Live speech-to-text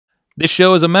This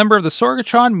show is a member of the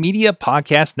Sorgatron Media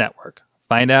Podcast Network.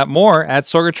 Find out more at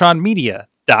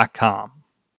sorgatronmedia.com.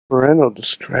 Parental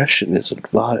discretion is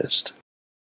advised.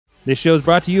 This show is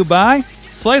brought to you by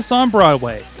Slice on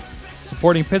Broadway,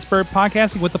 supporting Pittsburgh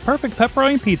podcasting with the perfect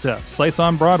pepperoni pizza.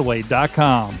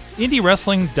 SliceOnBroadway.com.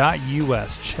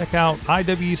 IndieWrestling.us. Check out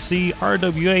IWC,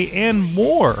 RWA, and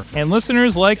more. And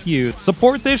listeners like you,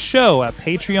 support this show at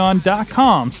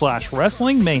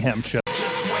Patreon.com/Wrestling Mayhem Show.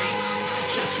 Just wait,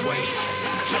 just wait,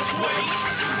 just wait,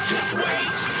 just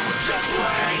wait, just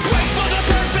wait. Wait for the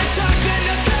perfect time, then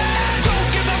attack. Don't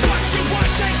give up what you want,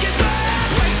 take it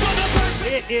back. Wait for the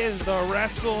perfect. It is the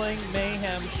Wrestling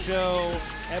Mayhem Show,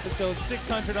 episode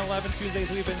 611. Tuesdays,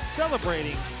 we've been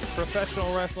celebrating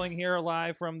professional wrestling here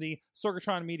live from the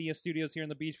Sorgatron Media Studios here in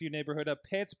the Beachview neighborhood of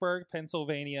Pittsburgh,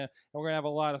 Pennsylvania. And we're going to have a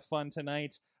lot of fun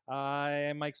tonight. I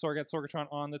am Mike Sorg at Sorgatron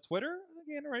on the Twitter,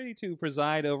 again, ready to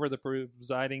preside over the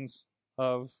presidings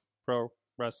of pro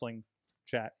wrestling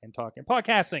chat and talking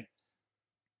podcasting.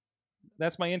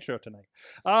 That's my intro tonight.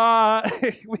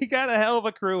 We got a hell of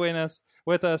a crew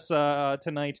with us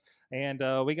tonight,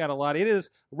 and we got a lot. It is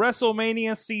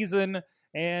WrestleMania season,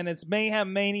 and it's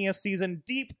MayhemMania season,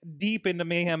 deep into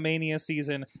MayhemMania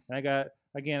season. And I got,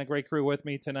 again, a great crew with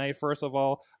me tonight. First of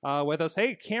all, with us,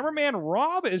 hey, cameraman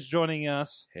Rob is joining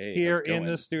us here in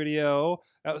the studio.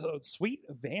 Sweet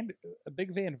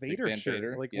big Van Vader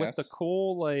shirt, like with the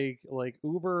cool like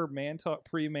Uber Mantar,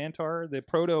 pre-Mantar, the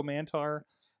proto Mantar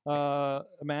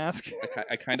mask.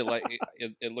 I kind of like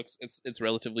it. It looks it's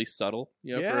relatively subtle,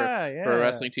 you know, yeah. for a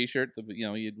wrestling T-shirt.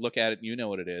 You look at it and you know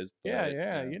what it is. But,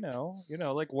 Yeah. You know,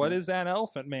 like what is that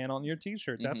elephant man on your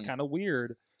T-shirt? That's kind of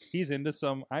weird. He's into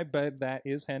some. I bet that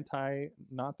is hentai,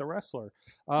 not the wrestler.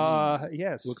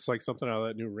 Yes, Looks like something out of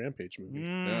that new Rampage movie.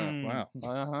 Yeah,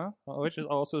 wow. Which is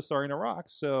also starring to rock.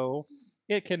 So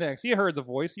it connects. You heard the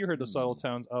voice. You heard the subtle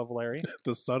tones of Larry.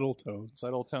 The subtle tones.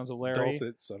 Subtle tones of Larry.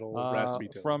 Dulcet, subtle, raspy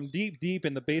tones. From deep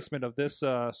in the basement of this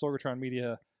Sorgatron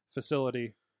Media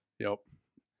facility. Yep.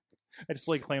 I just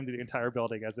claimed the entire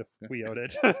building as if we owned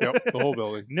it. Yep, the whole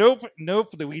building. Nope.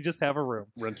 We just have a room.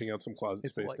 Renting out some closet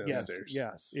space downstairs.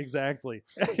 Yes, exactly.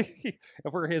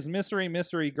 For his mystery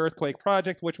Girthquake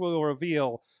project, which we'll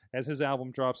reveal as his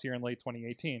album drops here in late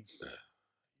 2018.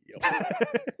 Yep.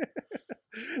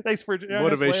 Thanks for joining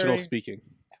us, Motivational Larry. speaking.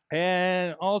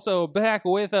 And also back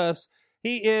with us,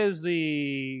 he is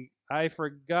I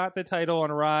forgot the title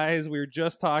on Rise we were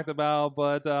just talked about,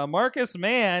 but Marcus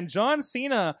Mann, John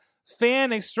Cena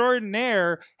fan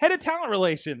extraordinaire, head of talent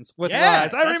relations with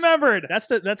Rise. I remembered. That's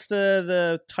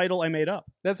the title I made up.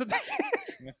 That's the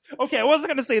Okay, I wasn't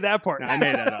going to say that part. No, I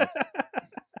made that up.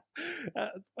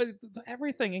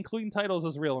 Everything, including titles,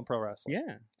 is real in pro wrestling.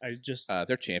 Yeah, I just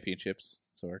they're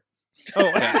championships, Sorg.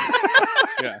 Oh,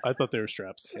 Yeah. I thought they were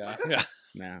straps. Yeah.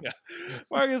 nah. Yeah.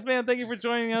 Marcus Mann, thank you for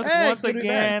joining us Hey, once good to be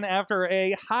again back. after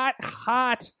a hot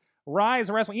Rise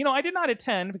wrestling. I did not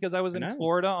attend because I was in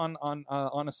Florida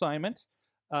on assignment,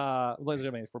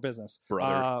 legitimately for business.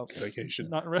 Brother, vacation.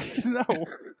 Not really. No,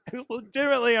 it was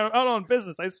legitimately out on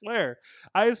business. I swear.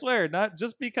 Not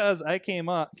just because I came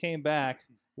back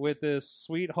with this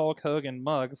sweet Hulk Hogan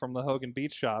mug from the Hogan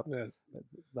Beach Shop. Yeah.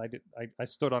 I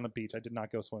stood on a beach. I did not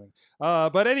go swimming.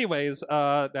 But anyways,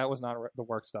 that was not the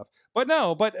work stuff. But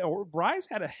Rise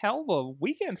had a hell of a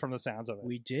weekend from the sounds of it.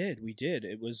 We did.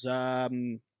 It was I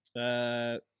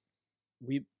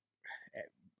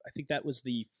think that was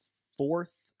the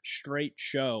fourth straight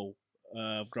show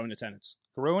of growing attendance.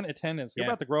 Growing attendance. You're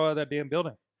about to grow out of that damn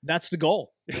building. That's the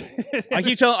goal. I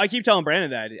keep telling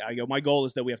Brandon that. I go, my goal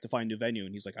is that we have to find a new venue,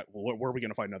 and he's like, well, where are we going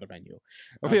to find another venue?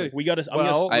 I was like, we're going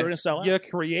to sell out. You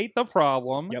create the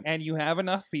problem, and you have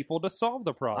enough people to solve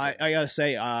the problem. I gotta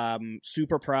say,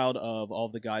 super proud of all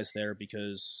the guys there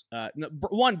because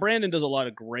one, Brandon does a lot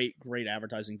of great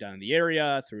advertising down in the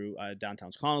area through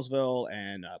downtown's Connellsville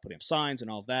and putting up signs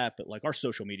and all of that. But our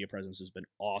social media presence has been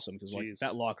awesome because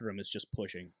that locker room is just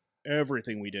pushing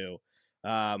everything we do.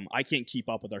 I can't keep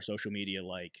up with our social media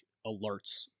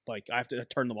alerts. I have to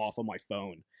turn them off on my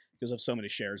phone because of so many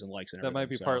shares and likes and everything. That might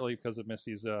be partly because of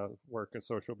Missy's work at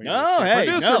social media. No, hey,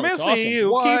 Producer Missy, awesome.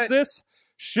 who keeps this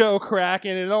show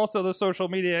cracking, and also the social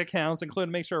media accounts,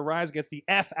 including make sure Rise gets the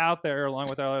F out there along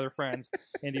with our other friends,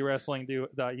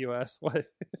 IndieWrestling.us. What?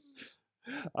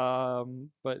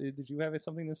 But did you have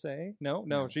something to say?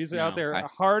 No. She's out there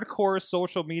hardcore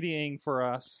social mediaing for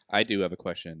us. I do have a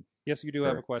question. Yes, you do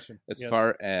have a question. As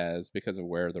far as, because of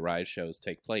where the Rise shows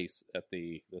take place at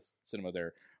the cinema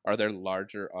there, are there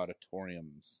larger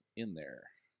auditoriums in there?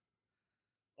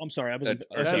 I'm sorry, I I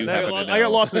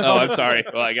got lost in the Oh, I'm sorry.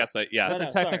 Well, I guess, yeah. That's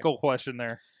a technical question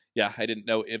there. Yeah, I didn't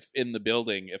know if in the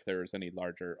building if there was any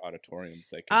larger auditoriums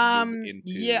they could move into.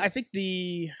 Yeah, I think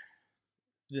the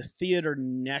theater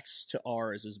next to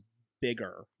ours is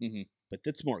bigger, but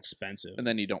it's more expensive. And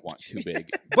then you don't want too big.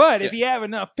 But if you have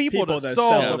enough people to that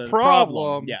solve the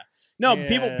problem, yeah, no,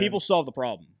 people solve the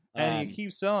problem. And you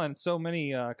keep selling so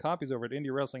many copies over at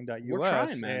IndieWrestling.us we're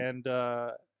trying, man.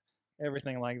 and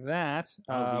everything like that.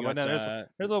 But no, there's a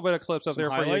little bit of clips up there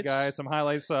for you guys. Some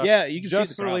highlights. Yeah, you can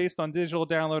just see released on digital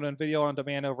download and video on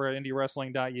demand over at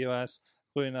IndieWrestling.us,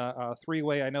 including a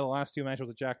three-way. I know the last two matches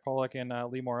with Jack Pollock and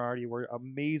Lee Moriarty were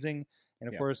amazing,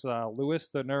 and of course Lewis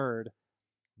the Nerd.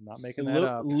 I'm not making that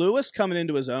up. Lewis coming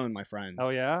into his own, my friend. Oh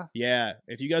yeah, yeah.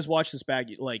 If you guys watch this back,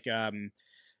 like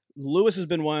Lewis has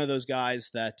been one of those guys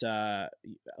that a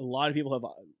lot of people have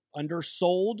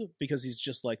undersold because he's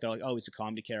just like, they're like, oh, he's a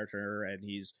comedy character and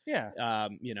he's he's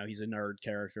a nerd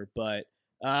character. But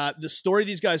the story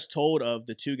these guys told of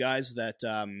the two guys that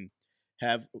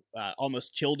have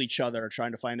almost killed each other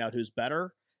trying to find out who's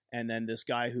better, and then this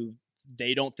guy who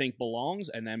they don't think belongs,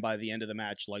 and then by the end of the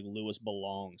match, like, Lewis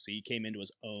belongs. So he came into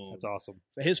his own. That's awesome.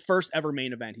 His first ever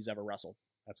main event he's ever wrestled.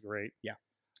 That's great. Yeah.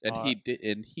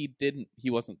 And he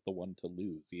wasn't the one to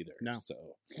lose either. No. So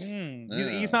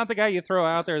he's not the guy you throw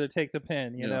out there to take the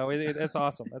pin. You know, it's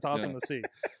awesome. That's awesome to see.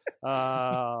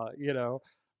 But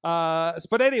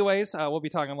anyways, we'll be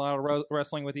talking a lot of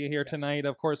wrestling with you here tonight.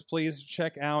 Of course, please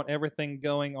check out everything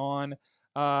going on.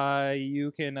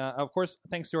 You can, of course,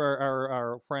 thanks to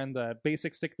our friend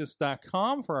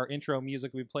BasicSickness.com for our intro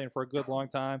music we've been playing for a good long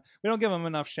time. We don't give him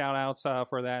enough shout outs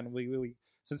for that, and we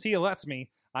since he lets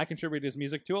me, I contribute his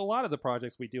music to a lot of the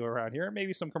projects we do around here,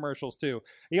 maybe some commercials too.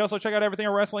 You also check out everything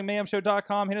at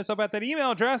WrestlingMayhemShow.com. Hit us up at that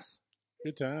email address.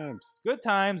 Good times. Good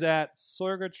times at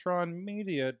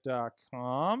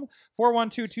sorgatronmedia.com.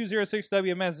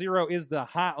 412-206-WMS0 is the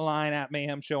hotline at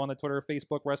Mayhem Show on the Twitter,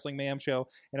 Facebook, Wrestling Mayhem Show.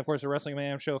 And of course, the Wrestling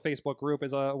Mayhem Show Facebook group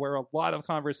is where a lot of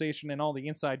conversation and all the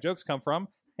inside jokes come from.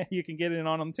 You can get in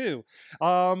on them too.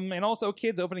 And also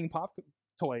kids opening pop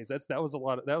toys. That was a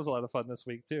lot of fun this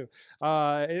week too.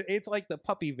 It's like the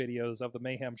puppy videos of the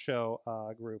Mayhem Show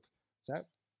group. Is that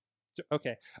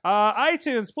okay?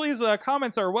 iTunes, please.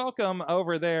 Comments are welcome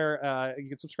over there. You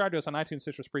can subscribe to us on iTunes,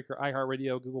 Stitcher, Spreaker,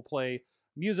 iHeartRadio, Google Play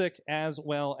Music, as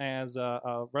well as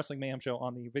Wrestling Mayhem Show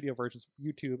on the video versions,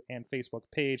 YouTube and Facebook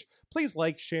page. Please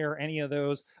like, share any of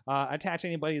those. Attach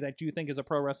anybody that you think is a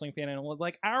pro wrestling fan and would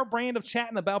like our brand of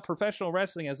chatting about professional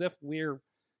wrestling as if we're,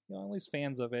 at least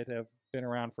fans of it, have been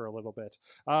around for a little bit.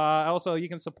 Also, you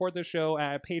can support the show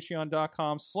at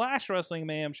patreon.com/Wrestling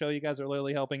Mayhem Show. You guys are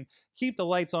literally helping keep the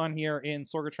lights on here in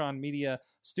Sorgatron Media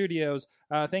Studios.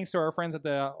 Thanks to our friends at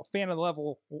the fan of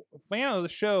the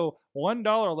show,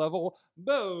 $1 level,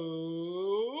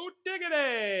 Bo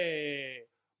Diggity!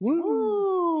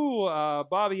 Woo!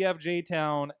 Bobby F.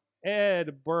 J-Town,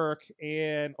 Ed Burke,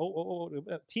 and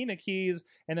Tina Keys,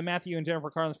 and the Matthew and Jennifer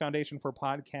Carlin's Foundation for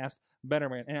Podcast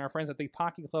Betterment, and our friends at the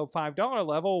Pocky Club $5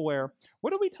 level. Where what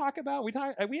did we talk about? We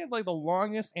had like the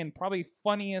longest and probably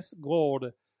funniest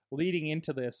gold leading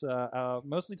into this.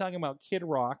 Mostly talking about Kid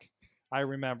Rock, I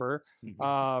remember,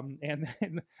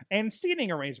 and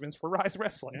seating arrangements for Rise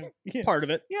Wrestling. Yeah. Part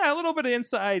of it, yeah, a little bit of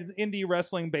inside indie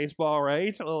wrestling baseball,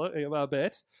 right? A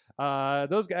bit.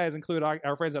 Those guys include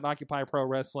our friends at Occupy Pro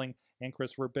Wrestling and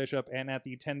Christopher Bishop, and at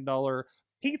the $10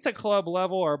 Pizza Club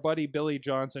level, our buddy Billy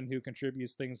Johnson, who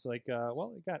contributes things like,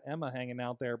 we got Emma hanging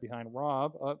out there behind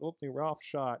Rob. We were off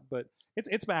shot, but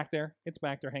it's back there. It's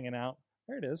back there hanging out.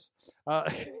 There it is.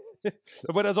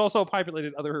 But it's also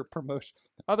populated other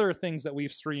things that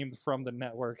we've streamed from the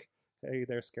network. Hey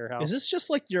there, Scarehouse. Is this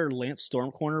just like your Lance Storm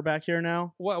corner back here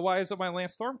now? Why is it my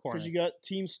Lance Storm corner? Because you got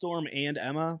Team Storm and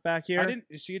Emma back here.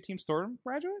 Is she a Team Storm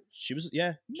graduate? She was,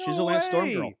 yeah. No, she's a Lance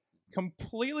Storm girl.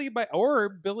 Completely or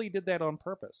Billy did that on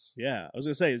purpose. Yeah, I was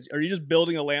gonna say, are you just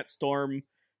building a Lance Storm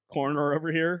corner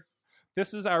over here?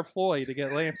 This is our ploy to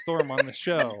get Lance Storm on the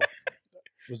show.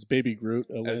 Was Baby Groot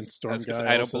a Lance Storm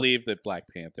guy? I don't believe that Black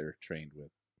Panther trained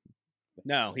with.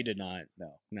 No, he did not.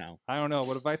 No. I don't know,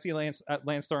 but if I see Lance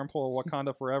Storm pull a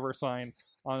Wakanda Forever sign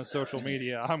on social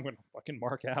media, I'm gonna fucking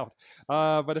mark out.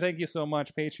 But thank you so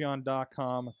much.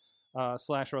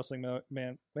 Patreon.com/Wrestling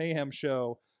Mayhem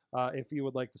Show. If you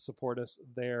would like to support us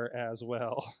there as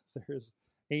well. There's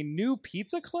a new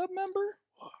Pizza Club member?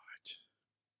 What?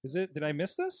 Is it? Did I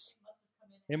miss this?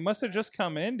 It must have just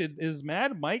come in. Is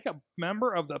Mad Mike a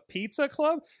member of the Pizza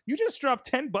Club? You just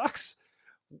dropped $10.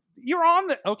 You're on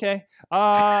the... Okay.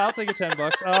 I'll take a $10.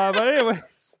 But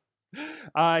anyways,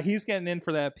 He's getting in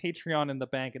for that Patreon in the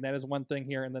bank, and that is one thing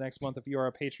here in the next month if you are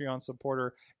a Patreon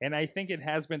supporter. And I think it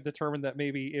has been determined that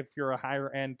maybe if you're a higher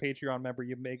end Patreon member,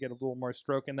 you may get a little more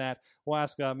stroke in that. We'll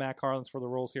ask Matt Carlins for the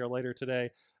rules here later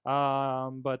today.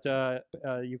 But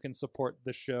you can support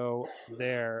the show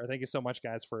there. Thank you so much,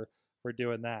 guys, for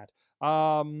doing that.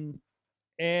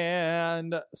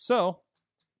 And so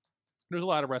there's a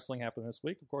lot of wrestling happening this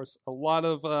week. Of course, a lot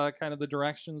of kind of the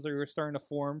directions that are starting to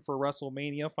form for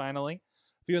WrestleMania finally.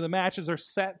 A few of the matches are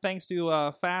set thanks to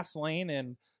Fastlane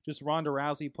and just Ronda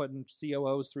Rousey putting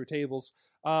COOs through tables.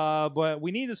 But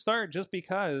we need to start just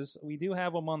because we do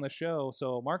have them on the show.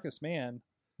 So Marcus Mann,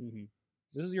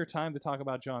 this is your time to talk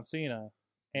about John Cena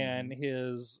and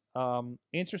his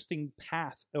interesting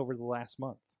path over the last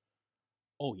month.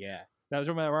 Oh, yeah. Now,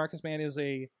 remember, Marcus Mann is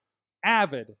a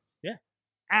avid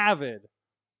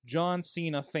John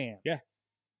Cena fan. Yeah.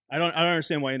 I don't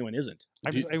understand why anyone isn't.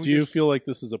 Do you feel like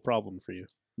this is a problem for you?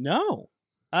 No.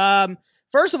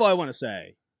 First of all, I want to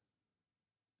say,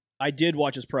 I did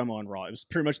watch his promo on Raw. It was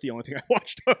pretty much the only thing I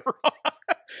watched on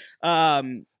Raw.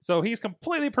 So he's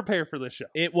completely prepared for this show.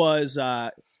 It was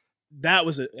that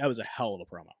was a hell of a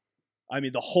promo. I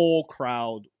mean, the whole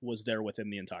crowd was there with him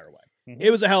the entire way.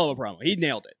 It was a hell of a promo. He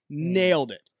nailed it.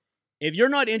 Nailed it. If you're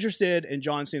not interested in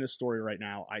John Cena's story right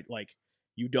now,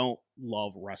 you don't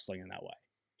love wrestling in that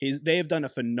way. They have done a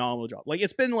phenomenal job. Like,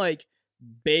 it's been like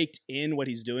baked in what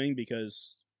he's doing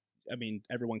because, I mean,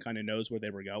 everyone kind of knows where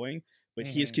they were going, but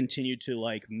he's continued to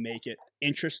like make it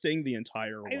interesting the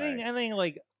entire way. I think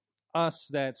like us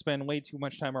that spend way too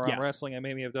much time around wrestling and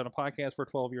maybe have done a podcast for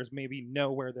 12 years maybe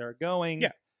know where they're going.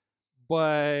 Yeah.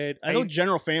 But I know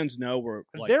general fans know where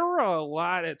there were a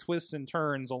lot of twists and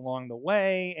turns along the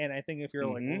way, and I think if you're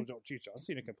like, oh, geez, John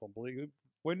Cena can probably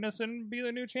witness and be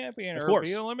the new champion or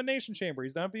be an Elimination Chamber.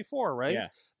 He's done it before, right? Yeah.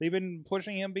 They've been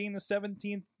pushing him being the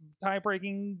 17th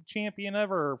tie-breaking champion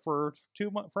ever for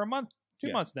 2 months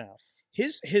now.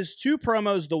 His two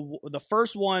promos, the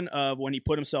first one of when he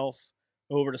put himself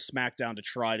over to SmackDown to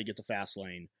try to get the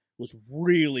Fastlane was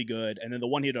really good, and then the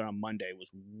one he did on Monday was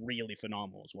really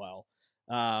phenomenal as well.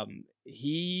 John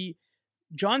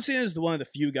Cena is one of the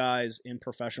few guys in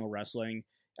professional wrestling.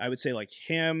 I would say like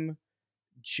him,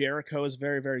 Jericho is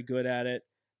very, very good at it.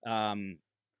 I'm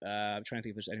trying to think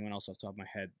if there's anyone else off the top of my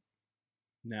head.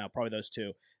 No, probably those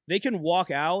two. They can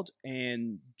walk out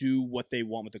and do what they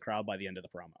want with the crowd by the end of the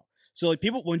promo. So like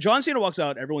when John Cena walks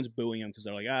out, everyone's booing him because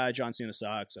they're like, John Cena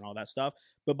sucks and all that stuff.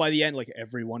 But by the end, like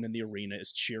everyone in the arena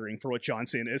is cheering for what John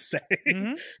Cena is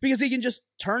saying because he can just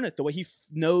turn it the way he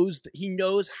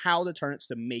knows how to turn it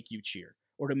to make you cheer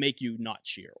or to make you not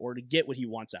cheer or to get what he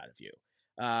wants out of you.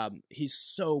 He's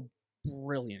so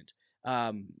brilliant.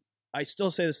 I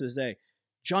still say this to this day.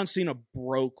 John Cena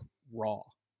broke Raw.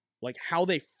 Like how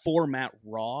they format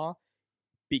Raw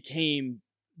became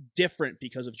different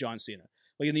because of John Cena.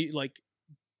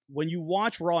 When you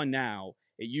watch Raw now,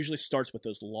 it usually starts with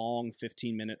those long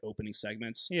 15-minute opening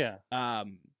segments. Yeah.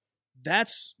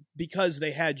 That's because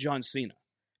they had John Cena.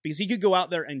 Because he could go out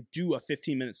there and do a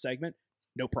 15-minute segment,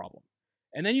 no problem.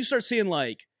 And then you start seeing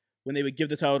like when they would give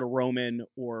the title to Roman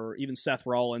or even Seth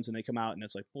Rollins and they come out and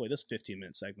it's like, boy, this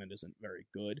 15-minute segment isn't very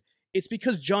good. It's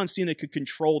because John Cena could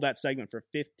control that segment for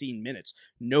 15 minutes,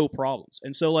 no problems.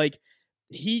 And so like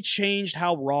he changed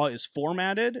how Raw is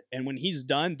formatted, and when he's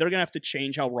done, they're going to have to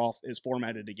change how Raw is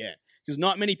formatted again. Because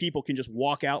not many people can just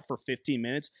walk out for 15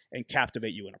 minutes and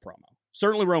captivate you in a promo.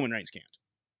 Certainly Roman Reigns can't.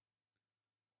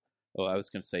 Oh, I was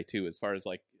going to say, too, as far as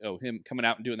like, him coming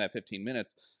out and doing that 15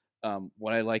 minutes,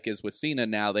 what I like is with Cena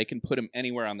now, they can put him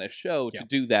anywhere on this show to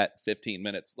do that 15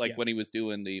 minutes. Like when he was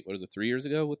doing 3 years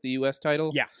ago with the U.S.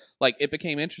 title? Yeah. Like, it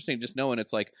became interesting just knowing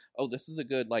it's like, oh, this is a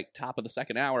good, like, top of the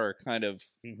second hour kind of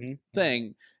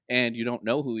thing. And you don't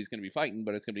know who he's going to be fighting,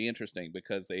 but it's going to be interesting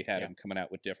because they had him coming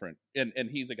out with different... And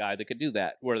he's a guy that could do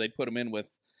that, where they'd put him in with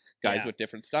guys with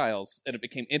different styles. And it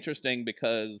became interesting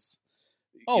because...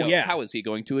 how is he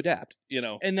going to adapt?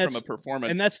 And that's, from a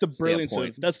performance, and that's the brilliance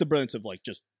standpoint. that's the brilliance of like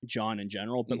just John in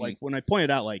general. But like when I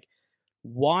pointed out, like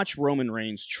watch Roman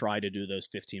Reigns try to do those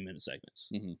 15-minute segments.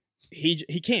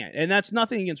 He can't, and that's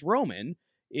nothing against Roman.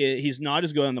 He's not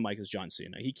as good on the mic as John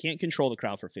Cena. He can't control the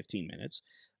crowd for 15 minutes.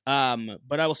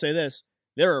 But I will say this: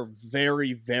 there are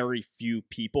very, very few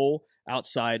people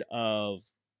outside of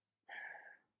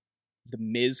the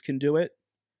Miz can do it.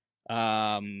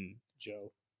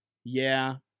 Joe.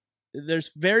 Yeah,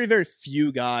 there's very, very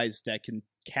few guys that can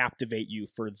captivate you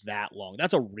for that long.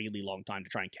 That's a really long time to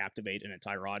try and captivate an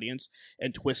entire audience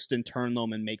and twist and turn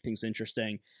them and make things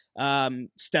interesting.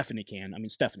 Stephanie can. I mean,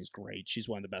 Stephanie's great. She's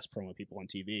one of the best promo people on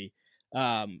TV.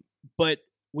 But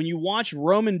when you watch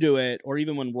Roman do it, or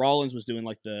even when Rollins was doing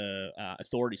like the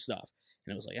authority stuff,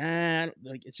 and it was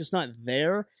like it's just not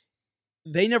there.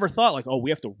 They never thought like, oh,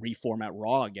 we have to reformat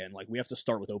Raw again. Like we have to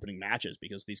start with opening matches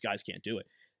because these guys can't do it.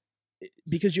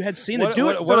 Because you had Cena do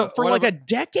it for like a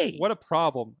decade. What a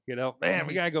problem, Man,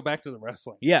 we gotta go back to the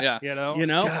wrestling. Yeah.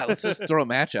 God, let's just throw a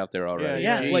match out there already.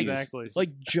 Yeah, exactly. Like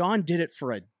John did it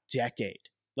for a decade.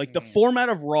 Like the format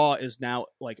of Raw is now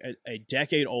like a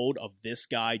decade old of this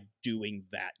guy doing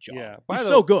that job. Yeah, he's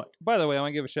so good. By the way, I want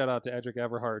to give a shout out to Edric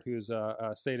Everhart, who's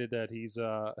stated that he's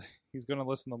going to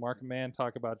listen to Mark Mann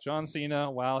talk about John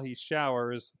Cena while he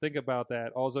showers. Think about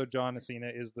that. Also, John Cena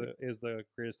is the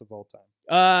greatest of all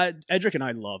time. Edric and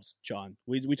I love John.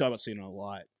 We talk about Cena a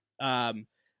lot.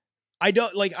 I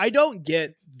don't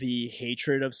get the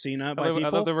hatred of Cena by people. I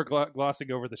thought they were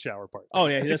glossing over the shower part. Oh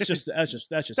yeah, that's just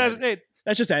Eddie.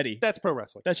 That's just Eddie. That's pro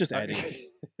wrestling. That's just Eddie.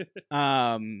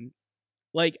 I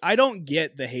don't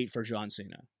get the hate for John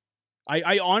Cena.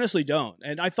 I honestly don't.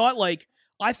 And I thought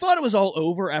it was all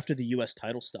over after the U.S.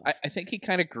 title stuff. I think he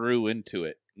kind of grew into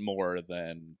it more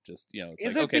than just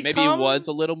Is like, it okay, maybe he was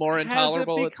a little more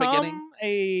intolerable at the beginning. Has it become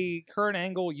a Kurt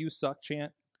Angle "you suck"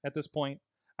 chant at this point?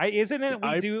 Isn't it?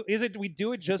 We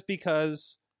do it just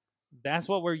because that's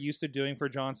what we're used to doing for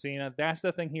John Cena. That's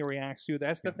the thing he reacts to.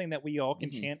 That's the thing that we all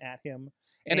can chant at him.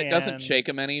 And it doesn't shake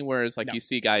him any. Whereas you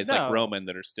see guys like Roman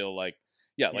that are still like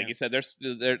you said,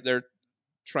 they're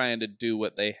trying to do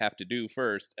what they have to do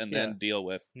first and then deal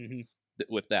with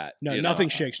that. No, nothing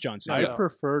shakes John Cena. I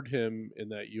preferred him in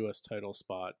that U.S. title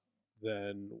spot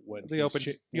than when the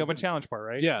open challenge part,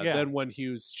 right? Yeah. Then when he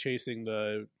was chasing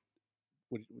the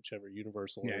whichever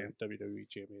Universal or WWE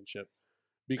Championship,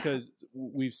 because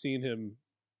we've seen him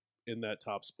in that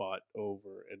top spot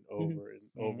over and over and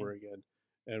over again.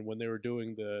 And when they were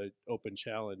doing the open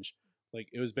challenge, like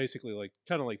it was basically like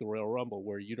kind of like the Royal Rumble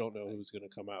where you don't know who's going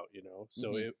to come out,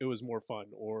 So it was more fun.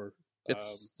 Or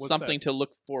it's something to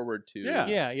look forward to.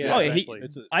 Yeah. Oh, exactly.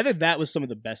 I think that was some of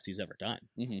the best he's ever done.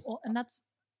 Well, and that's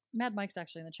Mad Mike's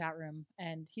actually in the chat room,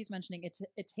 and he's mentioning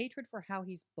it's hatred for how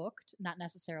he's booked, not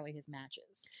necessarily his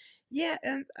matches. Yeah,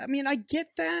 and I mean I get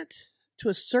that to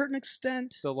a certain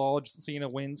extent. The Lord Cena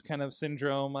wins kind of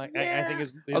syndrome. I think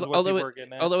is what although people are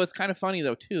getting at. Although it's kind of funny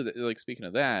though too that like speaking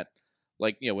of that,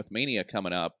 with Mania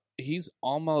coming up, he's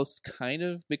almost kind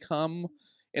of become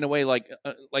in a way like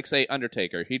say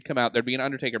Undertaker. He'd come out, there'd be an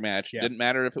Undertaker match. Didn't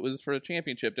matter if it was for a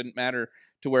championship. Didn't matter.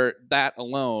 To where that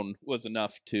alone was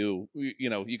enough to,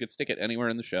 you could stick it anywhere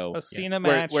in the show. A Cena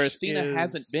match. Whereas Cena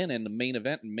hasn't been in the main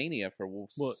event in Mania for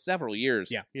several years.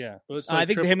 Yeah. I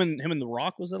think him and The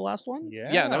Rock was the last one.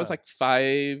 Yeah, that was like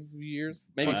 5 years,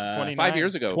 maybe 5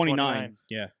 years ago. 29.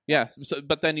 Yeah. So,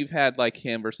 but then you've had like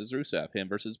him versus Rusev, him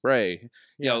versus Bray.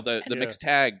 The mixed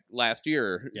tag last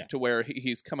year, to where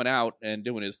he's coming out and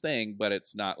doing his thing, but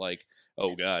it's not like,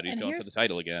 oh God, he's going for the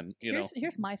title again.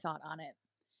 Here's my thought on it.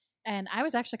 And I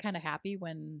was actually kind of happy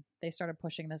when they started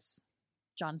pushing this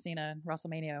John Cena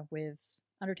WrestleMania with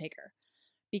Undertaker,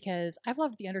 because I've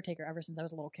loved The Undertaker ever since I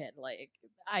was a little kid. Like,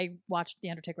 I watched The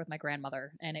Undertaker with my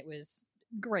grandmother, and it was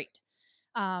great.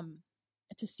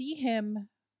 To see him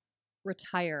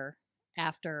retire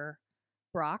after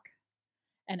Brock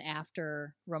and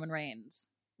after Roman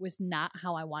Reigns was not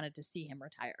how I wanted to see him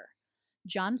retire.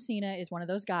 John Cena is one of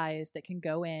those guys that can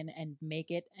go in and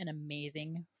make it an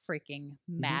amazing freaking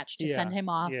match to send him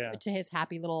off to his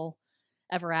happy little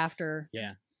ever after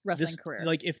wrestling career.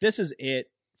 Like, if this is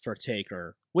it for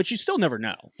Taker, which you still never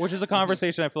know. Which is a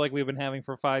conversation I feel like we've been having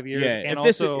for 5 years. Yeah, and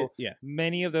also,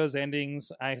 many of those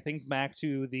endings, I think back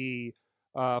to the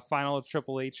final of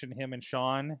Triple H and him and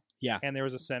Shawn. Yeah. And there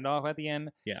was a send-off at the end.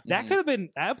 Yeah. That could have been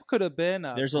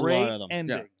a There's great a lot of them.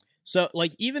 ending. Yeah. So,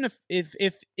 like, even if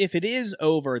it is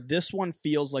over, this one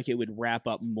feels like it would wrap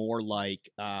up more like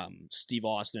Steve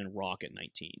Austin and Rock at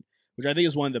 19, which I think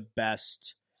is one of the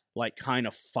best, like, kind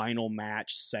of final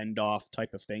match send-off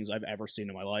type of things I've ever seen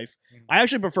in my life. I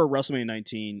actually prefer WrestleMania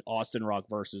 19 Austin Rock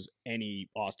versus any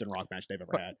Austin Rock match they've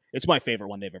ever had. It's my favorite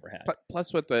one they've ever had. But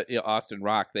plus with the Austin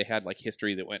Rock, they had, like,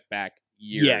 history that went back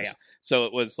years. Yeah. So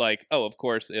it was like, oh, of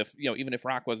course, if even if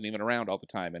Rock wasn't even around all the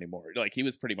time anymore, like, he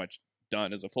was pretty much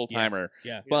done as a full-timer.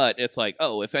 Yeah. But it's like,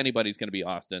 oh, if anybody's going to be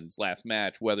Austin's last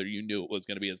match, whether you knew it was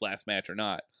going to be his last match or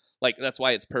not, like, that's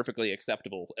why it's perfectly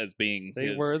acceptable as being They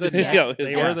his, were the neck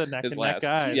and neck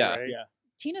guys, right? Yeah.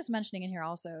 Tina's mentioning in here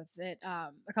also that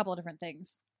a couple of different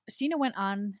things. Cena went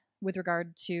on with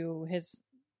regard to his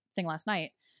thing last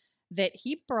night that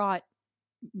he brought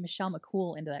Michelle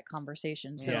McCool into that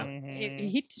conversation. So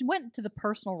he went to the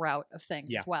personal route of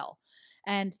things as well.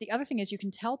 And the other thing is you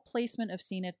can tell placement of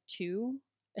Cena too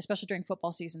especially during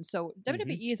football season. So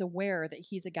WWE is aware that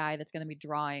he's a guy that's going to be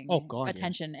drawing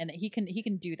attention and that he can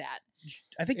do that.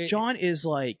 I think John is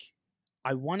like,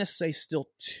 I want to say still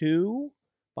 2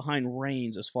 behind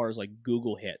Reigns as far as like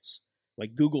Google hits,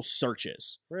 like Google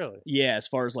searches. Really? Yeah, as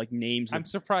far as like names. I'm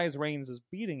surprised Reigns is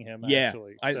beating him. Yeah,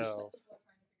 Actually,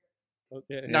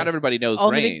 Not everybody knows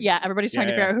Reigns. Everybody's trying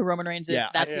to figure out who Roman Reigns is. Yeah.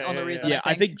 That's the only reason. Yeah,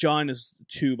 I think John is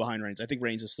 2 behind Reigns. I think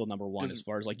Reigns is still number 1 as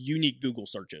far as like unique Google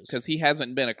searches. Because he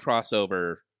hasn't been a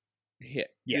crossover hit.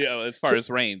 As far as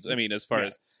Reigns. I mean, as far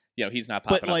as he's not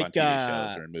popping up on TV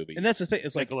shows or in movies. And that's the thing.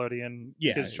 It's like Nickelodeon,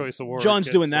 Kids' Choice Award. John's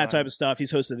doing that type of stuff.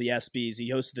 He's hosted the ESPYs.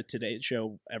 He hosted the Today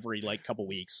Show every like couple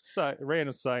weeks.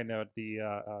 Random side note: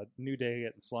 the New Day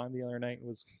getting slimed the other night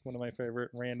was one of my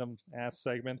favorite random ass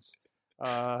segments.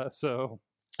 Out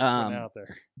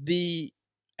there.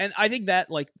 And I think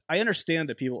that like I understand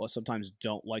that people sometimes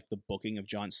don't like the booking of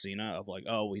John Cena of like,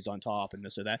 oh, he's on top and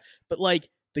this or that. But like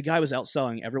the guy was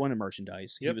outselling everyone in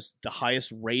merchandise. Yep. He was the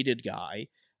highest rated guy.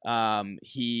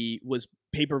 He was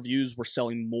pay-per-views were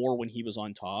selling more when he was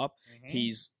on top. Mm-hmm.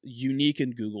 He's unique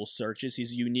in Google searches.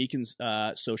 He's unique in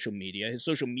social media. His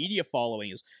social media following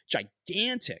is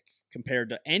gigantic compared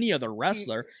to any other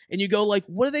wrestler. And you go like,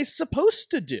 what are they supposed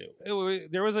to do?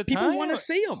 There was a people time want to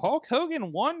see him. Hulk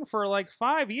Hogan won for like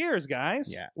 5 years,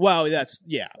 guys. Yeah. Well,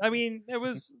 I mean, it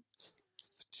was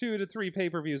 2 to 3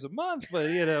 pay-per-views a month, but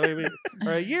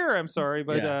or a year. I'm sorry,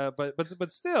 but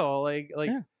but still, like.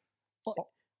 Yeah.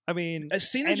 I mean,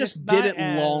 Cena just did it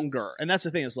longer, and that's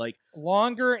the thing. Is like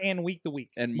longer and week to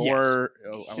week, and more.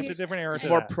 Yes. It's a different era. It's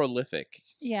more prolific.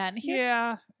 Yeah, and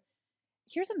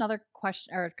here's another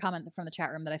question or comment from the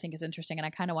chat room that I think is interesting, and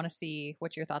I kind of want to see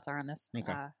what your thoughts are on this,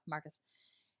 Marcus.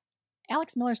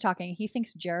 Alex Miller's talking. He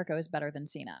thinks Jericho is better than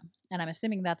Cena, and I'm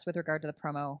assuming that's with regard to the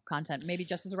promo content, maybe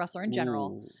just as a wrestler in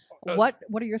general. What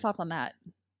are your thoughts on that?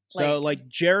 So, like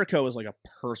Jericho is like a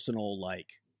personal like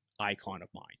icon of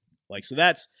mine. Like so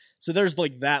there's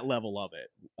like that level of it.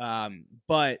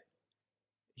 But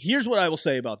here's what I will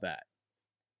say about that.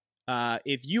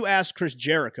 If you ask Chris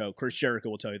Jericho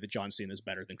will tell you that John Cena is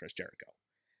better than Chris Jericho.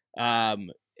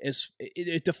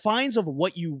 It defines of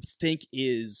what you think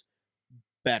is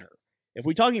better. If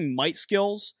we're talking mic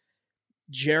skills,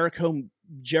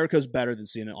 Jericho's better than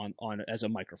Cena on as a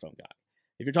microphone guy.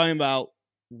 If you're talking about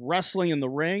wrestling in the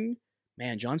ring,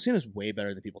 man, John Cena's way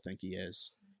better than people think he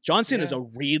is. John Cena is a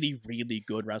really, really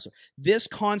good wrestler. This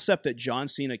concept that John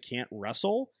Cena can't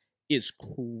wrestle is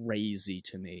crazy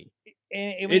to me.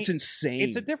 It's insane.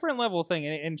 It's a different level thing.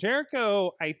 And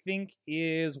Jericho, I think,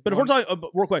 is... But if we're talking,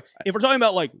 real quick, if we're talking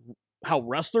about like how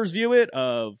wrestlers view it,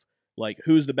 of like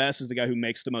who's the best is the guy who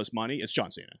makes the most money, it's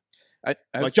John Cena.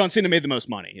 Like John Cena made the most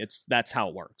money. That's how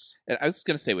it works. And I was just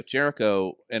going to say with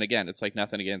Jericho, and again, it's like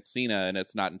nothing against Cena, and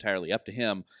it's not entirely up to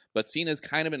him, but Cena's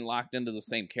kind of been locked into the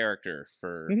same character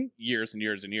for years and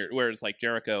years and years, whereas like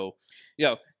Jericho,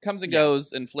 comes and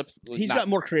goes and flips. He's got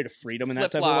more creative freedom in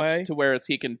that type of way. To where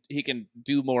he can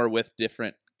do more with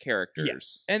different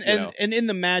characters. Yeah. And in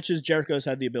the matches, Jericho's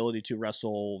had the ability to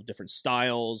wrestle different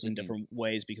styles in different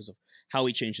ways because of how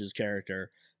he changes his character.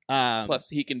 Plus,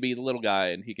 he can be the little guy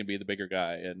and he can be the bigger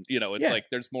guy, and it's like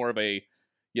there's more of a,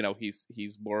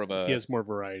 he's more of a. He has more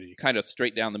variety, kind of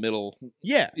straight down the middle.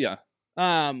 Yeah.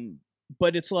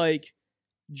 But it's like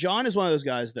John is one of those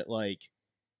guys that like,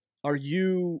 are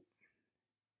you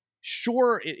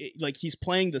sure? Like he's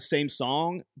playing the same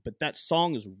song, but that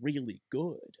song is really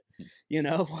good. It's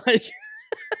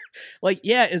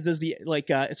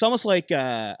almost like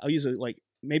I'll use it like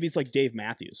maybe it's like Dave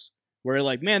Matthews. Where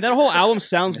like, man, that whole album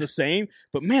sounds the same,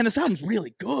 but man, this album's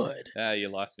really good. You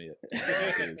lost me.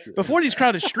 Before These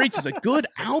Crowded Streets is a good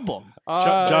album.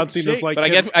 John Cena's like,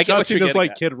 John Cena's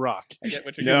like Kid Rock. I get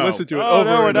what you're getting. Listen to it. Oh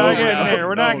no, we're not getting there.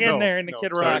 We're not getting there in the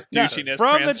Kid Rock.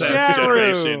 From the chat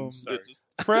room.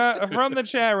 From the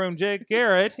chat room, Jake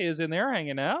Garrett is in there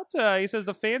hanging out. He says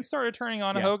the fans started turning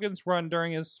on Hogan's run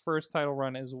during his first title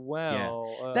run as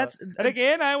well. And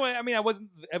again, I was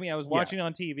watching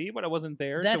on TV, but I wasn't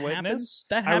there to witness.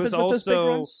 That happens. I was with those big also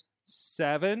runs.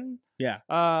 7. Yeah.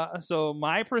 So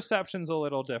my perception's a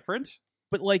little different.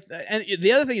 But like, and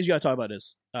the other thing you got to talk about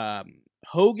is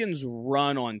Hogan's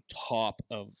run on top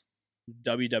of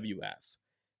WWF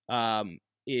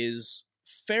is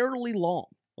fairly long.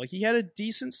 Like he had a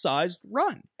decent sized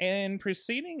run. And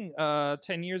preceding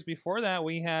 10 years before that,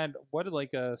 we had a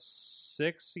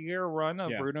 6-year run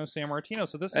of Bruno Sammartino.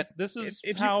 So this is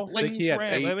how things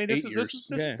ran. I mean, this is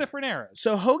different eras.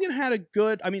 So Hogan had a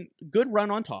good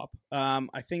run on top. How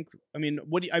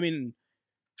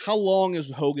long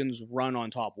is Hogan's run on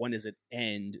top? When does it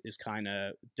end is kind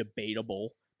of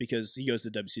debatable because he goes to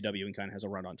WCW and kind of has a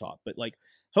run on top. But like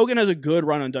Hogan has a good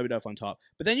run on WWF on top.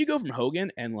 But then you go from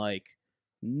Hogan and like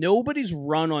nobody's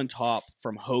run on top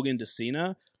from Hogan to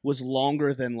Cena was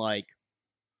longer than like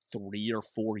 3 or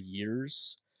 4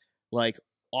 years. Like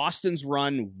Austin's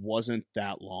run wasn't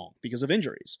that long because of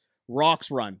injuries.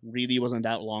 Rock's run really wasn't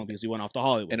that long because he went off to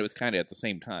Hollywood. And it was kind of at the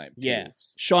same time. Too. Yeah.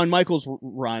 Shawn Michaels'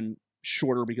 run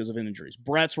shorter because of injuries.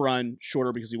 Bret's run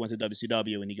shorter because he went to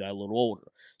WCW and he got a little older.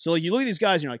 So like you look at these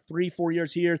guys, and you're like 3-4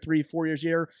 years here, 3-4 years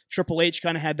here. Triple H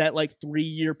kind of had that like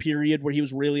 3-year period where he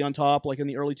was really on top, like in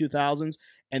the early 2000s,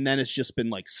 and then it's just been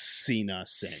like Cena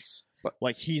since. But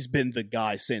like he's been the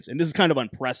guy since, and this is kind of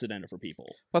unprecedented for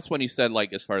people. Plus, when you said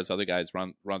like as far as other guys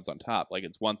runs on top, like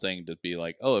it's one thing to be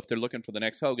like, oh, if they're looking for the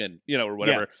next Hogan, you know, or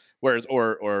whatever. Yeah. Whereas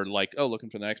or like, oh, looking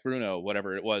for the next Bruno,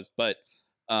 whatever it was. But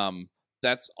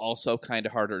that's also kind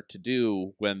of harder to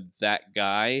do when that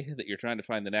guy that you're trying to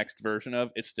find the next version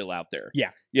of is still out there. Yeah.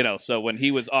 You know, so when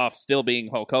he was off still being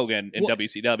Hulk Hogan in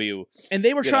WCW. And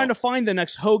they were trying to find the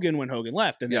next Hogan when Hogan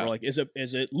left. And they were like, is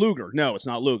it Luger? No, it's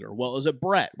not Luger. Well, is it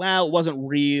Bret? Well, it wasn't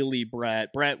really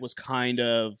Bret. Bret was kind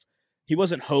of, he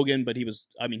wasn't Hogan, but he was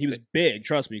big,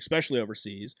 trust me, especially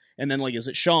overseas. And then like, is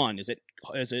it Shawn? Is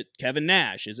it Kevin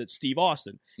Nash? Is it Steve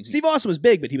Austin? Mm-hmm. Steve Austin was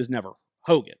big, but he was never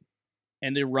Hogan.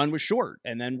 And the run was short.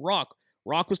 And then Rock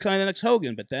was kind of the next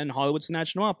Hogan, but then Hollywood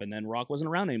snatched him up, and then Rock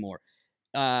wasn't around anymore.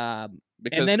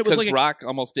 Because Rock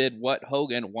almost did what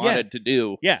Hogan wanted to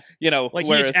do. Yeah. You know, like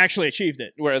he actually achieved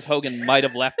it. Whereas Hogan might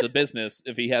have left the business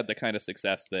if he had the kind of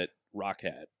success that Rock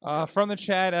had. From the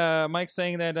chat, Mike's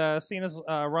saying that Cena's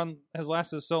run has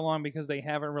lasted so long because they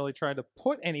haven't really tried to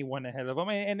put anyone ahead of him.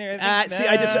 And I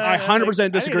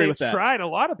 100% disagree with that. Tried a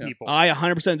lot of people. I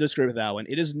 100% disagree with that one.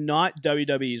 It is not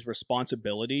WWE's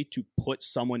responsibility to put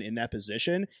someone in that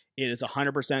position. It is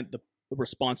 100% the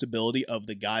responsibility of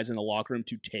the guys in the locker room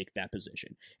to take that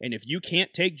position. And if you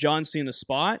can't take John Cena's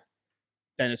spot,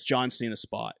 then it's John Cena's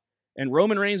spot. And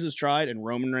Roman Reigns has tried, and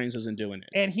Roman Reigns isn't doing it.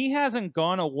 And he hasn't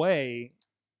gone away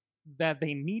that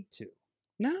they need to.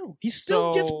 No, he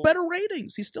still gets better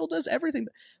ratings. He still does everything.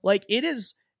 Like it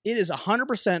is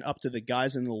 100% up to the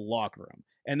guys in the locker room.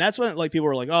 And that's when like people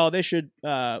were like, "Oh, they should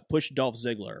push Dolph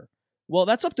Ziggler." Well,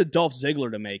 that's up to Dolph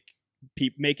Ziggler to make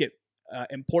it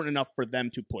important enough for them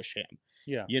to push him.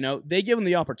 Yeah, you know, they give him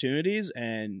the opportunities,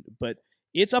 but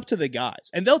it's up to the guys,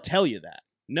 and they'll tell you that.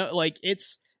 No, like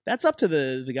that's up to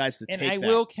the guys to take that. And I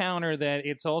will counter that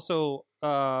it's also,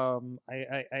 I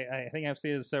think I've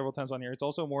stated it several times on here, it's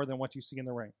also more than what you see in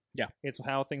the ring. Yeah. It's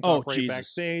how things operate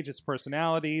backstage, it's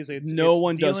personalities, no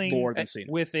one does more than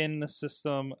Cena. Within the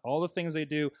system, all the things they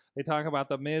do. They talk about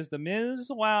The Miz. The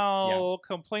Miz,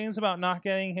 complains about not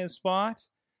getting his spot,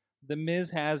 The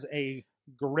Miz has a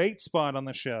great spot on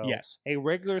the show. Yes. A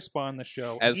regular spot on the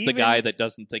show. As the guy that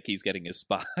doesn't think he's getting his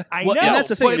spot. I know, and that's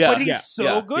the thing. But he's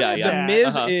so good at that. The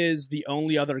Miz is the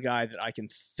only other guy that I can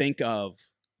think of,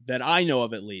 that I know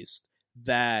of at least,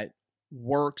 that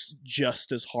works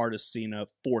just as hard as Cena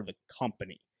for the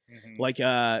company. Mm-hmm. Like,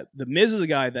 the Miz is a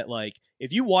guy that, like,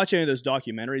 if you watch any of those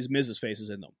documentaries, Miz's face is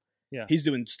in them. Yeah. He's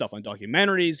doing stuff on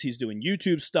documentaries. He's doing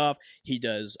YouTube stuff. He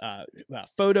does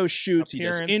photo shoots. He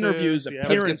does interviews, appearances.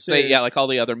 I was going to say, like all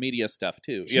the other media stuff,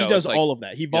 too. He does all of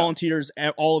that. He volunteers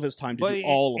all of his time to do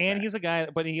all of that. And he's a guy,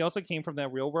 but he also came from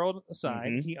that real world side.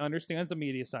 Mm-hmm. He understands the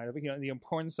media side of it, the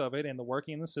importance of it, and the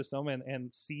working in the system,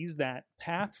 and sees that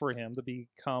path for him to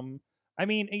become, I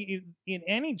mean, in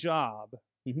any job,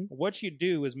 mm-hmm. what you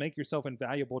do is make yourself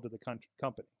invaluable to the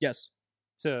company. Yes.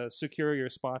 To secure your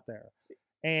spot there.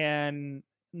 And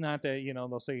not that,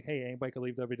 they'll say, hey, anybody could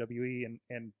leave WWE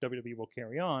and WWE will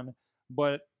carry on.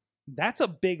 But that's a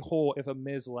big hole if a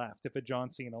Miz left, if a John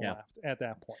Cena left at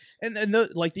that point. And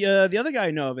the other guy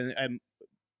I know of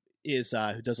is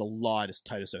who does a lot is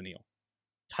Titus O'Neil.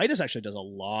 Titus actually does a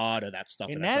lot of that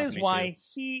stuff. And that is why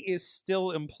he is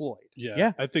still employed.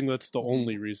 Yeah. I think that's the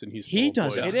only reason he's still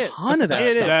does employed. a ton of that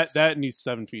stuff. That and he's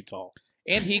 7 feet tall.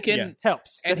 And he can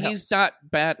helps, and he's not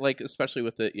bad. Like especially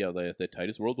with the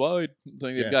Titus Worldwide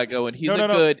thing they've got going. He's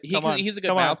good. He's a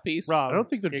good mouthpiece. Rob, I don't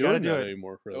think they're doing that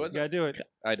anymore. You gotta do it.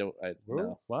 I don't.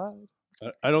 What?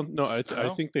 I don't know. I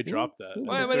think they dropped that.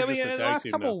 Well, the last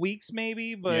couple weeks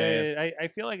maybe, but I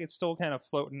feel like it's still kind of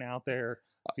floating out there.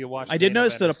 If you watch, I did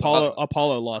notice that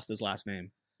Apollo lost his last name.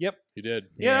 Yep, he did.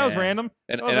 Yeah, that was random.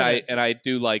 And I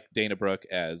do like Dana Brooke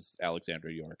as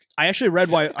Alexandra York. I actually read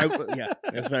why.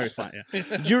 It was very fun.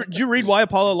 Yeah. Did you read why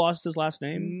Apollo lost his last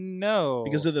name? No,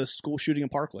 because of the school shooting in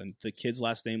Parkland. The kid's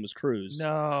last name was Cruz.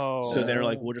 No, so they're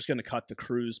like, we're just going to cut the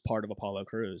Cruz part of Apollo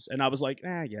Cruz, and I was like,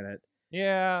 I get it.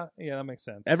 Yeah, that makes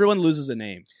sense. Everyone loses a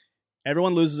name.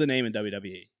 Everyone loses a name in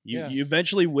WWE. You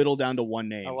eventually whittle down to one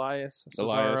name. Elias,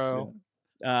 Cesaro.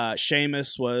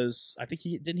 Sheamus was, I think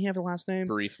didn't he have the last name?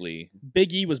 Briefly.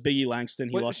 Big E was Big E Langston.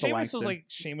 He lost to Sheamus Langston. was like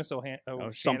Sheamus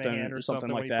Shanahan or something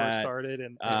like when that. he first started,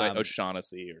 and It was like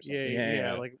O'Shaughnessy or something.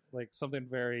 yeah, like something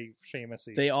very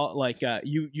Sheamus-y. They all like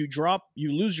you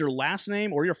lose your last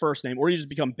name or your first name, or you just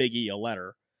become Big E, a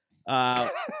letter.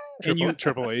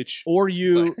 Triple H, or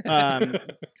you kind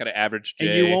of average J.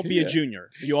 and you won't be a junior.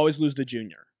 You always lose the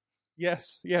junior.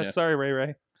 Yes. Yeah. Sorry,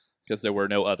 Ray. Because there were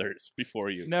no others before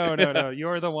you. No.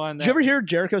 You're the one. Did you ever hear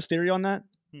Jericho's theory on that?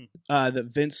 Hmm. That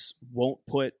Vince won't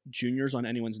put juniors on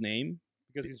anyone's name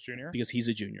because he's junior. Because he's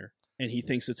a junior, and he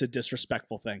thinks it's a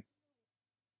disrespectful thing.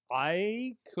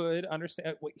 I could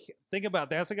understand. Think about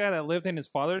that. That's a guy that lived in his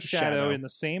father's shadow in the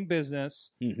same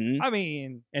business. Mm-hmm. I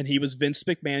mean, and he was Vince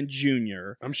McMahon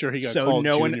Jr. I'm sure he got called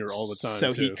Junior all the time.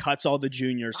 So he cuts all the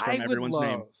juniors from everyone's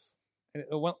name.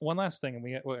 One last thing, and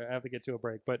we have to get to a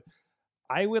break, but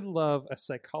I would love a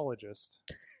psychologist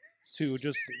to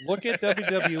just look at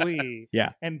WWE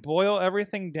and boil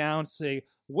everything down, say,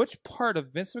 which part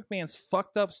of Vince McMahon's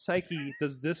fucked up psyche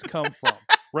does this come from?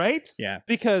 Right? Yeah.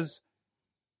 Because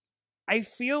I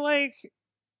feel like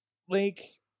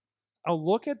a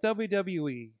look at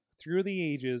WWE through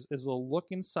the ages is a look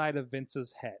inside of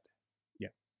Vince's head. Yeah.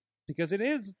 Because it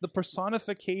is the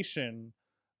personification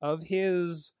of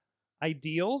his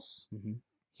ideals,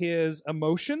 his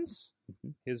emotions,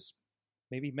 his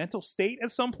maybe mental state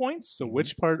at some points. So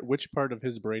which part of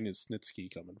his brain is Snitsky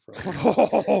coming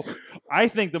from? I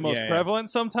think the most prevalent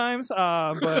sometimes.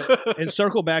 But and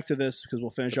circle back to this because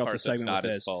we'll finish off the segment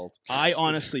with this. Fault. I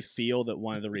honestly feel that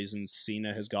one of the reasons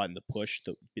Cena has gotten the push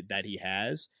that he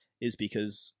has is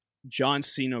because John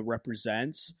Cena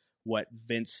represents what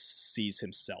Vince sees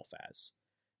himself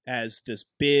as this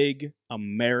big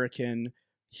American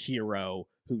hero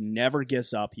who never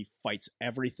gives up. He fights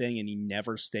everything and he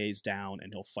never stays down,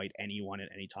 and he'll fight anyone at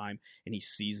any time. And he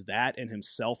sees that in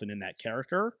himself and in that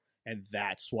character, and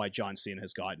that's why John Cena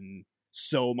has gotten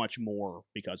so much more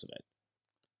because of it.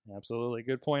 Absolutely.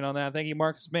 Good point on that. Thank you,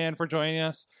 Marcus Mann, for joining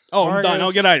us. Oh, I'm done.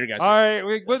 I'll get out of here, guys. All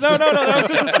right. No. That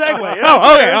was just a segue.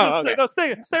 Okay. No,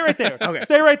 stay right there. Okay.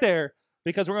 Stay right there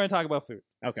because we're going to talk about food.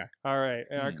 Okay. All right.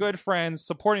 And our good friends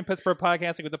supporting Pittsburgh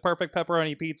podcasting with the perfect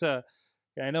pepperoni pizza.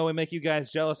 I know we make you guys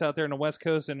jealous out there in the West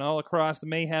Coast and all across the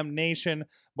Mayhem Nation,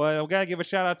 but I've got to give a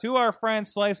shout out to our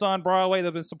friends Slice on Broadway that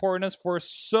have been supporting us for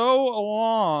so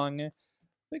long.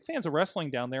 Big fans of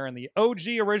wrestling down there in the OG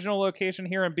original location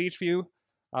here in Beachview.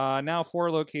 Now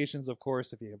 4 locations, of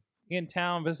course, if you're in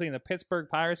town visiting the Pittsburgh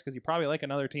Pirates, because you probably like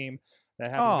another team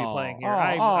that happen to be playing here.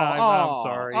 I'm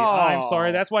sorry. I'm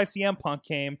sorry. That's why CM Punk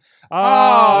came.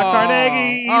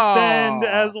 Carnegie East End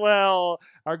as well.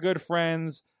 Our good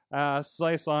friends.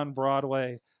 Slice on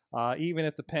Broadway. Even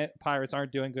if the Pirates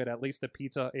aren't doing good, at least the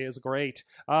pizza is great.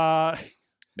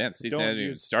 Man, season hasn't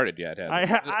even started yet.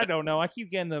 I don't know. I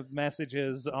keep getting the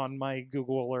messages on my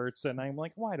Google alerts, and I'm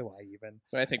like, why do I even?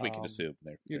 But I think we can assume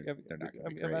they're not going to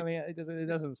be great. I mean, it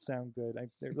doesn't sound good.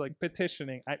 They're like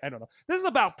petitioning. I don't know. This is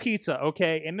about pizza,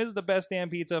 okay? And this is the best damn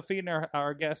pizza, feeding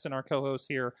our guests and our co-hosts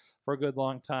here for a good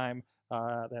long time.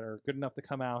 That are good enough to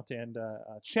come out and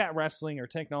chat wrestling or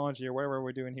technology or whatever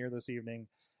we're doing here this evening.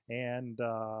 And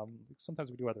sometimes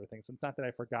we do other things. It's not that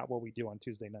I forgot what we do on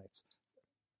Tuesday nights.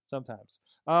 Sometimes.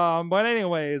 But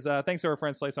anyways, thanks to our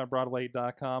friends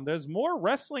sliceonbroadway.com. There's more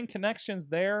wrestling connections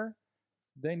there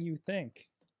than you think.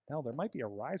 Hell, there might be a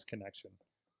Rise connection.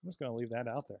 I'm just going to leave that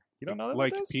out there. You don't know that?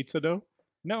 Like pizza dough?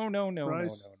 No.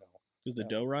 Do the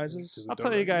dough rises? I'll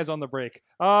tell you guys on the break.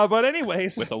 But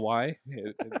anyways. With a Y?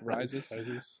 It rises?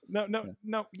 No.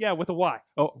 Yeah, with a Y.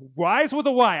 Oh, Rise with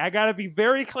a Y. I got to be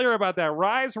very clear about that.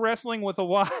 Rise Wrestling with a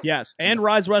Y. Yes, and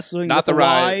Rise Wrestling Not with the a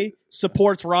Rise. Y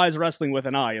supports Rise Wrestling with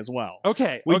an I as well.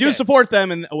 Okay. We do support them,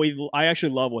 and I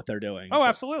actually love what they're doing. Oh,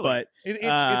 absolutely. But it's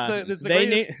the they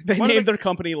greatest. they named their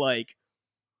company like,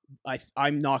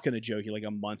 I'm not going to joke you, like a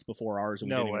month before ours.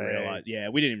 And we didn't even realize. Yeah,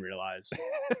 we didn't even realize.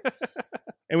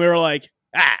 And we were like,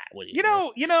 what do you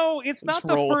know, it's not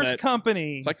the first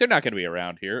company. It's like they're not going to be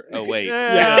around here. Oh, wait.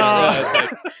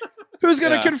 Who's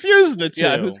going to confuse the two?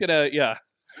 Yeah, who's going to,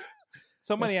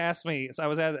 Somebody asked me, so I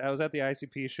was at the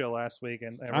ICP show last week,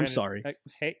 and I'm sorry.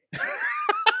 Hey.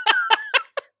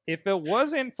 If it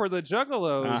wasn't for the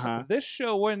Juggalos, this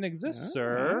show wouldn't exist,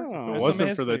 sir. If it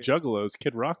wasn't for the Juggalos,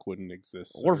 Kid Rock wouldn't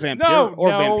exist. Sir. Or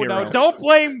Vampiro. No, don't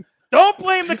blame Don't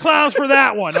blame the clowns for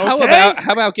that one. Okay.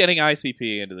 How about getting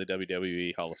ICP into the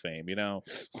WWE Hall of Fame? You know,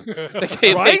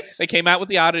 they came out with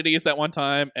the oddities that one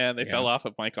time, and they fell off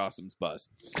of Mike Awesome's bus.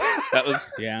 That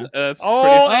was That's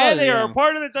and they are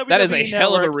part of the WWE. That is a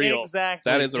hell of a network. reel. Exactly.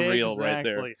 That is a reel right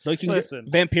there. Listen,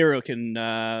 Vampiro can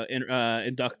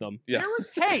induct them. Yeah.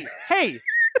 Hey.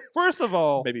 First of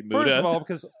all,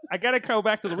 because I got to go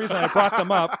back to the reason I brought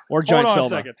them up. Or John Hold on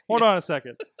Silva. a second. Hold on a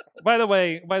second. By the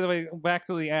way, back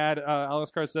to the ad.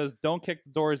 Alex Carr says, "Don't kick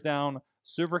the doors down.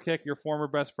 Super kick your former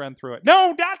best friend through it."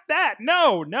 No, not that.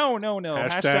 No.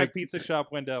 Hashtag pizza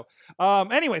shop window.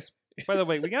 Anyways, by the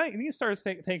way, we need to start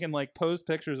taking like posed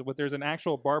pictures with. There's an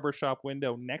actual barbershop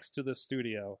window next to the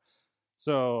studio.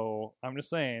 So I'm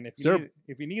just saying,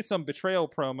 if you need some betrayal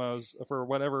promos for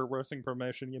whatever wrestling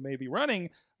promotion you may be running,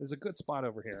 there's a good spot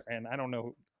over here. And I don't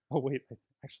know. Oh wait,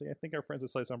 actually, I think our friends at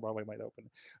Slice on Broadway might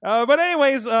open. But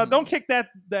anyways, don't kick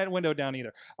that window down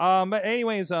either. But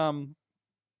anyways,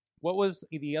 what was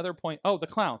the other point? Oh, the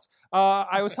clowns.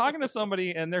 I was talking to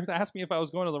somebody, and they asked me if I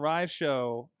was going to the Rise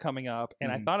show coming up,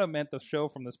 and I thought it meant the show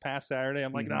from this past Saturday.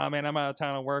 I'm like, nah, man, I'm out of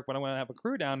town at work, but I'm going to have a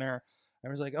crew down there. I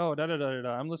was like, oh,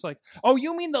 da-da-da-da-da. I'm just like, oh,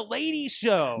 you mean the ladies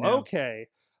show? No. Okay.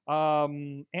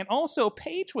 And also,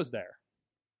 Paige was there.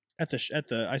 At the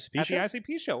ICP show? At the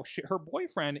ICP show. Her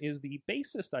boyfriend is the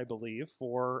bassist, I believe,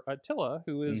 for Attila,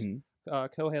 who is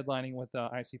co-headlining with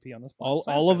ICP on this podcast.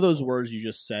 All of those words you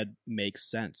just said make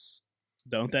sense,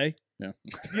 don't they? Yeah.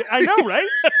 Yeah, I know, right?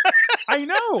 I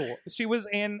know. She was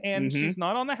in, and she's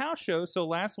not on the house show. So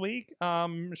last week,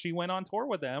 she went on tour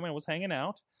with them and was hanging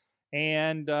out.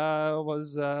 And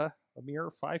was a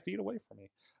mere 5 feet away from me.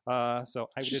 So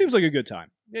she seems like a good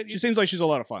time. She seems like she's a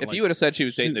lot of fun. If you would have said she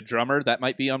was dating the drummer, that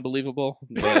might be unbelievable.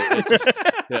 But it just,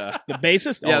 the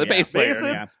bassist, the bass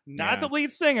player, not the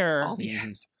lead singer. All the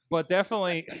ends, but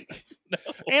definitely. No.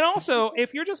 And also,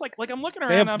 if you're just like I'm looking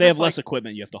they around, have less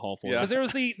equipment you have to haul for. Because there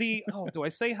was the do I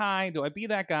say hi? Do I be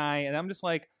that guy? And I'm just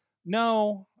like.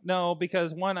 No,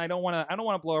 because one, I don't want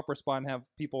to blow up her spot and have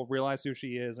people realize who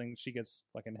she is, and she gets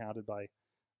fucking hounded by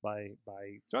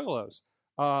juggalos.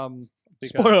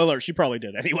 Spoiler alert: she probably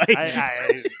did anyway.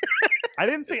 I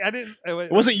didn't see.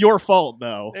 It wasn't your fault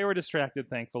though. They were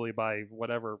distracted, thankfully, by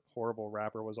whatever horrible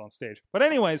rapper was on stage. But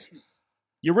anyways.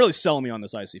 You're really selling me on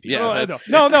this ICP. Yeah,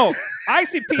 no.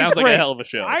 ICP sounds great. Like a hell of a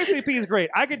show. ICP is great.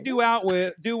 I could do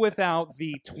without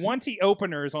the 20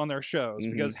 openers on their shows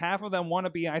because half of them want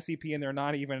to be ICP and they're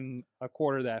not even a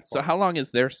quarter that far. So how long is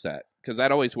their set? Because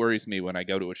that always worries me when I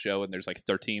go to a show and there's like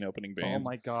 13 opening bands. Oh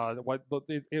my god!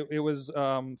 It was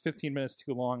 15 minutes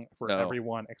too long for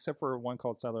everyone except for one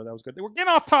called Settler. That was good. We're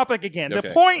getting off topic again. Okay.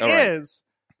 The point is.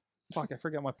 Fuck! I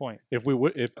forget my point. If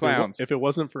it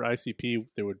wasn't for ICP,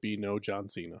 there would be no John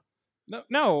Cena.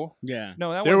 No. Yeah.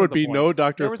 No, that there would the be point. no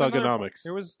Doctor of Thugonomics.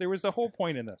 There was a whole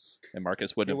point in this. And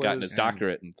Marcus wouldn't have gotten his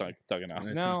doctorate in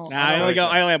Thugonomics. No, I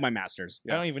only have my master's.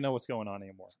 I don't even know what's going on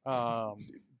anymore.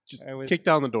 Just kick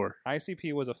down the door.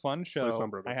 ICP was a fun show.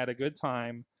 I had a good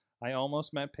time. I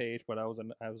almost met Paige, but I was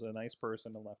a nice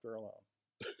person and left her alone.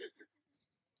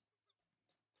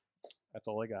 That's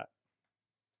all I got.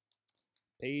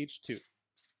 Page 2.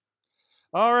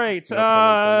 All right.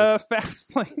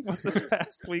 Fastlane was this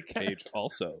past weekend. Page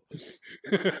also.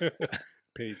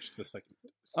 Page the second.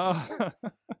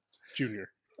 Junior.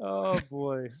 Oh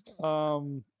boy.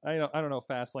 I don't know if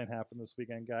Fastlane happened this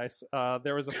weekend, guys.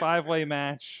 There was a 5-way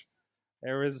match.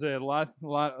 There was a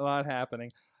lot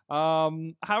happening. How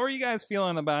are you guys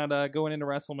feeling about going into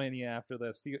WrestleMania after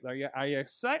this? Are you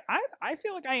excited? I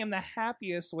feel like I am the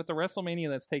happiest with the WrestleMania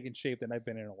that's taken shape that I've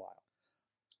been in a while.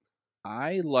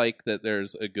 I like that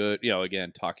there's a good,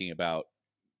 again, talking about,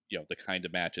 the kind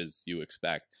of matches you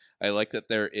expect. I like that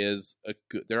there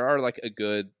are like a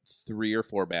good 3 or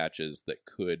 4 matches that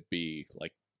could be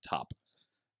like top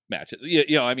matches.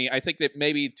 I think that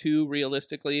maybe 2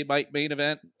 realistically might main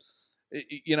event,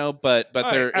 but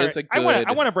there is a good.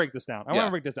 I want to break this down.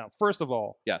 First of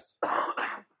all, yes,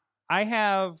 I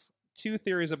have 2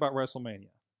 theories about WrestleMania.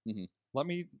 Mm-hmm.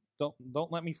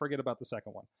 Don't let me forget about the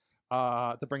second one.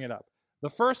 To bring it up. The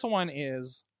first one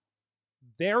is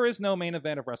there is no main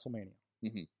event of WrestleMania.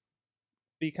 Mm-hmm.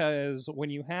 Because when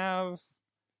you have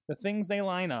the things they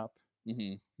line up,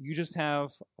 you just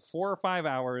have 4 or 5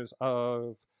 hours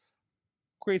of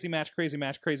crazy match, crazy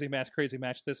match, crazy match, crazy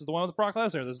match. This is the one with Brock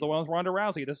Lesnar. This is the one with Ronda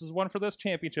Rousey. This is one for this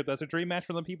championship. That's a dream match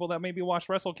for the people that maybe watched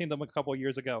Wrestle Kingdom a couple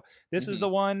years ago. This is the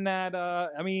one that,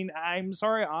 I'm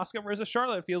sorry, Asuka versus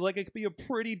Charlotte feels like it could be a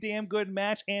pretty damn good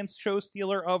match and show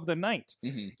stealer of the night.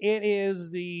 It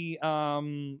is the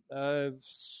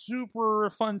super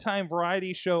fun time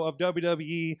variety show of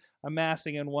WWE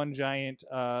amassing in one giant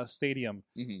stadium.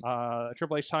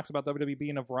 Triple H talks about WWE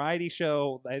being a variety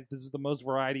show. This is the most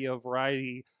variety of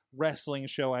variety wrestling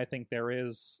show I think there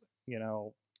is,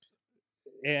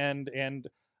 and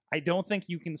I don't think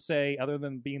you can say, other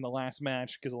than being the last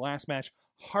match, because the last match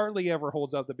hardly ever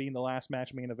holds up to being the last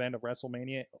match main event of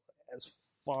WrestleMania as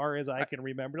far as I can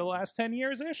remember the last 10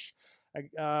 years ish.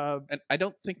 And I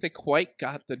don't think they quite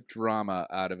got the drama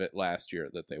out of it last year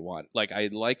that they want. Like, I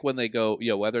like when they go,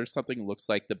 whether something looks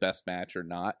like the best match or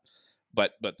not.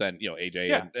 But then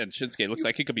AJ and Shinsuke looks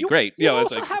like it could be great. You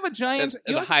it's also like, have a giant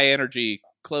as a high energy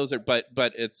closer, but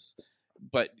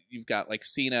you've got like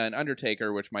Cena and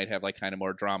Undertaker, which might have like kind of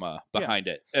more drama behind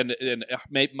it, and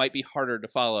it might be harder to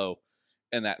follow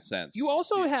in that sense. You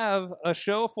also have a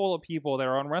show full of people that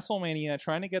are on WrestleMania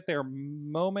trying to get their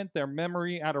moment, their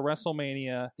memory out of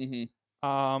WrestleMania.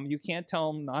 You can't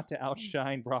tell them not to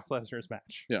outshine Brock Lesnar's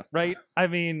match. Yeah. Right? I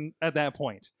mean, at that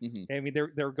point. I mean,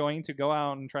 they're going to go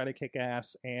out and try to kick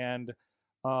ass, and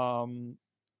I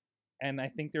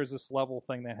think there's this level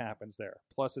thing that happens there.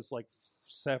 Plus, it's like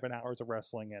 7 hours of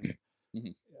wrestling, and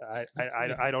I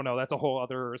don't know. That's a whole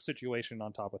other situation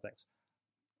on top of things.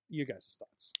 You guys'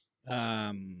 thoughts?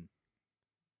 I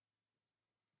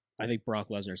think Brock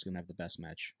Lesnar's going to have the best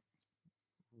match.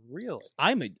 Really?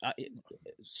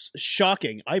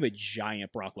 Shocking. I'm a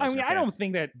giant Brock Lesnar fan. I don't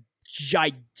think that...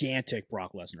 Gigantic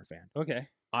Brock Lesnar fan. Okay.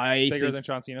 Bigger than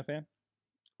John Cena fan?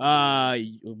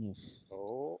 I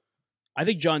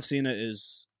think John Cena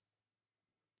is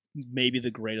maybe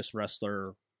the greatest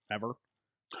wrestler ever.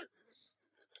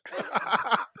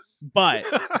 But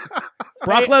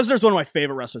Brock Lesnar's one of my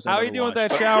favorite wrestlers. How are you doing with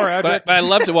that shower? But I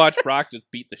love to watch Brock just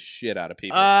beat the shit out of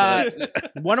people.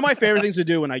 One of my favorite things to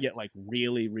do when I get like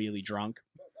really, really drunk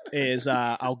is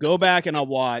I'll go back and I'll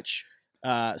watch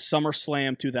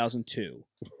SummerSlam 2002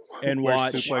 and Where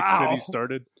watch Suplex City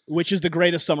started. Which is the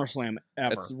greatest SummerSlam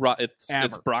ever.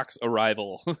 It's Brock's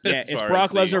arrival. Yeah, it's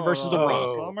Brock Lesnar versus the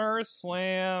Brock.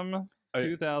 SummerSlam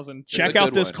 2000. Check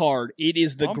out this card. It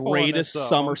is the greatest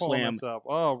SummerSlam.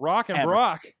 Oh, Rock and ever.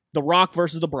 Brock. The Rock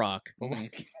versus the Brock.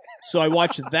 So I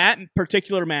watched that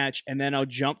particular match, and then I'll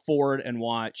jump forward and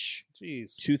watch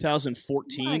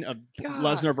 2014 of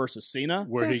Lesnar versus Cena,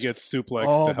 where he gets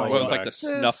suplexed to hell. It was like the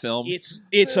snuff film.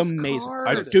 It's amazing,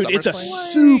 card. Dude. It's a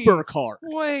super card.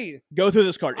 Wait, go through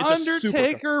this card. It's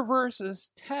Undertaker versus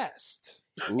Test.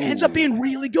 Ends up being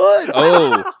really good.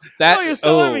 Oh, you're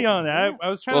selling me on that. I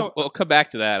was trying to. We'll come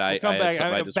back to that. I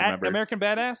just remembered. American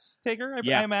Badass Taker.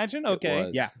 I imagine. Okay,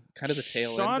 yeah, kind of the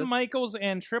tail end. Shawn Michaels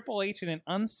and Triple H in an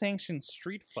unsanctioned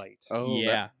street fight. Oh,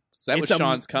 yeah. That was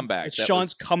Shawn's comeback. It's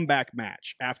Shawn's comeback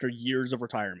match after years of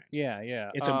retirement. Yeah.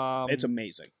 It's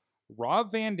amazing.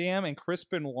 Rob Van Dam and Chris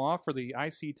Benoit for the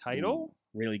IC title.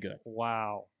 Really good.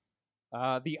 Wow.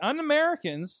 The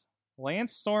Un-Americans,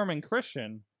 Lance Storm and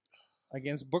Christian,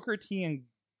 against Booker T and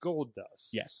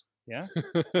Goldust. Yes. Yeah.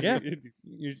 Yeah. Okay.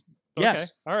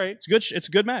 Yes. All right. It's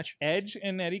a good match. Edge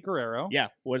and Eddie Guerrero. Yeah.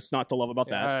 What's not to love about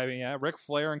that? Ric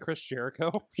Flair and Chris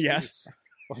Jericho. Yes.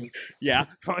 Yeah.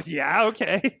 Yeah.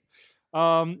 Okay.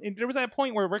 There was that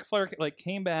point where Ric Flair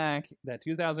came back that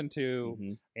 2002,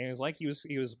 and it was like he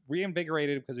was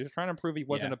reinvigorated because he was trying to prove he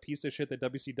wasn't a piece of shit that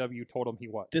WCW told him he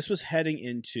was. This was heading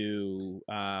into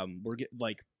we're getting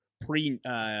like pre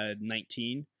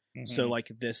 19, so like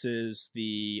this is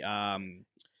the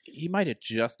he might have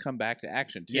just come back to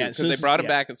action too, because so they brought him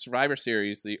back at Survivor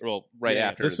Series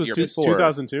after this was the year before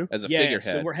 2002 as a figurehead.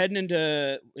 So we're heading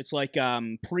into it's like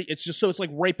it's like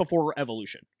right before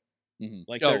Evolution.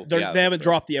 Like they haven't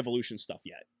dropped the Evolution stuff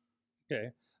yet. Okay.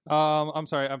 I'm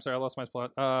sorry. I lost my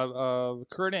spot.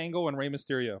 Kurt Angle and Rey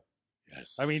Mysterio.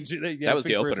 Yes. I mean, that was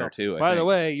the opener too. By the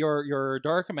way, your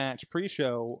dark match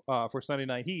pre-show for Sunday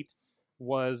Night Heat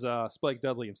was Spike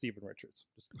Dudley and Steven Richards.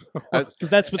 Because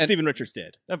that's what Steven Richards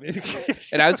did.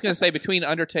 And I was going to say, between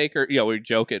Undertaker, we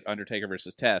joke at Undertaker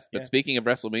versus Test, but speaking of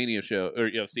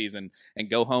WrestleMania season and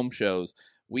go home shows,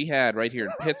 we had right here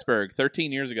in Pittsburgh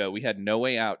 13 years ago, we had No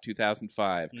Way Out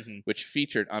 2005, which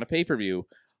featured on a pay-per-view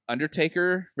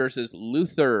Undertaker versus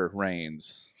Luther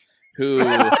Reigns, who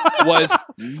was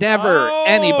never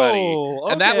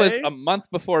anybody. And that was a month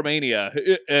before Mania.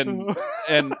 And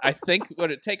I think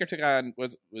what Taker took on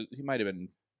was he might have been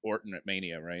Orton at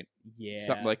Mania, right? Yeah,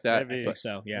 Something like that. I think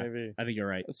so. Yeah, Maybe. I think you're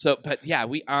right. So, but yeah,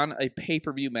 we on a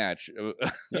pay-per-view match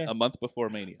Yeah. a month before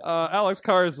Mania. Alex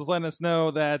Cars is letting us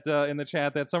know that in the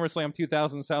chat that SummerSlam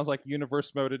 2000 sounds like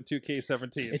universe mode in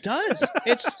 2K17. It does.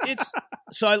 It's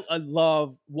so I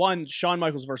love Shawn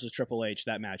Michaels versus Triple H.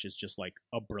 That match is just like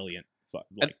a brilliant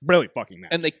fucking match.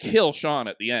 And they kill Sean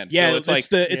at the end. Yeah, so it's like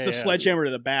the sledgehammer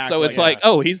to the back. So it's like,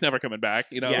 oh, he's never coming back.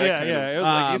 You know, Yeah. that Yeah, kind yeah. of- It was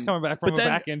like he's coming back from but a then-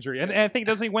 back injury. And I think,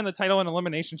 doesn't he win the title in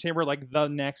Elimination Chamber like the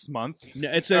next month? No,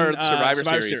 it's or in Survivor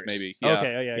Series, maybe. Yeah.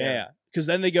 Okay, yeah. Because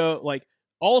then they go like.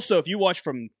 Also, if you watch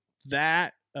from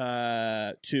that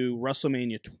to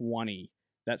WrestleMania 20,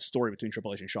 that story between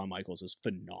Triple H and Shawn Michaels is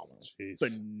phenomenal. Jeez.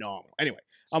 Phenomenal. Anyway,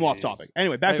 I'm off topic.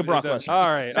 Anyway, back to Brock Lesnar.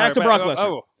 All right. Back to Brock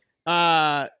Lesnar.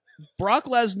 Oh. Brock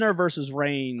Lesnar versus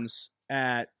Reigns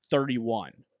at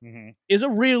 31 Mm-hmm. is a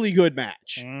really good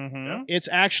match. Mm-hmm. It's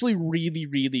actually really,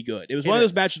 really good. It was It one of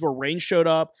those is. matches where Reigns showed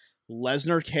up,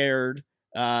 Lesnar cared.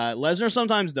 Lesnar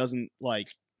sometimes doesn't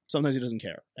sometimes he doesn't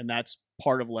care, and that's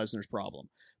part of Lesnar's problem.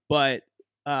 But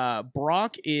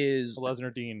Brock is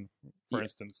Lesnar Dean, for Yeah.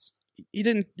 instance. he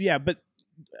didn't but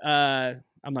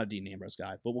I'm not a Dean Ambrose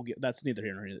guy, but that's neither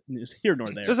here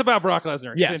nor there. This is about Brock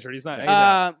Lesnar. He's Yes. injured. He's not. He's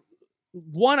out.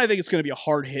 One, I think it's going to be a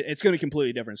hard hit. It's going to be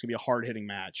completely different. It's going to be a hard hitting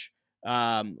match.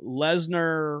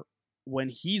 Lesnar, when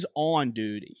he's on,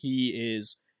 dude,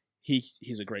 he's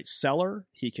a great seller.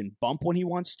 He can bump when he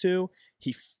wants to.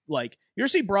 You ever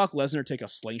see Brock Lesnar take a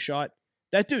slingshot?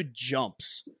 That dude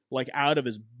jumps like out of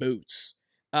his boots.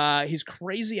 He's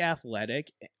crazy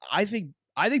athletic. I think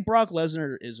Brock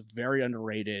Lesnar is very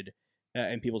underrated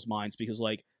in people's minds because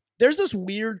there's this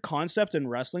weird concept in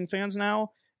wrestling fans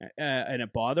now, and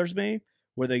it bothers me,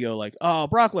 where they go like, "Oh,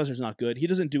 Brock Lesnar's not good. He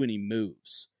doesn't do any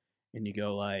moves," and you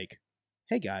go like,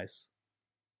 "Hey guys,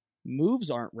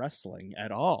 moves aren't wrestling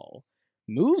at all.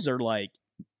 Moves are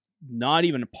not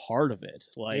even a part of it."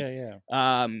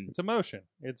 It's emotion.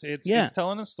 It's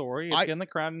telling a story. It's getting the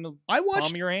crowd in the palm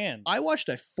of your hand. I watched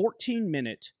a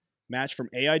 14-minute match from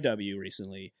AIW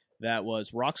recently that was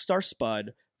Rockstar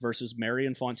Spud versus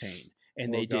Marion Fontaine.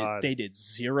 And they did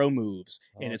zero moves,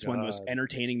 and it's one of the most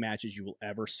entertaining matches you will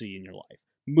ever see in your life.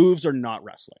 Moves are not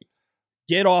wrestling.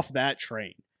 Get off that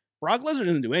train. Brock Lesnar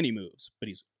doesn't do any moves, but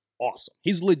he's awesome.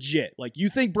 He's legit. You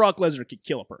think Brock Lesnar could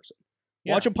kill a person.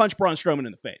 Yeah. Watch him punch Braun Strowman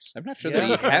in the face. I'm not sure that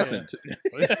he hasn't.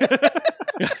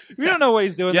 We don't know what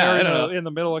he's doing Yeah, there in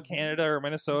the middle of Canada or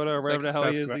Minnesota or wherever the hell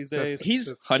he is these days.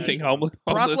 He's Hunting homeless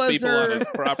Brock people on Lesnar- his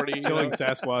property. Killing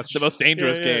Sasquatch. The most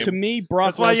dangerous Yeah, yeah, game. to me, Brock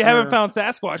That's why you Lesnar- haven't found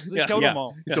Sasquatch because he Yeah. killed Yeah. them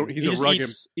all. He's He a just rug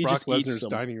eats- in he Brock just eats Lesnar's them.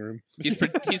 dining room. He's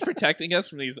protecting us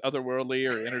from these otherworldly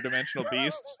or interdimensional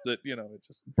beasts that, it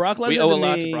just Brock Lesnar we owe a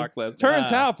lot me- to Brock Lesnar.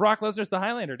 Turns out Brock Lesnar's the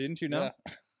Highlander, didn't you know?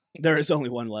 Yeah. There is only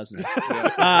one Lesnar.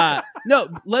 No,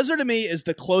 Lesnar to me is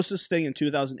the closest thing in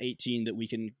 2018 that we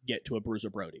can get to a Bruiser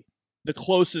Brody. The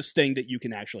closest thing that you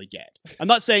can actually get. I'm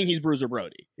not saying he's Bruiser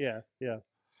Brody, Yeah.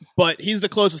 but he's the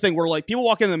closest thing where people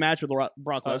walk into the match with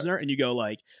Brock Lesnar and you go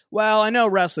well, I know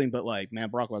wrestling, but man,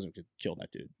 Brock Lesnar could kill that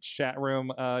dude. Chat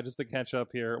room, just to catch up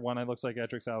here. One, it looks like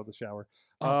Edric's out of the shower.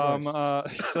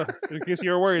 So in case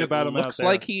you were worried about him out looks there.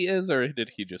 like he is, or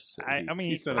did he just say I mean,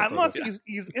 he said it's unless okay.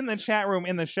 he's in the chat room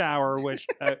in the shower, which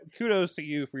kudos to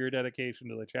you for your dedication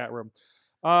to the chat room.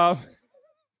 I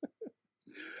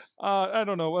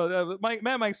don't know.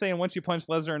 Mike's saying once you punch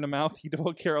Lesnar in the mouth, he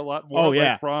will care a lot more. Oh,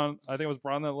 yeah. Braun. I think it was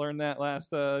Braun that learned that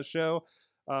last show,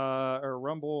 or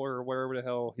Rumble, or wherever the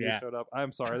hell he showed up.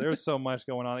 I'm sorry. There's so much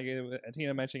going on.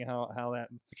 Tina mentioning how that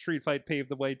street fight paved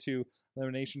the way to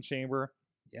Elimination Chamber.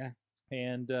 Yeah.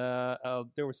 And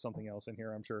there was something else in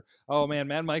here, I'm sure. Oh man,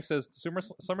 Mad Mike says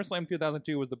SummerSlam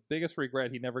 2002 was the biggest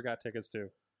regret he never got tickets to.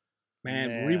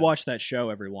 Man, rewatch that show,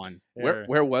 everyone.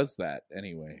 Where was that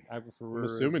anyway? I'm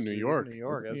assuming New York. New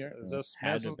York.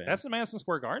 Has to be. That's the Madison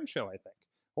Square Garden show, I think.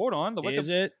 Hold on. Is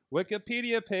it?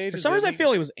 Wikipedia page. For some reason, I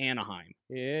feel it was Anaheim.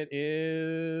 It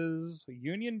is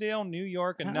Uniondale, New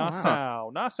York, and Oh,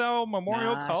 Nassau. Nassau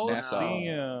Memorial Nassau.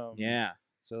 Coliseum. Yeah.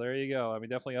 So there you go. I mean,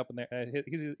 definitely up in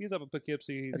there. He's up in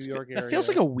Poughkeepsie, New York area. That feels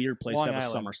like a weird place Long to have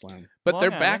Island. a SummerSlam. But Long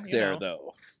they're Island, back you there know.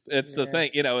 though. It's the Yeah.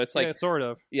 thing, it's like sort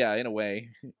of. yeah, in a way,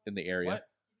 in the area. What?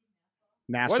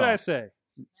 Nassau. What did I say?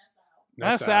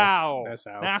 Nassau.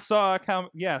 Nassau.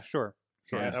 Yeah, sure.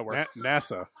 Yes, that works.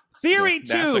 NASA. Theory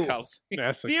NASA 2. Coliseum.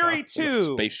 NASA. Theory 2.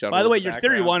 Space shuttle. By the way, in your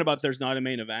theory background. one about there's not a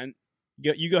main event,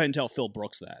 you go ahead and tell Phil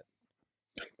Brooks that.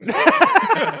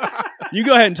 You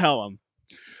go ahead and tell him.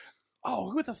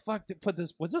 Oh, who the fuck did put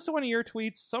this? Was this one of your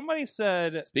tweets? Somebody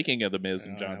said. Speaking of the Miz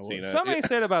and I John don't know. Cena, Somebody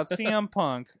said about CM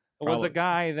Punk was a Probably.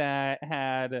 guy that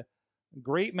had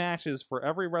great matches for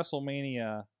every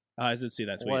WrestleMania I did see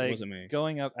that tweet. Like, it wasn't me.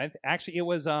 Going up, actually, it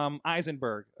was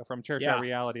Eisenberg from Chair Shot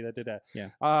Reality that did that.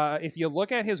 Yeah. If you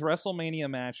look at his WrestleMania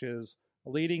matches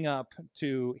leading up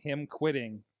to him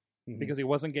quitting because he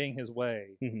wasn't getting his way,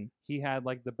 he had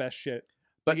like the best shit.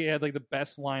 But he had like the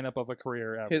best lineup of a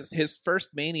career ever. His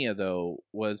first Mania though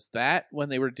was that when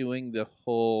they were doing the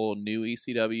whole new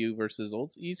ECW versus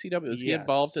old ECW. Was he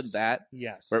involved in that?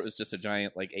 Yes. Where it was just a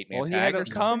giant like 8-man tag. He had or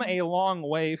come a long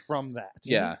way from that.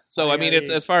 Yeah. So I mean, it's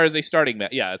as far as a starting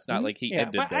match. Yeah, it's not like he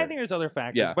ended but there. I think there's other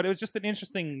factors, but it was just an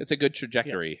interesting. It's a good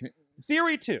trajectory. Yeah.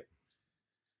 Theory 2.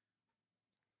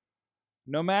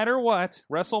 No matter what,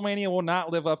 WrestleMania will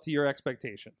not live up to your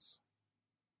expectations.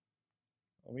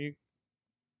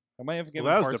 I might have given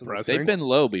that was parts depressing. They've been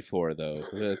low before, though.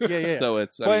 So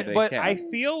it's. But I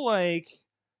feel like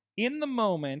in the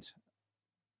moment,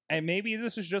 and maybe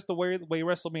this is just the way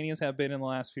WrestleManias have been in the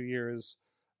last few years.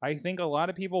 I think a lot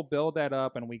of people build that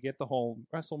up, and we get the whole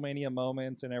WrestleMania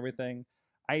moments and everything.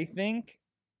 I think,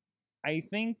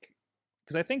 because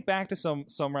I think back to some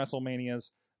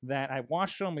WrestleManias that I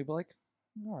watched them, and be like,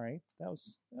 all right, that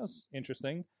was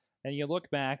interesting. And you look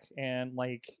back and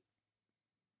like.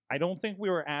 I don't think we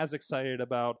were as excited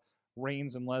about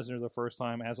Reigns and Lesnar the first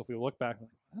time as if we look back. Like,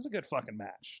 that was a good fucking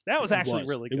match. That was actually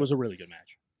really good. It was a really good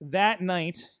match. That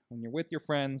night, when you're with your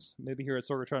friends, maybe here at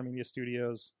Sorgatron Media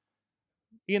Studios,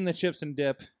 eating the chips and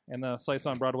dip and the slice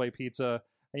on Broadway pizza,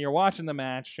 and you're watching the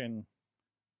match, and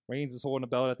Reigns is holding a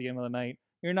belt at the end of the night,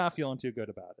 you're not feeling too good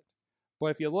about it. But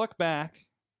if you look back,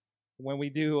 when we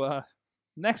do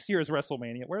next year's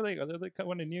WrestleMania, where are they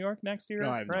coming to New York next year? No,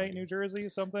 I have no right? idea. New Jersey,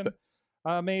 something?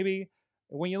 Maybe.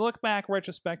 When you look back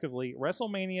retrospectively,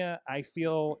 WrestleMania, I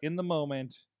feel in the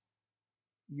moment,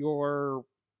 you're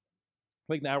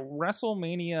like that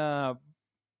WrestleMania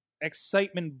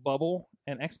excitement bubble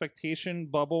and expectation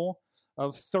bubble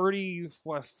of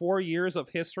 34 years of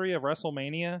history of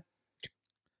WrestleMania.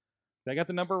 Did I got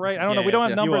the number right? I don't know. We don't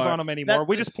have numbers on them anymore.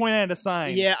 We just point at a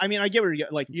sign. Yeah, I mean, I get where you're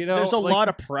like. There's a lot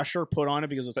of pressure put on it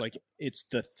because it's like it's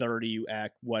the 30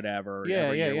 act whatever.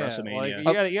 every year WrestleMania.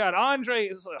 Like, you got Andre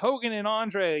Hogan and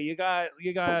Andre. You got.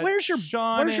 But where's your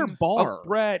Sean? Where's your bar?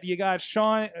 Brett. You got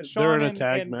Sean. They're in a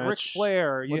tag and match. Ric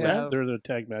Flair. They're in a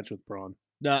tag match with Braun.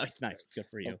 No, nice. Good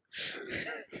for you.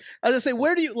 I was gonna say,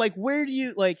 where do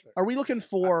you are we looking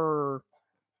for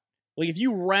like if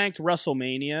you ranked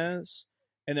WrestleManias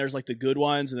and there's like the good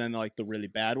ones and then like the really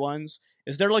bad ones,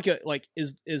 is there like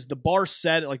is the bar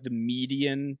set at like the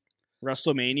median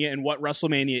WrestleMania, and what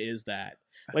WrestleMania is that?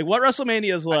 Like what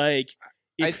WrestleMania is like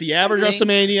it's the average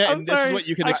WrestleMania and this is what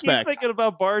you can expect. I keep thinking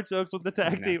about bar jokes with the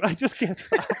tag team. I just can't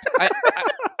stop.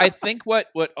 I think what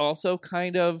also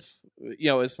kind of,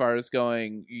 as far as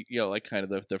going, like kind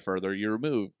of the further you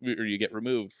remove or you get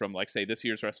removed from, like, say, this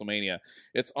year's WrestleMania,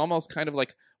 it's almost kind of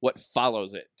like what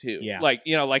follows it too. Yeah. Like,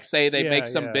 like say they make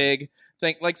some big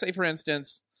thing, like say for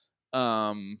instance,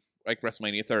 like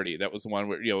WrestleMania 30, that was the one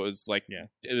where, it was like,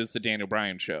 it was the Daniel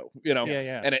Bryan show,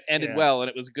 and it ended well and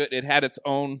it was good. It had its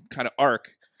own kind of arc.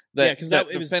 Because that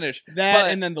was finish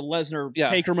and then the Lesnar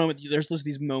Taker moment. There's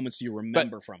these moments you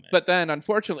remember from it. But then,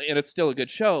 unfortunately, and it's still a good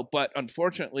show. But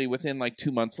unfortunately, within like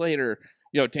 2 months later,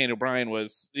 Daniel Bryan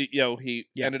was, he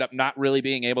ended up not really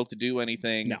being able to do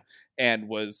anything, and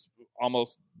was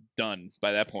almost done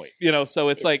by that point. So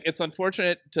it's like it's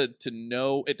unfortunate to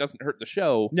know it doesn't hurt the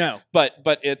show. No, but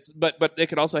it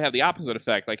could also have the opposite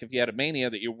effect. Like if you had a Mania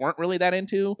that you weren't really that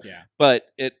into, but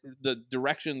the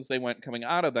directions they went coming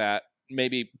out of that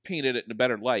maybe painted it in a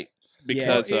better light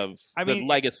because of the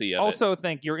legacy of it. Also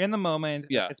think you're in the moment.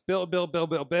 It's build.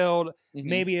 Mm-hmm.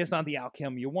 Maybe it's not the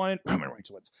outcome you wanted.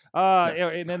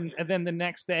 And then the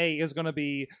next day is going to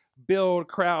be build,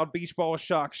 crowd, beach ball,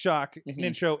 shock,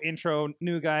 intro,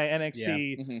 new guy,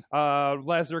 NXT.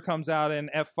 Lesnar comes out in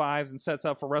F5s and sets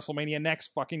up for WrestleMania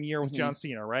next fucking year with John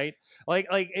Cena, right? Like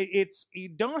it's you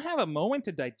don't have a moment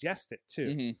to digest it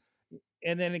too.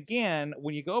 And then again,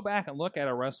 when you go back and look at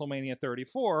a WrestleMania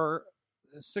 34,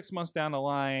 6 months down the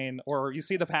line, or you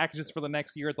see the packages for the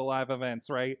next year at the live events,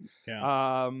 right?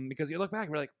 Yeah. Because you look back and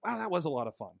you're like, wow, that was a lot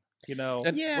of fun.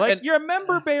 And, you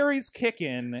remember Barry's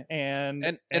kicking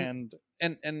and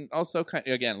also kind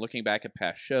of, again, looking back at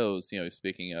past shows,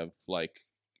 speaking of like,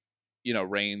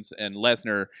 Reigns and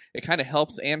Lesnar, it kind of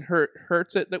helps and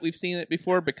hurts it that we've seen it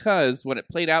before, because when it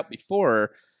played out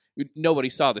before, nobody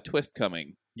saw the twist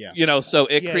coming. So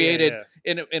it created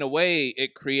in a way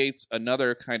it creates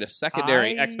another kind of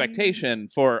secondary expectation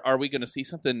for, are we going to see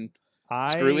something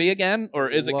screwy again, or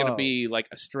is it going to be like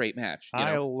a straight match?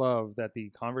 I love that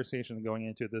the conversation going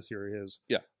into this year is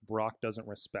Brock doesn't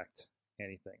respect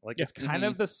anything. Like it's kind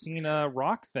of the Cena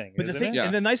Rock thing. But the thing,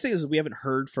 and the nice thing is we haven't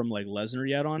heard from like Lesnar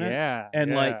yet on it. Yeah,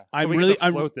 and like so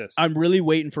I'm really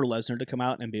waiting for Lesnar to come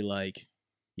out and be like,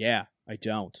 "Yeah, I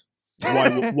don't.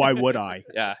 Why would I?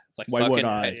 Yeah, it's like why would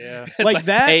I? Yeah, like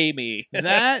that. Pay me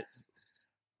that."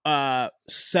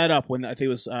 Set up when I think it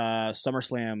was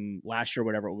SummerSlam last year, or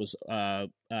whatever it was,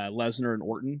 Lesnar and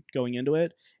Orton going into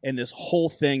it, and this whole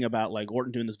thing about like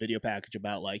Orton doing this video package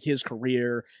about like his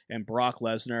career and Brock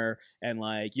Lesnar, and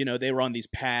like they were on these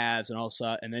paths and all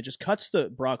that, and then it just cuts to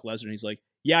Brock Lesnar, and he's like,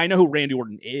 "Yeah, I know who Randy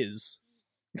Orton is,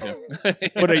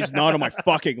 but he's not on my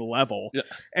fucking level,"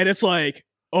 and it's like,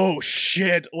 oh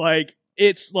shit, like.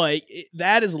 It's like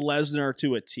that is Lesnar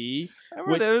to a T. I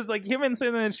remember there was like him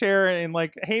sitting in the chair and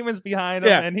like Heyman's behind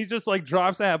him and he just like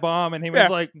drops that bomb and Heyman's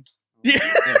like,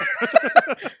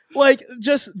 like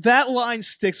just that line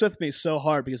sticks with me so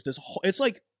hard because it's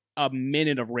like a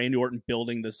minute of Randy Orton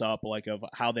building this up, like of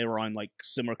how they were on like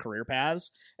similar career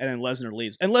paths, and then Lesnar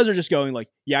leaves, and Lesnar just going like,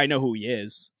 "Yeah, I know who he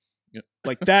is." Yep.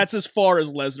 Like that's as far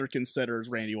as Lesnar considers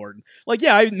Randy Orton. Like,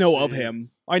 yeah, I know of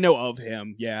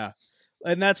him. Yeah.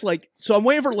 And that's like, so I'm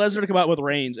waiting for Lesnar to come out with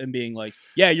Reigns and being like,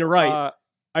 "Yeah, you're right.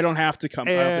 I don't have to come.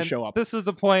 I don't have to show up." This is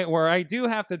the point where I do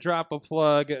have to drop a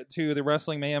plug to the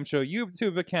Wrestling Mayhem Show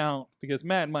YouTube account because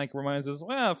Matt and Mike reminds us,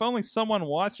 well, if only someone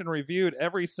watched and reviewed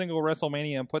every single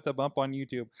WrestleMania and put them up on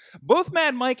YouTube. Both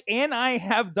Matt, Mike, and I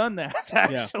have done that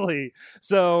actually. Yeah.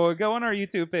 So go on our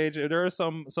YouTube page. There are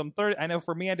some 30. I know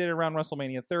for me, I did it around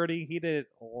WrestleMania 30. He did it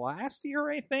last year,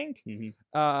 I think.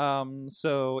 Mm-hmm.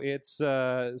 So it's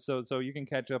so you can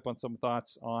catch up on some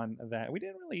thoughts on that. We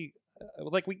didn't really.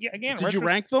 Did you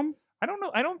rank them? I don't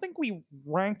know. I don't think we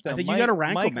ranked them. I think you got to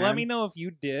rank them, man. Let me know if you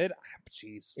did.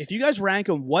 Jeez. If you guys rank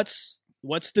them, what's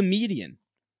the median?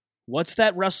 What's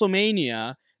that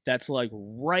WrestleMania that's like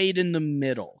right in the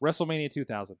middle? WrestleMania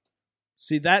 2000.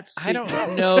 See, I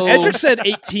don't know. Edric said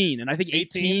 18, and I think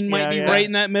 18 might be right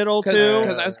in that middle too.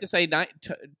 Because I was gonna say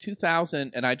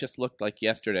 2000, and I just looked like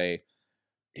yesterday.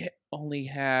 It only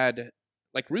had.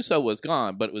 Like, Russo was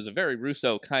gone, but it was a very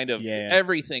Russo kind of...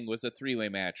 Everything was a three-way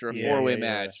match or a four-way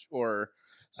match or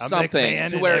something.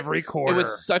 To where every quarter. It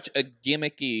was such a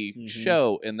gimmicky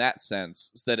show in that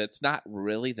sense that it's not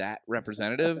really that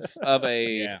representative of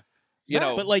a... You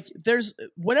know... But, like, there's...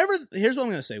 Whatever... Here's what I'm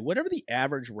going to say. Whatever the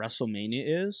average WrestleMania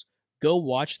is, go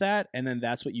watch that, and then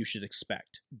that's what you should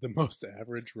expect. The most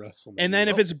average WrestleMania. And then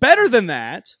if it's better than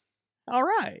that... All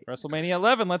right, WrestleMania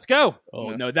 11. Let's go.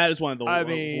 Oh no, that is one of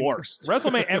the worst.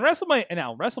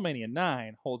 WrestleMania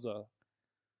 9 holds a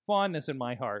fondness in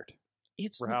my heart.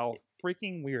 It's for how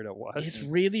freaking weird it was. It's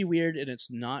really weird, and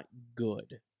it's not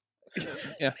good.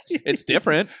 Yeah, it's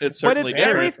different. It's certainly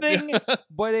different.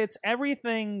 But it's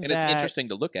everything, and it's interesting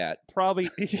to look at.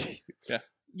 Probably.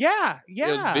 Yeah.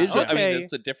 It was visual. Okay. I mean,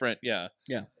 it's a different, not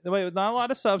a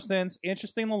lot of substance.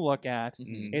 Interesting to look at.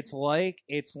 Mm-hmm.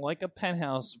 It's like a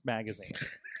Penthouse magazine.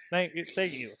 Thank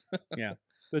you. Yeah,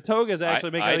 the togas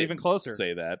actually make it even closer.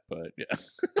 Say that, but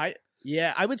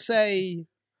I would say.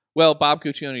 Well, Bob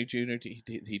Guccione Jr.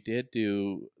 He did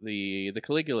do the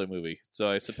Caligula movie,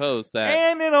 so I suppose that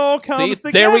and it all comes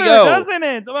together, there we go. Doesn't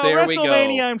it? Well,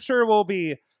 WrestleMania, I'm sure will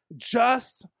be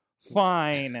just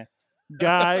fine,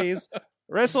 guys.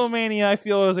 WrestleMania, I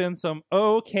feel, is in some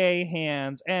okay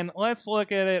hands. And let's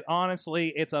look at it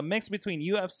honestly. It's a mix between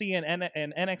UFC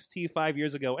and NXT 5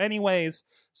 years ago anyways,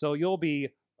 so you'll be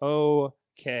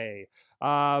okay.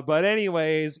 But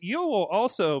anyways, you will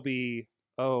also be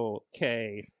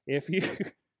okay if you...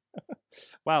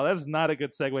 Wow, that's not a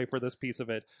good segue for this piece of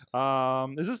it.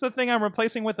 Is this the thing I'm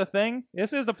replacing with the thing?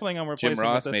 This is the thing I'm replacing with the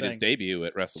thing. Jim Ross made his debut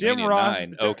at WrestleMania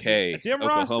 9. Jim Oklahoma.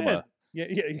 Ross did. Yeah,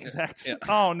 exactly.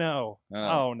 Yeah. Oh no.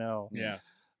 Yeah.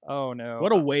 Oh no.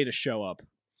 What a way to show up.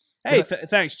 Hey,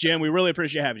 thanks, Jim. We really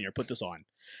appreciate having you here. Put this on.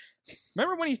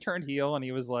 Remember when he turned heel and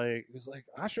he was like,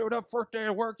 I showed up first day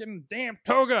of work in damn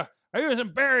toga. It was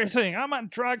embarrassing. I'm on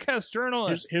broadcast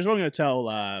journalist. Here's what I'm going to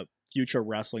tell future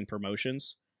wrestling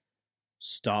promotions.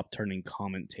 Stop turning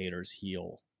commentators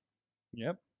heel.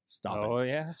 Yep. Stop it. Oh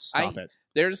yeah. Stop it.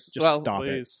 Stop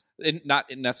please. It. Not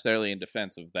necessarily in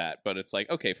defense of that, but it's like,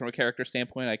 okay, from a character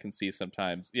standpoint, I can see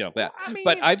sometimes, that. I mean,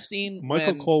 but I've seen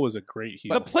Michael Cole was a great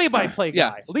heel. The play-by-play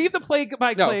guy. Leave the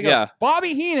play-by-play guy. Yeah.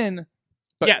 Bobby Heenan.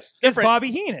 But yes, it's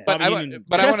Bobby Heenan. But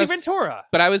Jesse Ventura.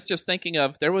 But I was just thinking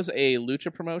of, there was a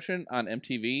lucha promotion on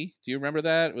MTV. Do you remember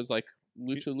that? It was like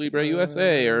Lucha Libre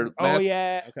USA or whatever. Was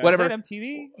that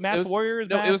MTV? Masked Warriors?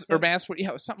 No, it was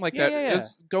it was something like that. Yeah. It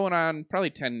was going on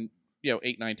probably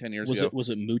 8, 9, 10 years ago. Was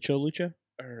it Mucho Lucha?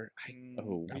 Are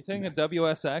you thinking of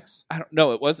WSX? I don't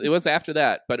know. It was after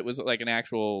that, but it was like an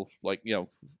actual Lucha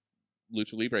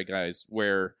Libre guys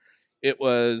where It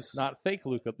was Not fake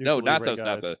Lucha no, not Libre those,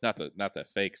 guys. not the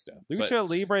fake stuff. Lucha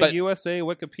Libre but- USA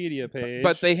Wikipedia page.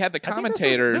 But they had the I think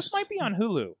commentators. This might be on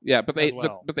Hulu. Yeah, but they as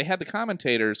well. but they had the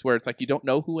commentators where it's like you don't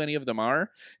know who any of them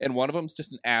are, and one of them's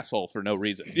just an asshole for no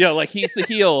reason. You know, like he's the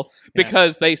heel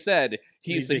because they said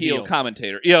he's the heel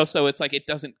commentator. You know, so it's like it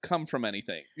doesn't come from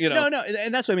anything. You know, No,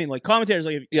 and that's what I mean. Like commentators,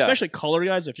 like Yeah. especially color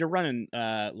guys. If you're running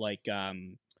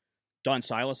Don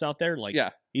Silas out there, like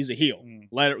he's a heel.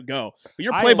 Let it go. But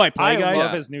your play-by-play guy, I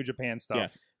love his New Japan stuff. Yeah.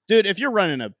 Dude, if you're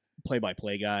running a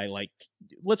play-by-play guy, like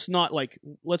let's not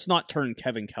turn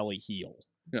Kevin Kelly heel.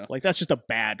 Yeah. Like that's just a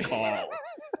bad call.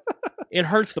 It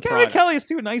hurts the Kevin product. Kelly is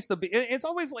too nice to be. It's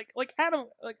always like Adam,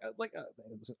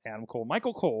 Adam Cole,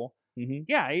 Michael Cole. Mhm.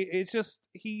 Yeah, it's just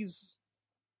he's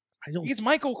I don't.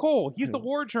 Michael Cole. He's I the don't-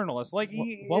 war journalist. Like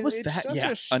What was it's that? such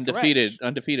Yeah. a stretch.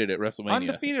 undefeated at WrestleMania.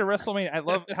 Undefeated at WrestleMania. I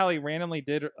love how he randomly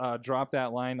did drop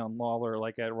that line on Lawler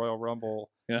like at Royal Rumble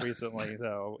recently.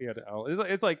 So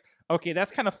it's like okay,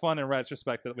 that's kind of fun in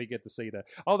retrospect that we get to see that.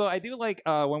 Although I do like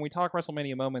when we talk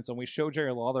WrestleMania moments and we show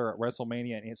Jerry Lawler at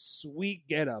WrestleMania and his sweet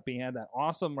getup. He had that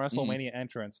awesome WrestleMania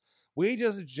entrance. We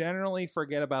just generally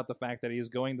forget about the fact that he is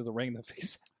going to the ring to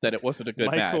face that it wasn't a good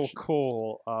Michael match.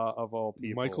 Cole of all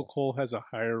people. Michael Cole has a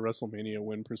higher WrestleMania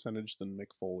win percentage than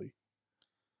Mick Foley.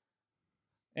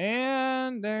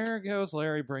 And there goes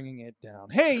Larry bringing it down.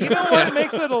 Hey, you know what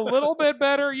makes it a little bit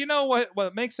better? You know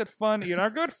what makes it fun? You know, our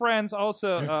good friends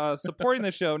also supporting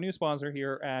the show, new sponsor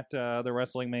here at the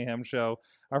Wrestling Mayhem Show,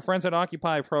 our friends at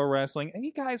Occupy Pro Wrestling.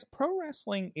 Hey, guys, pro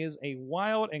wrestling is a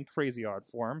wild and crazy art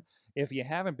form. If you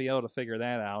haven't been able to figure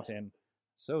that out, and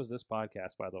so is this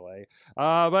podcast, by the way.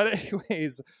 But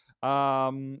anyways,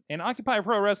 and Occupy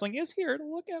Pro Wrestling is here to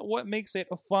look at what makes it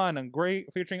fun and great,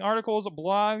 featuring articles,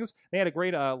 blogs. They had a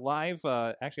great live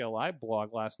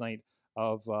blog last night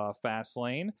of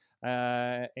Fastlane,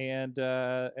 and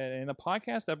a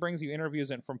podcast that brings you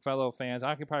interviews from fellow fans.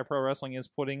 Occupy Pro Wrestling is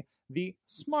putting the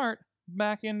smart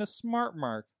back into smart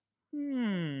mark.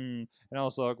 And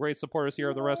also great supporters here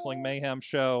of the Wrestling Mayhem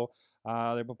Show.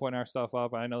 They've been putting our stuff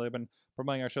up. I know they've been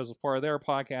promoting our shows as part of their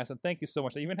podcast, and thank you so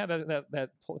much. They even had that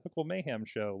political mayhem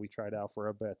show we tried out for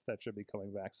a bit. That should be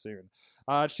coming back soon.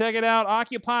 Check it out,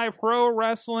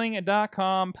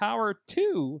 OccupyProWrestling.com. Power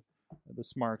to the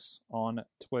Smarks on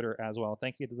Twitter as well.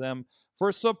 Thank you to them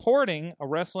for supporting a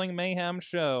Wrestling Mayhem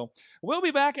Show. We'll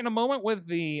be back in a moment with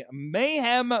the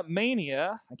Mayhem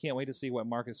Mania. I can't wait to see what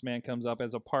Marcus Mann comes up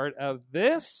as a part of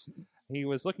this. He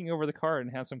was looking over the card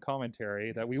and had some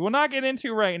commentary that we will not get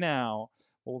into right now.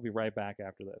 We'll be right back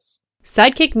after this.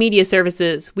 Sidekick Media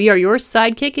Services. We are your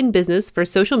sidekick in business for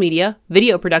social media,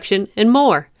 video production, and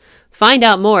more. Find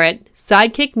out more at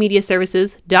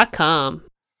sidekickmediaservices.com.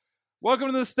 Welcome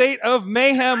to the State of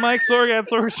Mayhem. Mike Sorg at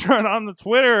Sorgatron on the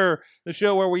Twitter, the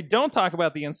show where we don't talk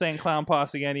about the Insane Clown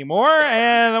Posse anymore.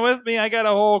 And with me, I got a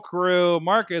whole crew.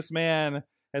 Marcus, man,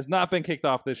 has not been kicked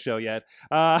off this show yet.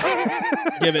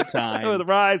 Give it time. With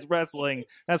Rise Wrestling.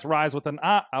 That's Rise with a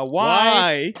Y.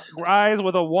 Why? Rise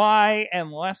with a Y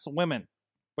and less women.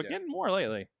 But getting more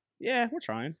lately. Yeah, we're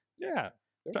trying. Yeah.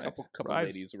 There were a couple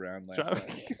Rise. ladies around last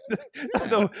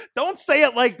time. Don't say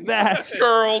it like that.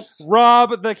 Girls.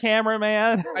 Rob, the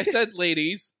cameraman. I said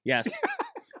ladies. Yes.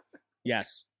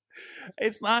 Yes.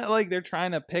 It's not like they're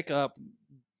trying to pick up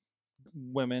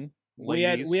women. We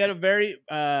had a very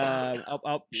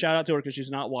I'll shout out to her because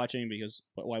she's not watching because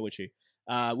why would she?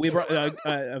 We brought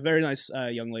a very nice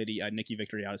young lady, Nikki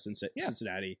Victory out of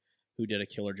Cincinnati, who did a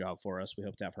killer job for us. We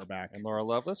hope to have her back. And Laura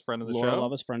Lovelace, friend of the Laura show.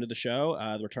 Lovelace, friend of the show.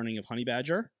 The returning of Honey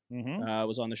Badger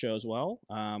was on the show as well.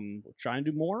 We're trying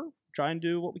to do more. Try and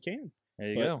do what we can. There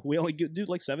you But go. we only do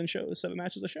like 7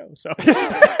 matches a show. So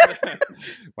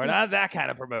We're not that kind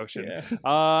of promotion. Yeah.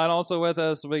 And also with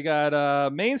us, we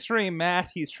got Mainstream Matt.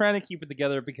 He's trying to keep it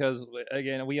together because,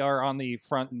 again, we are on the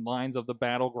front lines of the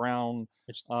battleground.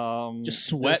 just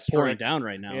sweat pouring district. down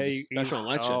right now. Yeah, This special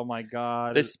election. Oh, my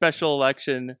God. This special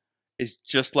election is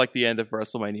just like the end of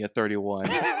WrestleMania 31,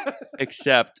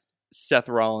 except Seth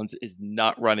Rollins is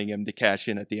not running him to cash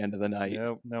in at the end of the night.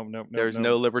 Nope. There's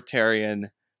no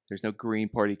libertarian. There's no Green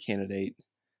Party candidate.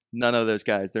 None of those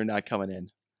guys. They're not coming in.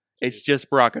 It's just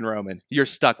Brock and Roman. You're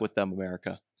stuck with them,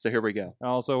 America. So here we go.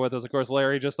 Also with us, of course,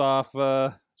 Larry, just off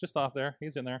there.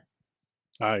 He's in there.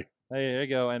 Hi. Hey, there you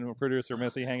go. And producer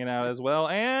Missy hanging out as well.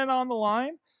 And on the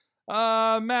line,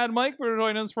 Mad Mike will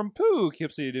join us from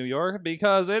Poughkeepsie, New York,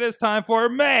 because it is time for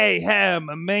Mayhem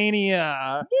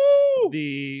Mania. Woo!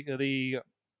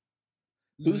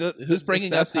 Who's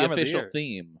bringing us the time of official year.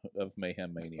 theme of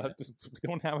Mayhem Mania? We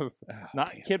don't have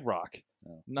not Kid Rock.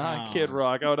 Not Kid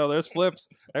Rock. Oh no, there's flips.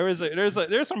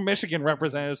 There's some Michigan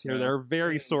representatives here that are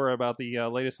very sore about the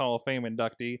latest Hall of Fame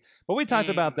inductee. But we talked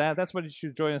about that. That's what you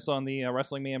should join us on the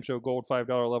Wrestling Mayhem Show Gold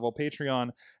 $5 level Patreon,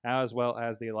 as well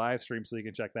as the live stream, so you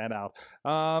can check that out.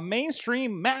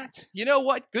 Mainstream Matt. You know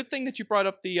what? Good thing that you brought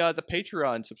up the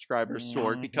Patreon subscribers,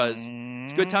 Sorg, because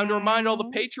it's a good time to remind all the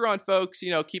Patreon folks,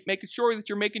 keep making sure that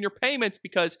you're making your payments,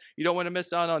 because you don't want to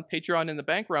miss out on Patreon in the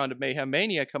bank round of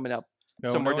MayhemMania coming up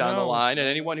somewhere down the line. And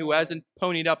anyone who hasn't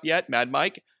ponied up yet, Mad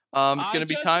Mike, it's going to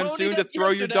be time soon to throw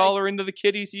your dollar into the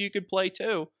kitty so you could play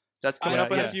too. That's coming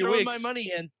up in a few weeks. I've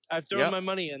thrown my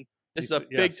money in. This is a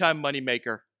big time money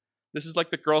maker. This is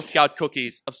like the Girl Scout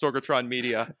cookies of Sorgatron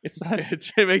Media.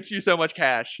 It makes you so much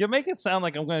cash. You make it sound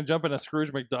like I'm going to jump in a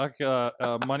Scrooge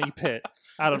McDuck money pit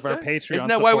out of our Patreon. Isn't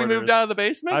that why we moved out of the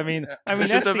basement? I mean, there's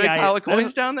that's just a big pile of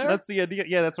coins down there. That's the idea.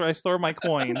 Yeah, that's where I store my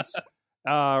coins.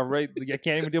 Right, I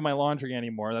can't even do my laundry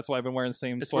anymore. That's why I've been wearing the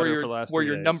same sweater for the last 3 days. Where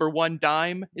your number one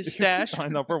dime is stashed. My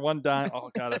number one dime.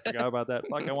 Oh god, I forgot about that.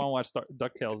 Fuck, I want to watch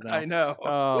DuckTales now. I know.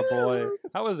 Oh boy,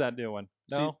 how is that doing?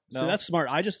 No, See, that's smart.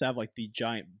 I just have like the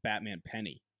giant Batman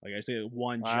penny. Like I just do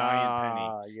one giant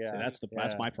penny. Yeah, so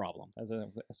that's my problem.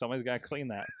 Somebody's got to clean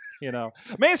that.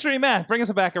 Mainstream Matt, bring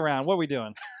us back around. What are we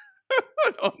doing?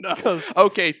 Oh no.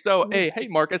 Okay, so hey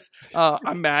Marcus,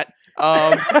 I'm Matt.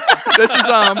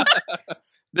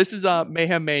 This is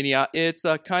Mayhem Mania. It's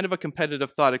a kind of a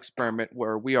competitive thought experiment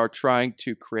where we are trying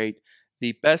to create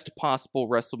the best possible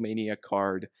WrestleMania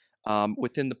card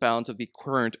within the bounds of the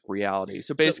current reality.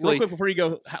 So basically, real quick before you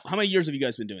go, how many years have you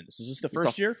guys been doing this? Is this the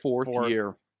first year? Fourth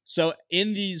year. So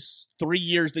in these 3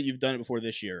 years that you've done it before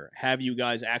this year, have you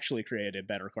guys actually created a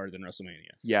better card than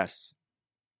WrestleMania? Yes.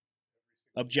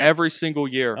 Every single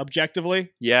year.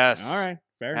 Objectively? Yes. All right.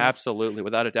 Fair enough. Absolutely,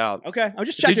 without a doubt. Okay, I'm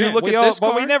just checking. Did you look at this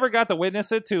card? But we never got to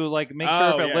witness it to make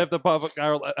sure if it lived above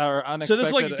our unexpected. So this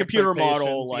is like a computer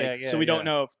model, so we don't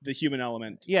know if the human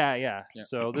element. Yeah.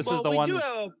 So this is the one.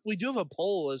 We do have a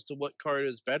poll as to what card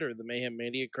is better, the Mayhem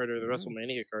Mania card or the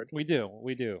WrestleMania card. We do.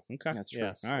 Okay, that's true.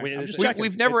 Yes. All right.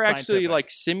 We've never actually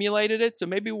simulated it, so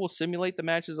maybe we'll simulate the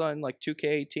matches on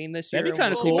 2K18 this year. That'd be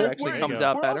kind of cool. cool. It actually comes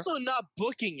out better. We're also not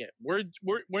booking it.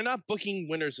 We're not booking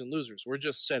winners and losers. We're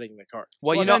just setting the card.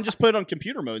 Well, then just put it on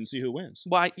computer mode and see who wins.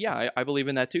 Well, I believe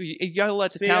in that too. You gotta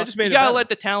let the talent. You gotta let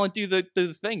the talent do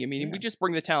the thing. I mean, we just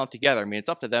bring the talent together. I mean, it's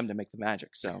up to them to make the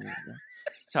magic. So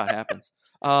that's how it happens.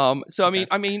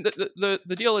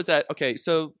 The deal is that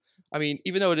so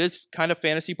even though it is kind of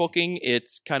fantasy booking,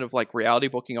 it's kind of like reality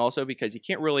booking also, because you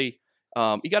can't really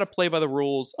you got to play by the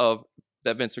rules of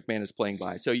that Vince McMahon is playing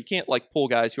by. So you can't pull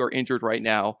guys who are injured right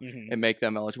now and make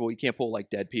them eligible. You can't pull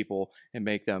dead people and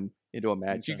make them into a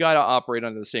match. Okay. You got to operate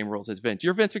under the same rules as Vince.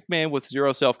 You're Vince McMahon with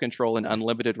zero self-control and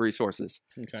unlimited resources.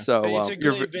 Okay. So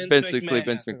you're basically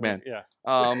Vince McMahon. Yeah.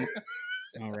 All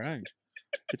right.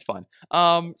 It's fun.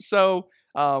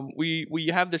 We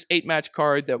have this 8-match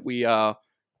card that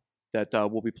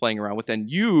we'll be playing around with, and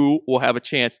you will have a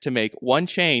chance to make one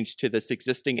change to this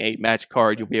existing 8-match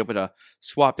card. You'll be able to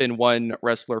swap in one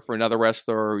wrestler for another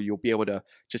wrestler, or you'll be able to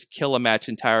just kill a match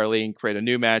entirely and create a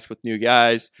new match with new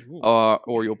guys,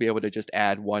 or you'll be able to just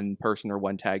add one person or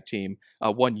one tag team,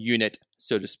 one unit,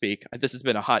 so to speak. This has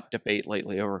been a hot debate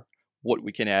lately over what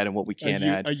we can add and what we can't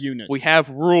add. A unit. We have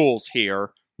rules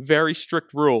here, very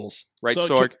strict rules, right,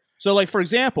 Sorg? So, for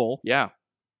example, yeah.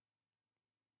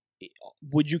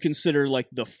 Would you consider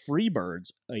the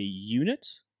Freebirds a unit,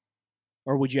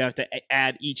 or would you have to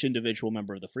add each individual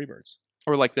member of the Freebirds,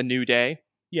 or the New Day?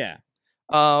 Yeah.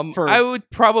 I would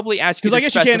probably ask you to I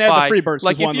guess specify, you can't add the Freebirds.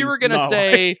 If you were going to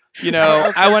say,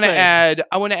 I want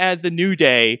to add the New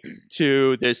Day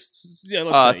to this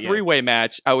three-way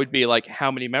match, I would be how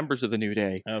many members of the New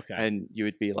Day? Okay. And you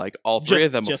would be all three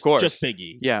of them, of course. Just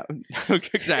Biggie. Yeah,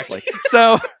 exactly.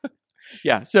 So.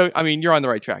 Yeah, so you're on the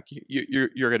right track.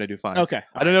 You're gonna do fine. Okay,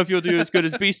 I don't know if you'll do as good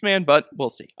as Beastman, but we'll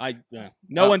see.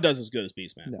 No one does as good as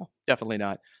Beastman. No, definitely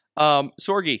not.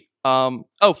 Sorgi.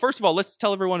 First of all, let's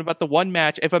tell everyone about the one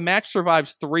match. If a match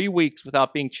survives 3 weeks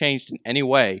without being changed in any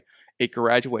way, it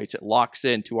graduates. It locks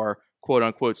into our quote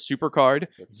unquote super card,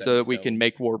 so that we can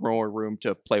make more room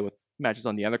to play with matches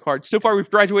on the other card. So far,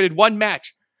 we've graduated one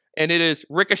match, and it is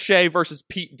Ricochet versus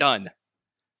Pete Dunne.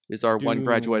 Is our one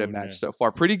graduated match so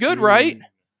far. Pretty good, right?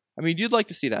 You'd like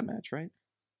to see that match, right?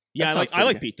 Yeah, I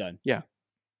like Pete Dunne. Yeah.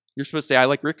 You're supposed to say, I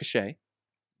like Ricochet.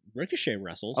 Ricochet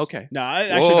wrestles. Okay. No, I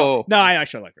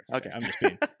actually like Ricochet. Okay. I'm just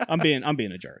I'm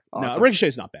being a jerk. Awesome. No,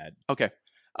 Ricochet's not bad. Okay.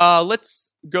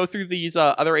 Let's go through these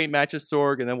other 8 matches,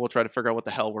 Sorg, and then we'll try to figure out what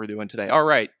the hell we're doing today. All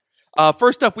right.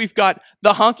 First up, we've got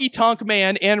the Honky Tonk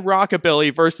Man and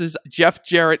Rockabilly versus Jeff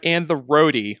Jarrett and the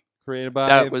Roadie. Created by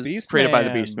That was Beast created by the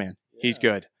Man. Beast Man. He's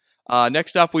good.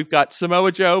 Next up, we've got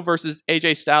Samoa Joe versus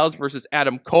AJ Styles versus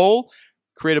Adam Cole,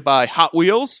 created by Hot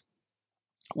Wheels.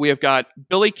 We have got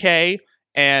Billy Kay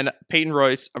and Peyton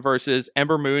Royce versus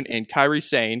Ember Moon and Kairi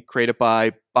Sane, created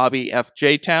by Bobby F.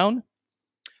 J. Town.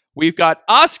 We've got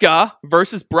Asuka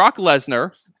versus Brock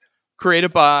Lesnar,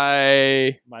 created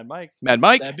by Mad Mike. Mad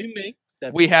Mike. That'd be me.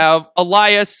 We have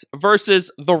Elias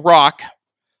versus The Rock,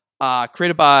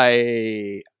 created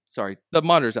by... Sorry, the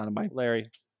monitor's out of my...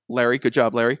 Larry, good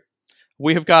job, Larry.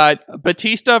 We have got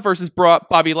Batista versus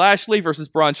Bobby Lashley versus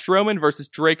Braun Strowman versus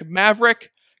Drake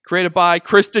Maverick, created by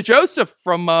Chris DeJoseph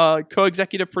from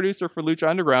co-executive producer for Lucha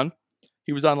Underground.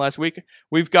 He was on last week.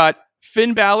 We've got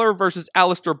Finn Balor versus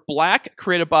Aleister Black,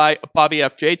 created by Bobby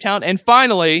F. J. Town. And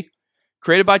finally,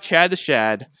 created by Chad the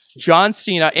Shad, John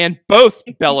Cena and both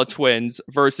Bella Twins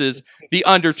versus The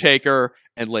Undertaker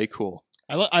and Lay Cool.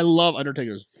 I love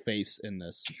Undertaker's face in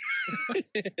this.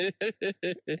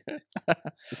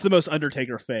 It's the most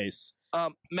Undertaker face.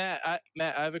 Matt, I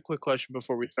have a quick question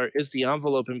before we start. Is the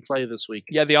envelope in play this week?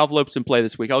 Yeah, the envelope's in play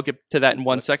this week. I'll get to that in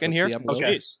one second here.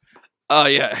 Okay.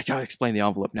 Yeah, I gotta explain the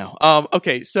envelope now.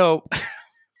 Okay, so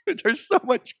there's so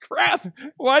much crap.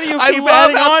 Why do you I keep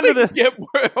love adding how on to things this?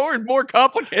 get more and more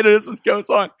complicated as this goes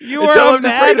on. You Until are a I'm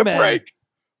just ready to madman.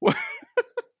 break.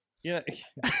 Yeah.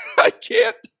 I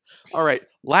can't. All right,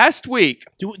 last week.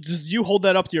 Just you hold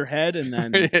that up to your head and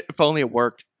then... If only it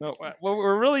worked. No, well,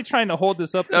 we're really trying to hold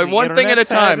this up. To the One thing at a internet's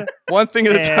time. head, One thing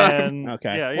at a time. and-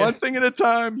 Okay. Yeah, yeah. One thing at a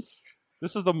time.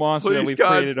 This is the monster that Please, we've God,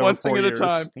 created over one 4 thing years. at a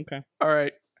time. Okay. All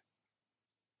right.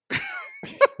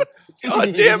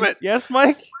 God damn it. Yes,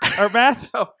 Mike or Matt.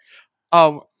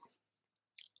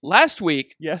 Last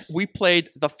week, Yes. we played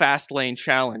the Fast Lane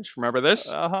Challenge. Remember this?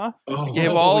 Uh-huh. We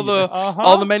gave all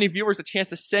the many viewers a chance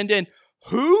to send in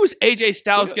who's AJ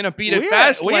Styles going to beat at we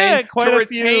had Fastlane quite to a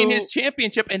retain few- his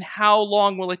championship, and how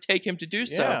long will it take him to do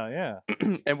so? Yeah.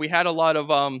 And we had a lot of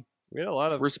We had a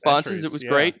lot of responses. entries, It was yeah.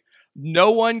 great.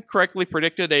 No one correctly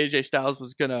predicted that AJ Styles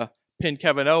was going to pin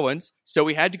Kevin Owens, so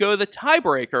we had to go to the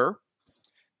tiebreaker.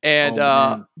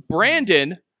 And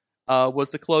Brandon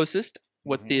was the closest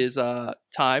with his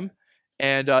time.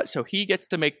 And so he gets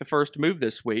to make the first move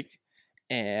this week.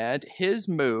 And his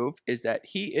move is that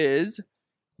he is...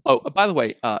 Oh, by the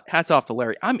way, hats off to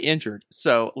Larry. I'm injured,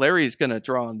 so Larry is going to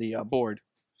draw on the board.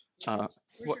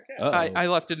 I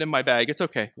left it in my bag. It's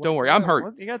okay. Don't worry. I'm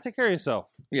hurt. You got to take care of yourself.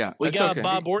 Yeah, We it's got okay. a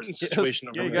Bob Orton situation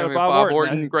Yeah, over you there. got We a have Bob Orton,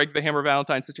 Orton. Greg the Hammer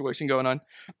Valentine situation going on.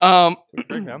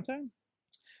 Greg Valentine?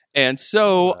 And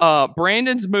so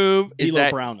Brandon's move is D'Lo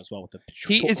that Brown as well with the...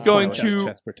 he is going chest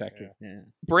to... protector. Yeah.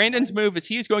 Brandon's move is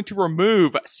he's going to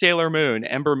remove Sailor Moon,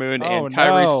 Ember Moon, Oh, and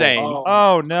Kairi no. Sane.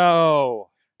 Oh, no.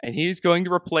 And he's going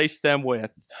to replace them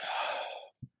with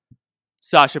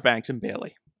Sasha Banks and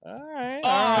Bailey. All right.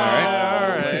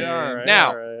 right. All right. Now,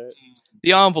 all right.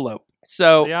 The envelope.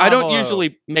 So The I don't envelope.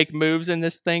 usually make moves in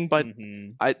this thing, but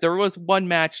there was one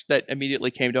match that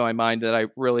immediately came to my mind that I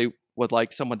really would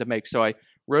like someone to make. So I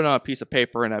wrote on a piece of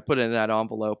paper and I put it in that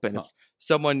envelope. And if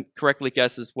someone correctly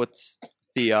guesses what's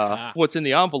in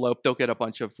the envelope, they'll get a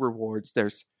bunch of rewards.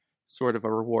 There's sort of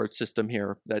a reward system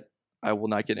here that I will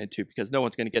not get into because no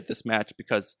one's going to get this match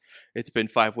because it's been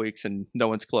 5 weeks and no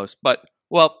one's close. But,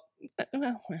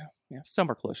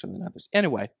 some are closer than others.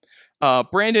 Anyway,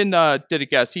 Brandon did a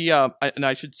guess. And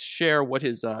I should share what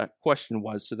his question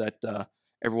was so that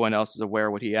everyone else is aware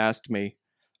what he asked me.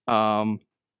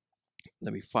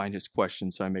 Let me find his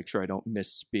question so I make sure I don't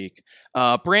misspeak.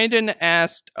 Brandon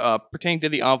asked, pertaining to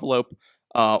the envelope,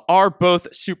 are both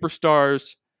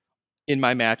superstars in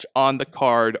my match on the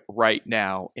card right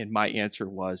now? And my answer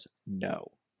was no.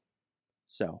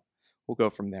 So we'll go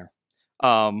from there.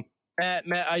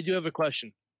 Matt, I do have a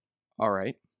question. All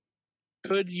right.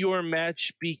 Could your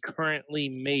match be currently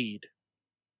made?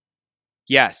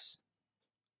 Yes.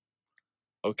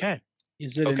 Okay.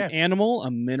 Is it an animal, a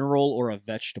mineral, or a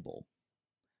vegetable?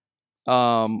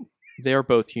 They're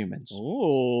both humans.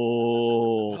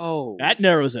 Oh, that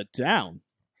narrows it down.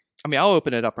 I mean, I'll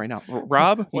open it up right now.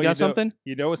 Rob, you got something?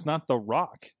 You know it's not The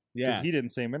Rock. Yeah, Because he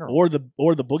didn't say mineral. or the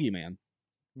boogeyman.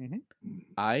 Mm-hmm.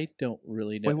 I don't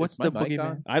really know. Wait, what's Is my the mic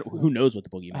boogeyman? on? Who knows what the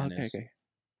boogeyman is? Okay.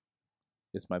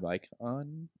 Is my mic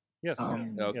on? Yes.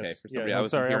 Okay, Yes. for some reason, Yeah, I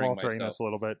wasn't sorry, I'm hearing altering myself. this a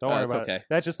little bit. Don't Oh, worry it's about okay. it.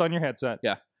 That's just on your headset.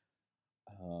 Yeah.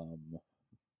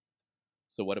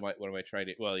 So what am I trying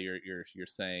to? Well, you're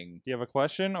saying. Do you have a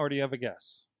question or do you have a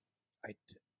guess?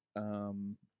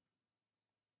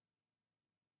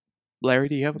 Larry,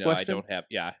 do you have a No, question? I don't have.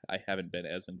 Yeah, I haven't been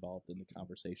as involved in the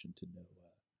conversation to know.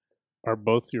 Are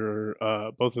both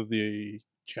of the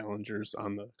challengers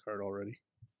on the card already?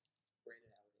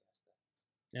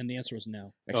 And the answer was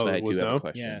no. Actually, I it do was have no? a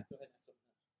question.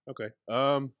 Yeah. Okay.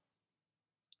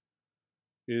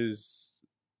 Is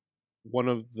one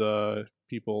of the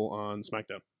people on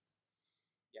SmackDown?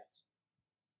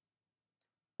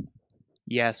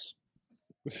 Yes.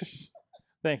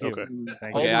 Thank you. Okay.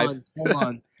 Thank Okay, you. Hold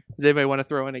on. Does anybody want to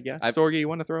throw in a guess? I've- Sorgi, you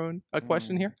want to throw in a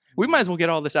question here? We might as well get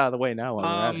all this out of the way now. While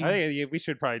we're at it. I think we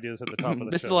should probably do this at the top of the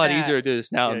This show. is a lot Matt. easier to do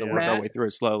this now Yeah, and to yeah. work our Matt. way through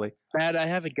it slowly. Matt, I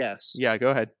have a guess. Yeah, go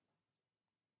ahead.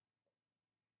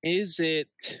 Is it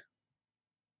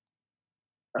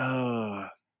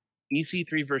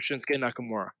EC3 versus Shinsuke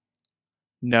Nakamura?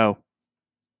 No.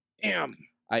 Damn.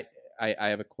 I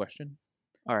have a question.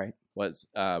 All right. Was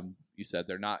you said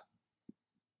they're not?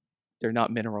 They're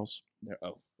not minerals. They're,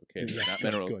 oh, okay, Yeah, they're not good,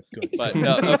 minerals. Good. But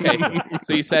no, okay.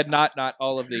 So you said not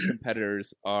all of the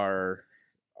competitors are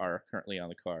currently on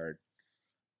the card.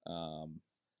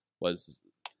 Was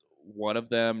one of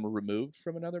them removed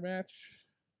from another match?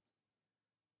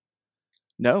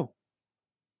 No.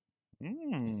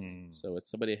 So it's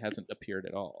somebody who hasn't appeared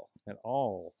at all. At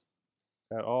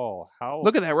all. How?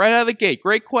 Look at that right out of the gate.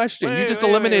 Great question. You Wait, just wait,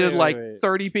 eliminated wait, like wait.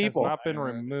 30 Has people. not been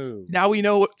removed. Now we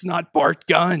know it's not Bart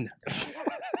Gunn.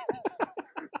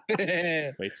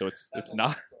 Wait, so it's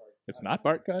not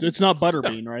Bart Gunn? It's not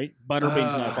Butterbean, right?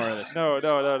 Butterbean's not part of this. No.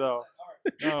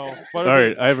 No. All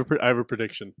right, I have a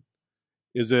prediction.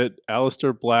 Is it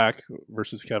Aleister Black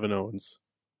versus Kevin Owens?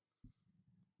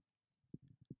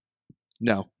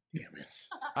 No.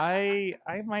 I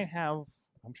might have.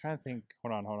 I'm trying to think.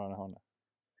 Hold on.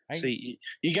 So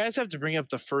you guys have to bring up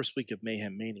the first week of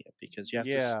Mayhem Mania because you have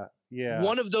to. Yeah.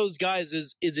 One of those guys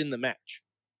is in the match.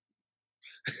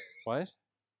 What?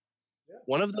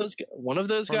 One of those From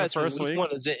the guys from first week week? one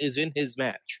is in his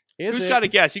match. Who's got a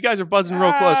guess? You guys are buzzing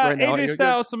real close right now. AJ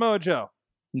Styles, Samoa Joe.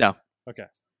 No. Okay.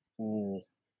 Ooh.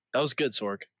 That was good,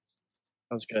 Sorg.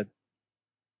 That was good.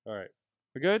 All right.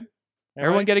 We good?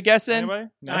 Everyone get a guess in? Anybody?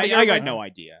 No? I got no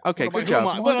idea. Okay, What am good job.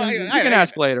 I- Well, you can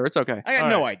ask later. It's okay. I got All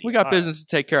no right. idea. We got All business to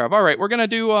take care of. All right, we're gonna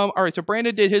do. All right, so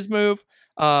Brandon did his move.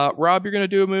 Rob, you're gonna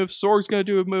do a move. Sorg's gonna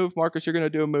do a move. Marcus, you're gonna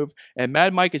do a move. And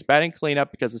Mad Mike is batting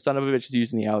cleanup because the son of a bitch is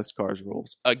using the Alex Cars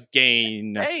rules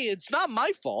again. Hey, it's not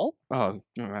my fault. Oh,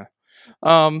 all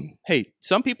right. Hey,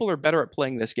 some people are better at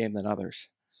playing this game than others.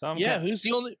 Who's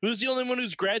the only one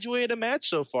who's graduated a match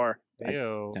so far?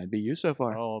 Ew. That'd be you so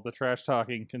far. Oh, the trash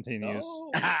talking continues.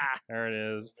 There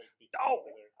it is. Oh,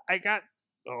 I got.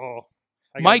 Oh,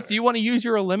 Mike, do you want to use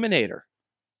your eliminator?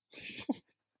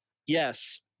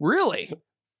 Yes. Really?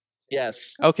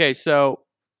 Yes. Okay, so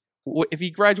if he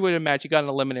graduated a match, he got an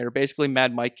eliminator. Basically,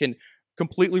 Mad Mike can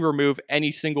completely remove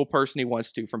any single person he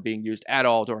wants to from being used at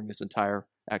all during this entire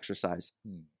exercise.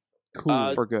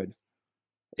 Cool. For good.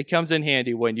 It comes in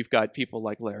handy when you've got people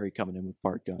like Larry coming in with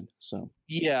Bart Gunn. So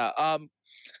Yeah.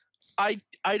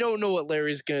 I don't know what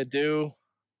Larry's gonna do.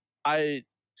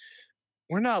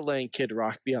 We're not letting Kid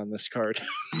Rock be on this card.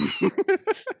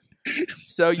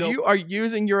 So you are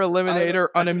using your eliminator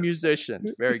on a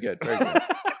musician. Very good. Very good.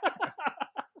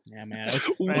 Yeah, man.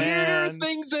 Weirder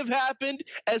things have happened,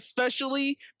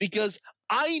 especially because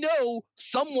I know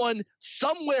someone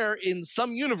somewhere in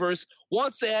some universe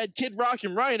wants to add Kid Rock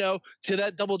and Rhino to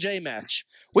that Double J match.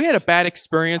 We had a bad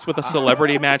experience with a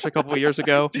celebrity match a couple of years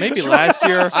ago, maybe last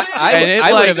year.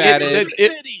 I would have added.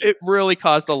 It really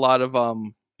caused a lot of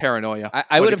paranoia.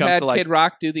 I when would it have comes had to, like, Kid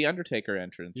Rock do the Undertaker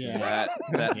entrance in Yeah.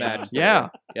 that match. Yeah.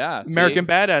 Yeah. see? American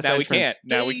Badass Now we entrance. can't.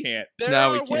 Now we can't. There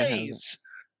No, we are can't have ways.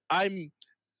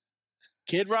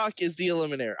 Kid Rock is the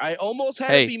eliminator. I almost had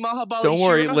Hey, it be Mahabali Don't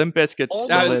worry, Shura. Limp Bizkit's I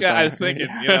still I was, is there. I was thinking,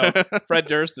 Fred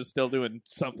Durst is still doing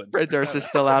something. Fred Durst is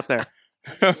still out there.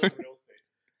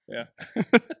 Yeah.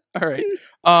 All right.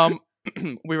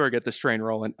 We better get this train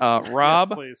rolling.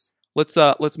 Rob, please.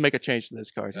 let's make a change to this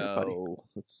card here, buddy. Oh,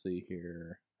 let's see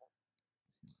here.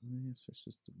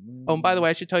 Oh, and by the way,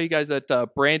 I should tell you guys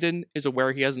that Brandon is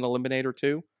aware he has an eliminator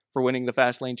too for winning the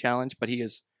Fast Lane Challenge, but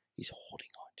he's holding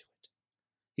on to it.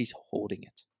 He's holding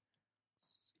it.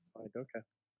 Okay.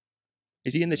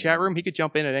 Is he in the chat room? He could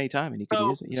jump in at any time and he could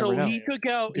use it. You never know. he took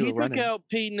out Do a run-in.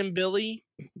 Peyton and Billy.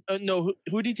 No,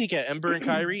 who did he take out? Ember and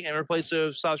Kyrie, and replaced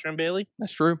with Sasha and Bailey.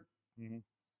 That's true.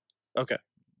 Okay.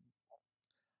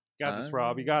 Got this,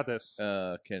 Rob. You got this.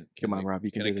 Come on, Rob.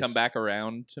 You can Can do it this. come back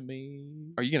around to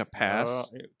me? Are you gonna pass?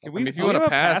 Can I mean, if you do we want to have a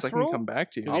pass, I can roll? come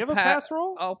back to you. Do we have a pa- pass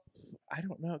roll? I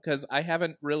don't know because I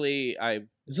haven't really.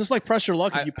 Is this like press your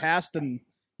luck? If I- you pass, then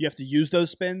you have to use those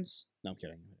spins? No, I'm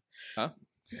kidding.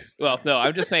 Well, no,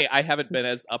 I'm just saying I haven't been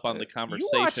as up on the conversation.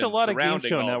 You watch a lot of Game surrounding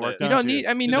Show all Network, this. You don't need.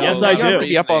 I mean, To no, know Yes, you I don't have do. to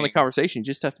be up on the reasoning. conversation. You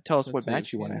just have to tell us So what see,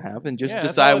 match you want to yeah. have, and just Yeah,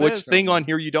 that's decide all it which is. thing on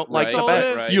here you don't like Right, the That's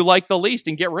all it best. is. You like the least,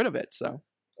 and get rid of it. So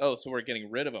Oh, so we're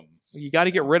getting rid of them. You got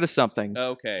to get rid of something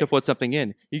Okay. to put something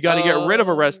in. You got to get rid of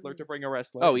a wrestler to bring a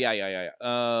wrestler. Oh, in. yeah.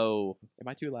 Oh. Am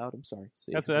I too loud? I'm sorry.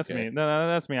 See, That's okay. me. No,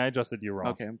 that's me. I adjusted you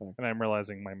wrong. Okay, I'm back. And I'm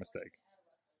realizing my mistake.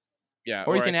 Yeah.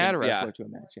 Or you I can add a wrestler to a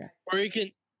match. Yeah.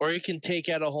 Or you can take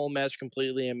out a whole match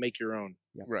completely and make your own.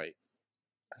 Right.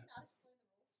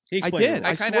 I did.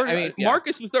 I swear.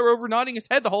 Marcus was there over nodding his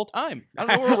head the whole time. I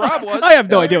don't know where Rob was. I have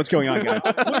no idea what's going on, guys.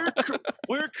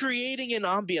 We're creating an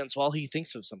ambience while he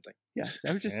thinks of something. Yes,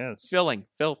 I was just filling.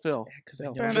 Phil. Because I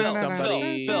know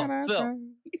somebody. Phil.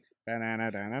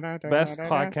 Best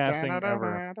podcasting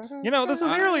ever. You know, this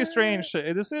is really strange.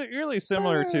 This is really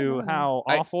similar to how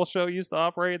Awful Show used to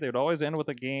operate. They would always end with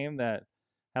a game that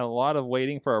had a lot of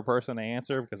waiting for a person to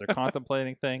answer because they're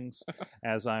contemplating things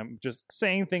as I'm just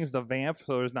saying things to vamp,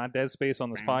 so there's not dead space on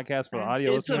this podcast for the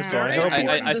audio listeners. So I hope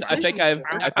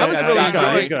I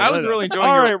was really enjoying.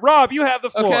 All right, Rob, you have the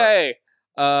floor. Okay.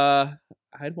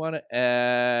 I'd want to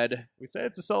add. We said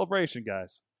it's a celebration,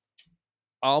 guys.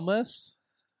 Almas.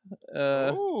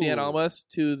 Cien Almas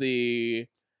to the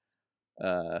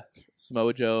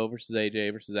Samoa Joe versus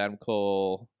AJ versus Adam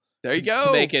Cole. There you go.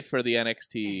 To make it for the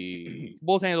NXT.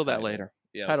 We'll handle that later.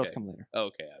 Yeah, Titles come later.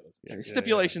 Okay, I was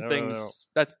stipulation things. No.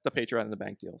 That's the Patreon and the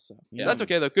bank deal. So that's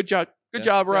okay though. Good job. Good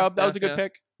job, Rob. That was a good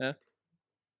pick. Yeah.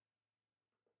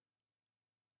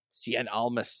 Cien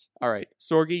Almas. All right,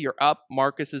 Sorgi, you're up.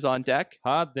 Marcus is on deck.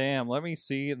 Hot damn! Let me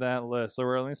see that list. So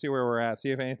let me see where we're at. See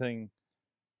if anything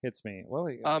hits me. What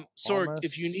we got? Sorg,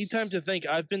 if you need time to think,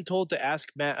 I've been told to ask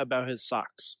Matt about his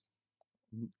socks.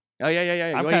 Oh, yeah.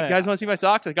 You guys want to see my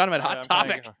socks? I got them at Hot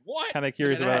Topic. What? Kind of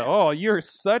curious about it. Oh, you're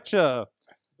such a...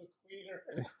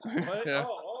 Yeah.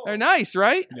 They're nice,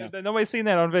 right? Yeah. Nobody's seen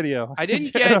that on video. I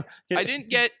didn't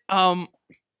get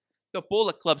the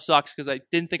Bullet Club socks because I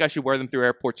didn't think I should wear them through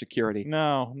airport security.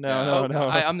 No. I'm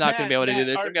not going to be able to do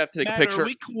this. I'm going to have to take a picture. Are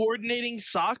we coordinating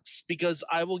socks? Because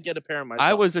I will get a pair of myself.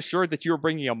 I was assured that you were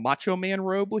bringing a Macho Man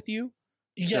robe with you.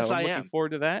 Yes, so I I'm am. looking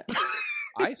forward to that.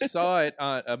 I saw it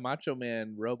on a Macho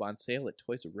Man robe on sale at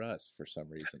Toys R Us for some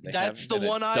reason. That's the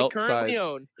one I currently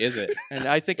own. Is it? And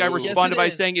I think I responded by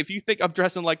saying, if you think I'm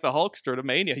dressing like the Hulkster to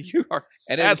Mania, you are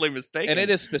sadly mistaken. And it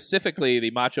is specifically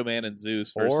the Macho Man and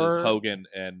Zeus versus Hogan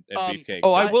and Beefcake.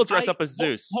 Oh, I will dress up as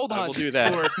Zeus. Hold on. I will do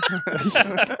that.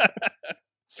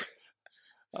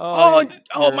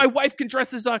 My wife can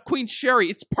dress as Queen Sherry.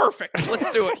 It's perfect. Let's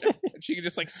do it. She can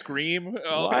just like scream.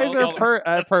 Why is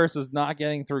that purse is not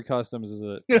getting through customs? Is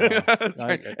it? That's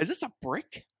right. Is this a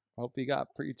brick? Hope you got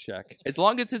pre-check. As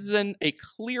long as it's in a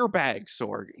clear bag,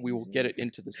 Sorg, we will get it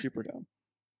into the Superdome.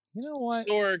 You know what?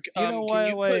 Sorg, you know what? can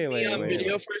you put me on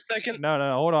video for a second? No.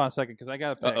 Hold on a second, because I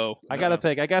got to pick. I got to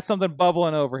pick. I got something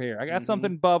bubbling over here. I got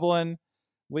something bubbling.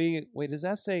 Wait, does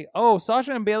that say? Oh,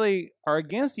 Sasha and Bayley are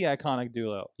against the Iconic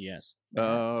Duo. Yes. Okay.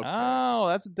 Oh,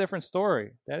 that's a different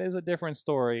story. That is a different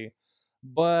story.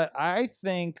 But I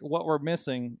think what we're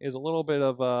missing is a little bit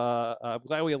of I'm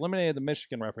glad we eliminated the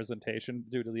Michigan representation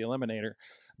due to the Eliminator.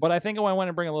 But I think I want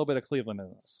to bring a little bit of Cleveland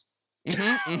in this.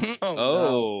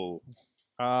 Oh.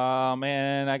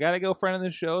 Man, I got to go friend of the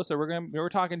show. So we're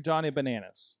talking Johnny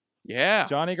Bananas. Yeah.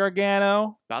 Johnny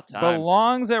Gargano about time.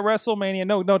 Belongs at WrestleMania.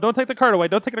 No, don't take the card away.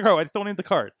 Don't take the card away. I just don't need the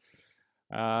card.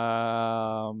 Can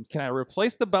I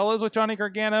replace the Bellas with Johnny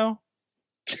Gargano?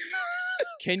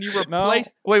 Can you replace?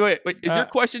 No. Wait. Is your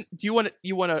question? Do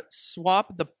you want to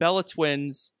swap the Bella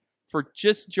Twins for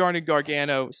just Johnny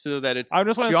Gargano so that it's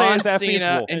John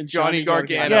Cena and Johnny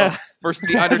Gargano versus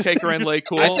the Undertaker and Lay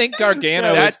Cool? I think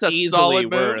Gargano is easily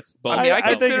worth both. I mean, I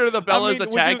consider the Bellas a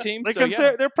tag team.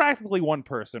 They're practically one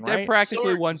person, right? They're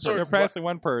practically one person. They're practically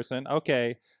one person.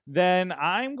 Okay, then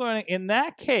I'm going to. In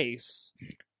that case,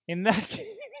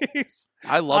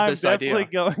 I love this idea. I'm definitely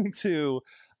going to.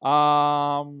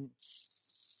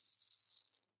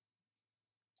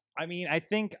 I mean,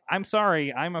 I'm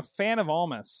sorry. I'm a fan of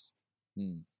Almas.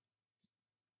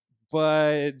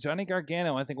 But Johnny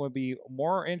Gargano, I think, would be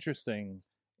more interesting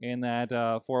in that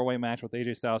 4-way match with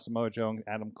AJ Styles, Samoa Joe, and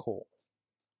Adam Cole.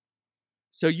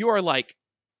 So you are like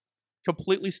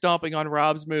completely stomping on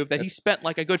Rob's move that he spent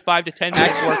like a good 5 to 10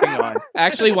 minutes working on.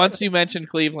 Actually, once you mentioned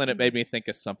Cleveland, it made me think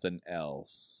of something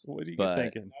else. What are you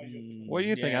thinking? What do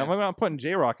you think? I'm not putting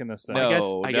J-Rock in this thing.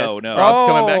 No. Rob's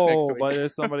coming back next week. But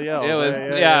there's somebody else. It was,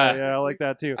 I like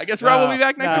that too. I guess Rob will be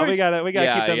back next week. We gotta keep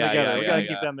them together. We gotta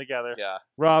keep them together. Yeah.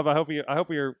 Rob, I hope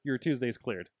your Tuesday's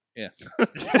cleared. Yeah.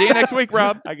 See you next week,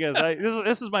 Rob. I guess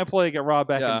this is my play to get Rob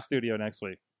back in the studio next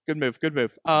week. Good move.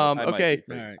 Okay.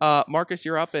 Marcus,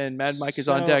 you're up, and Mad Mike is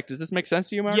on deck. Does this make sense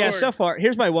to you, Marcus? Yeah, so far.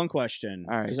 Here's my one question.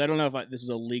 All right. Because I don't know if this is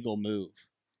a legal move.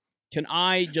 Can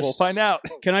I just... We'll find out.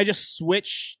 Can I just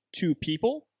switch to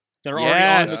people? They're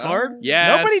already on the card?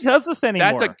 Yes. Nobody does this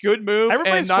anymore. That's a good move,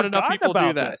 Everybody's and not enough forgotten people do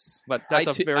about that. this. But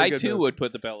that's a very good I too move. would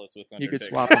put the Bellas with Undertaker. You could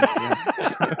swap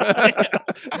them.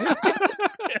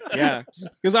 Yeah,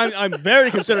 because I'm very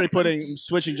considering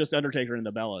switching just Undertaker and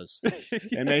the Bellas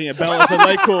and making it Bellas and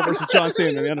Late Cool versus John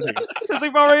Cena and the Undertaker. Since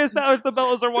we've already established the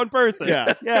Bellas are one person.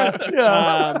 Yeah.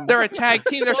 They're a tag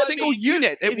team. They're a single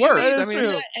unit. It works. That I is mean,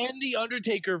 true. And the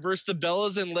Undertaker versus the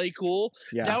Bellas and Lay Cool.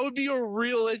 Yeah. That would be a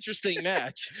real interesting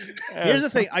match. Here's the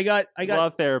thing: I got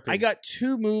therapy. I got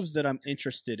 2 moves that I'm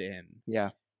interested in. Yeah.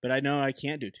 But I know I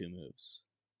can't do 2 moves.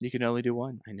 You can only do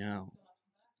one. I know.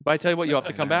 But I tell you what, you'll have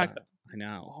to come back. I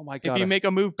know. Oh my god! If you make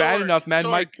a move bad Sorg, enough, man,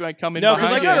 Sorg. might come in No, because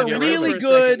behind I got you a and get rid of really it.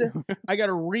 good. I got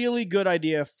a really good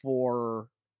idea for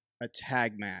a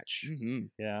tag match,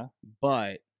 yeah.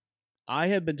 but I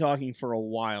have been talking for a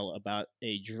while about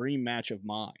a dream match of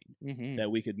mine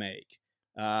that we could make.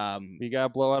 You gotta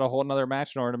blow out a whole nother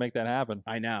match in order to make that happen.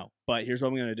 I know, but here's what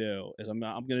I'm gonna do: is I'm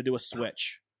gonna do a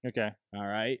switch. Okay. All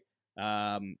right.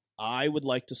 I would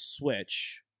like to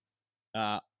switch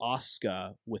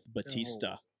Asuka with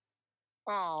Batista.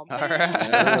 Oh, All right.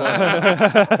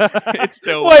 It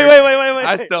still Wait. works.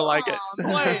 I still like it.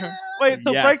 Wait.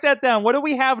 So Yes. break that down. What do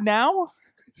we have now?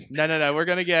 No. We're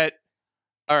gonna get.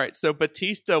 All right, so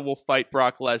Batista will fight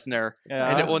Brock Lesnar,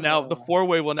 and it will now the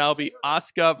 4-way will now be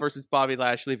Asuka versus Bobby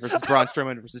Lashley versus Braun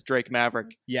Strowman versus Drake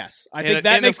Maverick. Yes, I And, think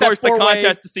that and makes of course that the 4-way.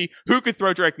 contest to see who could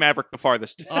throw Drake Maverick the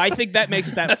farthest. I think that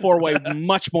makes that 4-way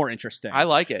much more interesting. I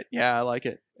like it. Yeah, I like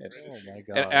it. Oh my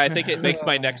god! And I think it makes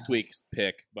my next week's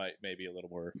pick maybe a little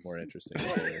more interesting.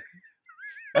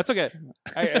 That's okay.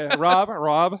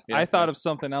 Rob, Yeah, I thought of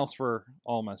something else for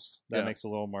Almas. That Yeah. makes a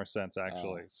little more sense,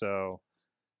 actually. So,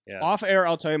 yes. Off air,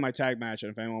 I'll tell you my tag match,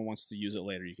 and if anyone wants to use it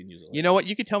later, you can use it later. You know what?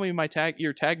 You could tell me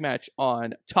your tag match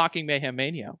on Talking Mayhem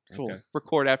Mania. We'll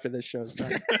record after this show's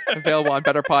done. Available on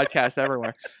better podcasts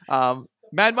everywhere.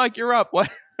 Mad Mike, you're up. What?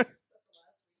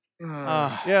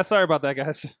 Yeah, sorry about that,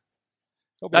 guys.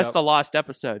 It'll be That's up. the lost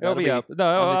episode. It'll be up. No,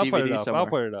 on I'll the put it DVD up. somewhere. I'll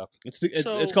put it up.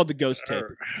 It's called the Ghost Tape.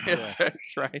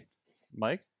 That's right.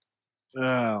 Mike?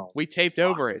 Oh, We taped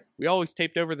over it. We always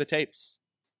taped over the tapes.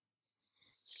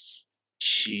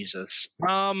 Jesus.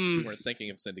 You weren't thinking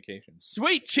of syndication.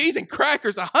 Sweet cheese and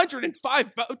crackers,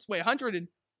 105 votes.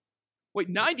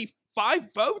 95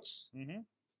 votes? Mm-hmm.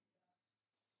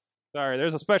 Sorry,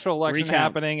 there's a special election Recount.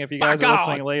 happening if you guys are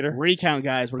listening later. Recount,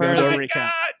 guys. We're going to do a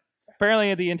recount.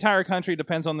 Apparently, the entire country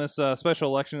depends on this special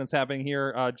election that's happening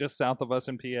here just south of us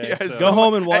in PA. Yes. so- Go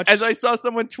home and watch. As I saw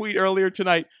someone tweet earlier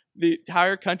tonight, the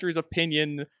entire country's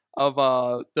opinion of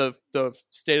the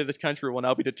state of this country will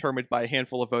now be determined by a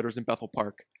handful of voters in Bethel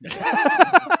Park.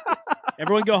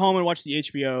 Everyone go home and watch the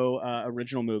HBO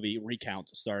original movie, Recount,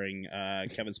 starring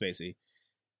Kevin Spacey,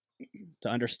 to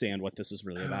understand what this is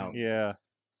really about. Yeah.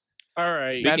 All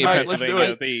right. Speaking Mad of Mike, let's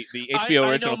Pennsylvania, do the I HBO know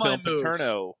original my film move.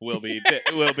 Paterno will be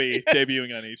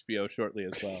debuting on HBO shortly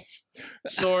as well.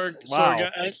 Sorg, Wow.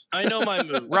 Sorg, I know my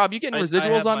move. Rob, you getting I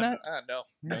residuals have on my- that? No.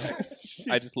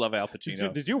 I just love Al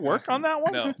Pacino. Did you work on that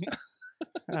one? No.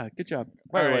 Good job.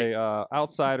 By the All way,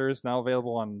 Outsiders now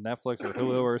available on Netflix or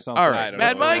Hulu or something. All right, I don't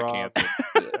Mad know, Mike? canceled.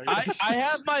 I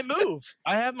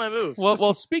have my move.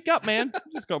 Well, speak up, man.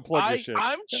 Just go plug this shit.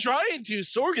 I'm trying to.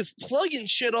 Sorg is plugging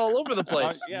shit all over the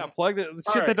place. Yeah, plug the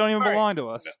shit right, that don't even all right. belong to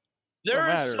us. There don't are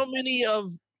matter. so many of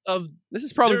This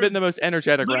has probably There- been the most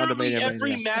energetic round of literally Mayhem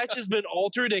every Mania. match has been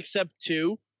altered except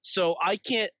 2. So I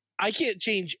can't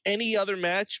change any other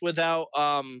match without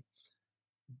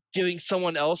giving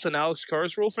someone else an Alex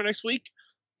Cars rule for next week.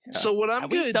 Yeah. So what I'm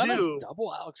Have we going to done do, a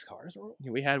double Alex Cars rule?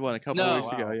 Yeah, we had one a couple No. of weeks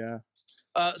ago,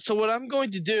 yeah. so what I'm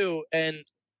going to do, and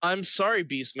I'm sorry,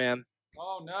 Beast Man.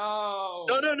 Oh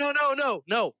no!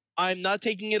 No. I'm not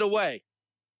taking it away.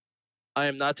 I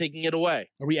am not taking it away.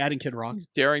 Are we adding Kid Rock?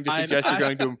 Daring to suggest you're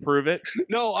going to improve it.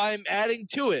 No, I'm adding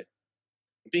to it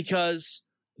because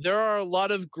there are a lot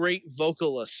of great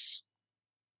vocalists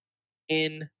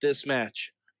in this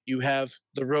match. You have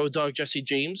the Road Dogg Jesse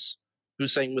James, who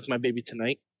sang With My Baby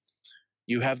Tonight.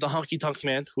 You have the Honky Tonk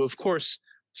Man, who of course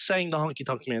sang the Honky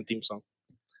Tonk Man theme song.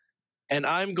 And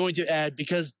I'm going to add,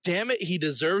 because damn it, he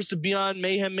deserves to be on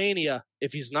Mayhem Mania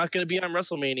if he's not going to be on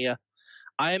WrestleMania.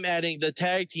 I am adding the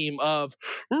tag team of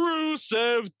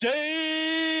Rusev Day.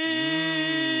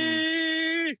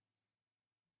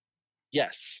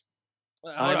 Yes.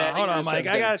 Hold I'm on, adding Rusev Mike. Day.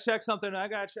 I gotta check something for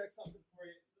you.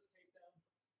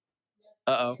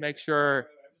 Uh-oh. Make sure.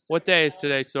 What day is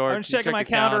today, Sorg? I'm You checking check my your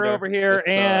calendar over here, It's,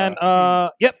 and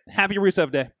yep, happy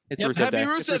Rusev Day. it's Yep, Rusev happy Day.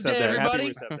 Rusev It's Day, Happy everybody.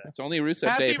 Rusev Day. It's only Rusev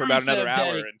Happy Day for about another Rusev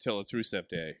hour Day. until it's Rusev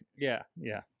Day. Yeah.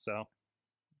 So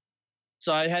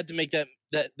So I had to make that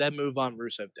move on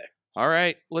Rusev Day. All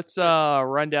right, let's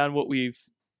run down what we've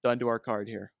done to our card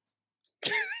here.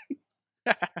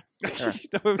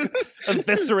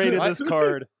 Eviscerated this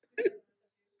card.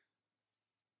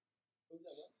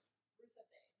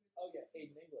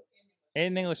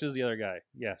 Aiden English is the other guy.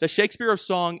 Yes. The Shakespeare of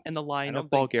Song and the Lion of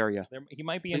Bulgaria. He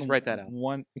might be Please in write that out.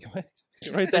 One.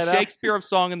 Write that Shakespeare of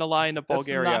Song and the Lion of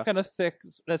Bulgaria.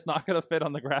 That's not gonna fit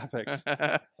on the graphics.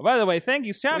 By the way, thank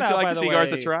you. Shout Would out you like by to the see way,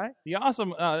 Garza try? the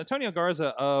awesome Antonio Garza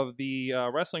of the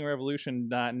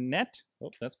WrestlingRevolution.net.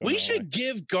 Oh, that's going We the wrong should way.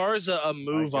 give Garza a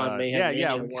move on Mayhem.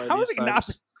 Yeah. one of How these is it times.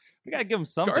 not? We gotta give him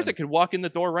something. Garza could walk in the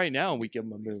door right now and we give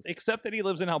him a move. Except that he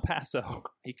lives in El Paso.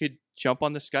 He could jump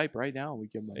on the Skype right now and we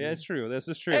give him a move. Yeah, it's true. This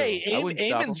is true. Hey, I wouldn't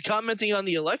stop Eamon's him. commenting on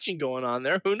the election going on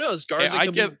there. Who knows? Garza Yeah,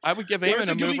 could I would give Garza Eamon a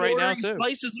could be move right now ordering too.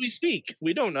 Spice as we speak.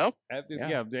 We don't know.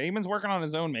 Yeah, Damon's working on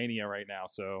his own Mania right now,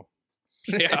 so.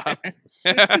 Yeah.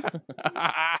 Hashtag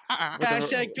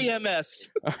PMS.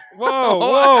 Whoa!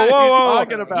 What are you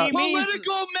talking about? He means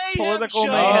Political mayhem political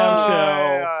show. mayhem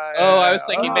show. Oh, I was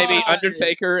thinking maybe Oh.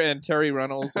 Undertaker and Terry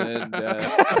Runnels and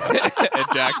and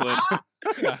Jacqueline.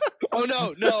 Oh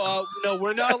no!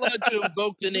 We're not allowed to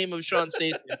invoke the name of Sean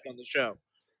Stacey on the show.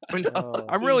 We're not allowed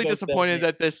I'm to really invoke disappointed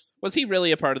that this. Was he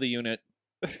really a part of the unit?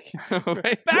 Back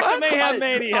to Mayhem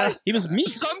Mania. He was meat.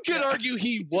 Some could argue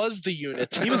he was the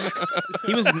unit. He was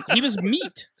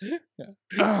meat.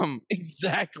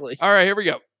 Exactly. All right, here we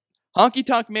go. Honky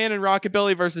Tonk Man and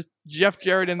Rockabilly versus Jeff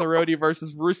Jarrett and the Roadie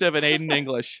versus Rusev and Aiden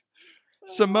English.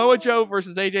 Samoa Joe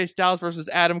versus AJ Styles versus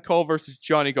Adam Cole versus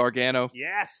Johnny Gargano.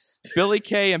 Yes. Billy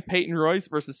Kay and Peyton Royce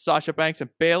versus Sasha Banks and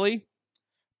Bayley.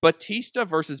 Batista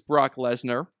versus Brock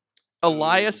Lesnar.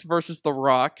 Elias versus The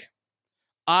Rock.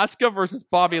 Asuka versus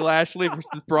Bobby Lashley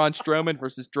versus Braun Strowman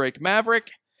versus Drake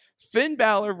Maverick. Finn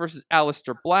Balor versus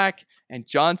Aleister Black. And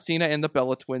John Cena and the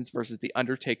Bella Twins versus The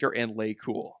Undertaker and Lay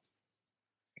Cool.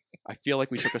 I feel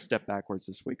like we took a step backwards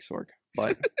this week, Sorg.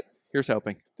 But here's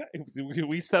hoping.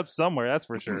 We stepped somewhere, that's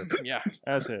for sure. Yeah.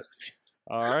 That's it.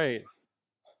 All right.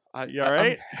 You all I'm-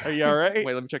 right? Are you all right?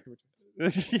 Wait, let me check.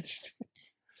 It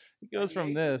goes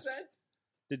from this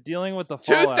to dealing with the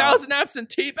fallout. 2,000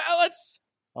 absentee ballots?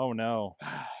 Oh, no.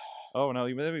 Oh, no.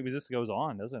 Maybe this goes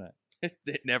on, doesn't it?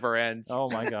 It never ends. Oh,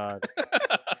 my God.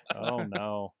 Oh,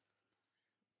 no.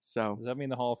 So, Does that mean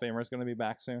the Hall of Famer is going to be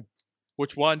back soon?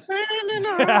 which one?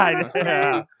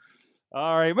 Yeah.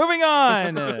 All right, moving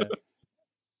on.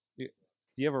 Do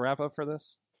you have a wrap up for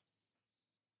this?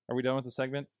 Are we done with the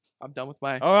segment? I'm done with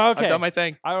my. Oh, okay. I've done my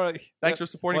thing. I don't, Thanks for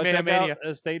supporting well, Mayhem check Mania.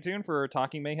 out, stay tuned for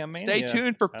Talking Mayhem Mania. Stay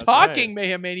tuned for That's Talking right.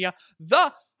 Mayhem Mania,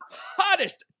 the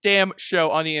hottest damn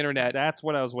show on the internet. That's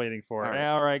what I was waiting for. All right.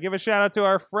 All right. Give a shout out to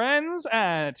our friends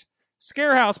at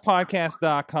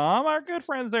ScareHousePodcast.com. Our good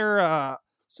friends there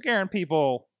scaring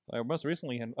people most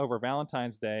recently over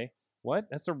Valentine's Day. What?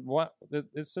 That's a what?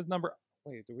 It says number.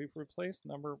 Wait, did we replace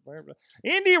number?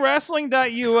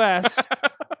 IndieWrestling.us.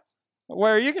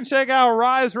 Where you can check out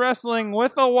Rise Wrestling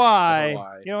with a Y. With a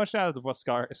Y. You know what? Shout out to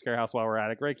Scarehouse while we're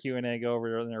at it. Great Q&A. Go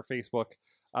over in their Facebook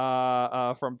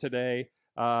from today.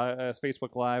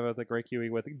 Facebook Live of the Great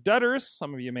QE with Dutters.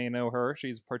 Some of you may know her.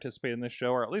 She's participated in this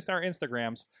show, or at least our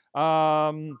Instagrams.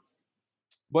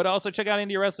 But also check out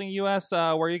Indie Wrestling US,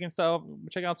 where you can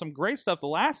check out some great stuff. The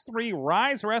last 3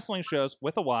 Rise Wrestling shows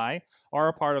with a Y are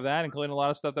a part of that, including a lot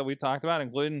of stuff that we talked about,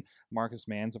 including Marcus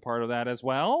Mann's a part of that as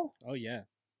well. Oh yeah,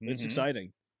 it's Mhm.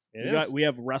 exciting. It is. We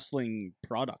have wrestling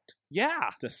product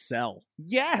Yeah. to sell.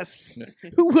 Yes.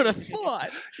 Who would have thought?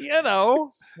 You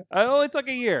know, it only took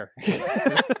a year.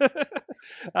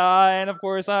 And of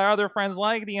course, our other friends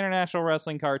like the International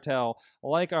Wrestling Cartel,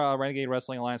 like Renegade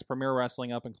Wrestling Alliance, Premier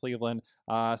Wrestling up in Cleveland,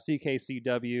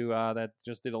 CKCW that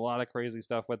just did a lot of crazy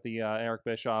stuff with the Eric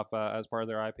Bischoff as part of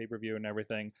their pay-per-view and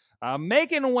everything,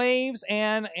 making waves.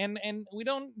 And we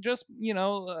don't just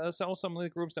sell some of the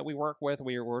groups that we work with.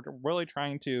 We're really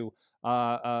trying to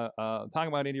talk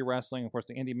about indie wrestling. Of course,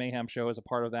 the Indie Mayhem show is a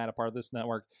part of that, a part of this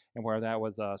network, and where that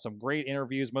was some great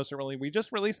interviews. Most recently, we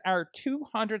just released our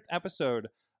 200th episode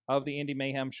of the Indie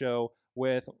Mayhem show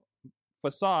with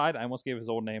Facade. I almost gave his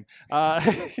old name.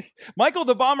 Michael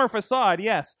the Bomber Facade,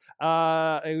 yes.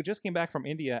 Who just came back from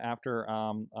India after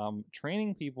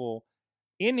training people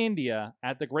in India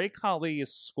at the Great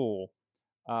Khali's school.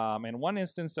 In one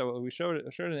instance, so we showed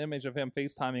an image of him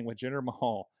FaceTiming with Jinder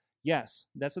Mahal. Yes,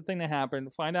 that's the thing that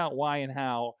happened. Find out why and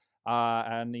how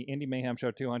on the Indie Mayhem Show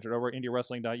 200 over at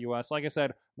IndieWrestling.us. Like I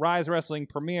said, Rise Wrestling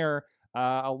premiere.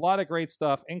 A lot of great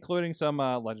stuff, including some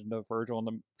Legend of Virgil and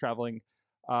the traveling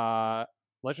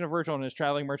Legend of Virgil and his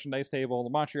traveling merchandise table,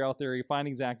 the Montreal Theory,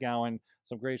 Finding Zach Gowen,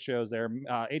 some great shows there.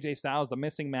 AJ Styles, the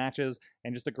missing matches,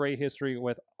 and just a great history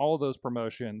with all those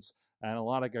promotions. and a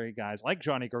lot of great guys like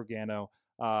Johnny Gargano.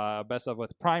 Best of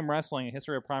with Prime Wrestling,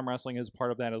 history of Prime Wrestling is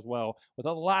part of that as well. With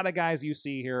a lot of guys you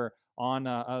see here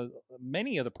on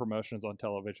many of the promotions on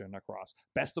television across.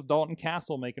 Best of Dalton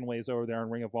Castle making waves over there in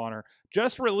Ring of Honor.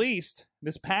 Just released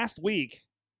this past week.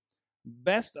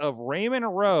 Best of Raymond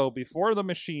Rowe Before the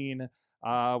Machine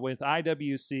with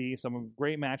IWC. Some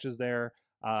great matches there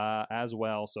as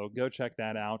well. So go check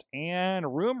that out.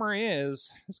 And rumor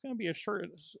is there's going to be a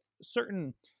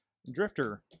certain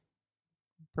Drifter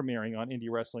premiering on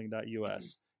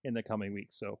IndieWrestling.us in the coming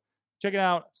weeks. So check it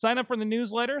out. Sign up for the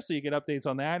newsletter so you get updates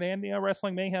on that and the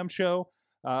Wrestling Mayhem show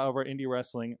over at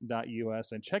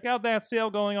IndieWrestling.us. And check out that sale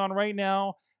going on right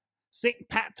now. St.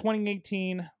 Pat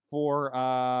 2018 for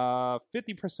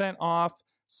 50% off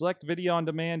select video on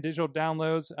demand digital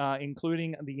downloads,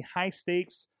 including the high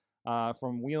stakes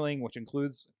from Wheeling, which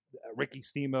includes Ricky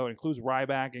Steamboat, includes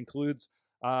Ryback, includes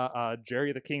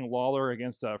Jerry the King Lawler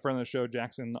against a friend of the show,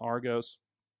 Jackson Argos,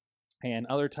 and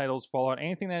other titles fall out.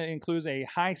 Anything that includes a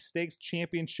high stakes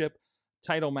championship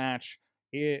title match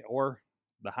or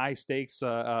the high stakes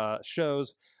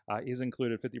shows is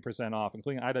included 50% off,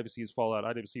 including IWC's Fallout,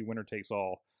 IWC Winner Takes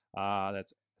All.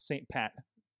 That's St. Pat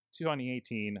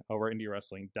 2018 over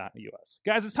IndieWrestling.us.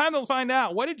 Guys, it's time to find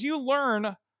out, what did you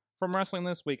learn from wrestling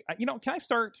this week? Can I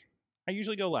start? I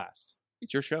usually go last.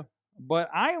 It's your show. But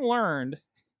I learned,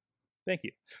 thank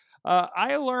you.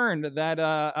 I learned that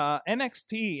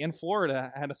NXT in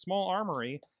Florida had a small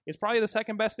armory. It's probably the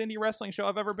second best indie wrestling show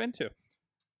I've ever been to.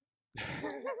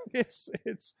 It's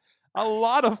a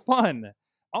lot of fun.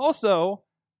 Also,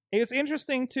 it's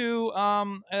interesting to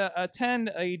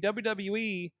attend a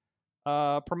WWE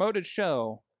promoted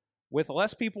show with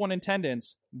less people in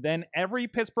attendance than every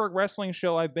Pittsburgh wrestling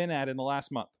show I've been at in the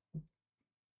last month.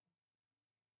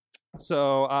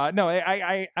 So, no,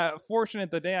 I fortunate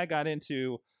the day I got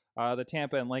into the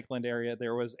Tampa and Lakeland area,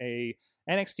 there was a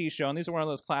NXT show, and these are one of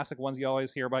those classic ones you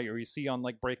always hear about, or you see on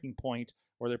like Breaking Point,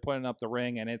 where they're putting up the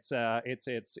ring, and it's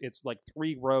like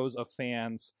 3 rows of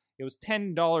fans. It was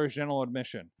 $10 general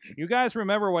admission. You guys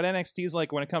remember what NXT's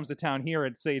like when it comes to town here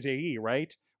at SAJE,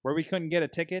 right? Where we couldn't get a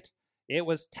ticket? It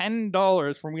was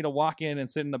 $10 for me to walk in and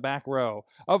sit in the back row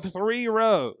of 3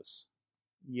 rows.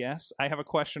 Yes, I have a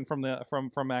question from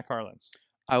Matt Carlins.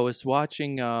 I was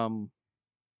watching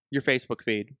your Facebook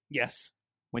feed. Yes.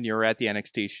 When you were at the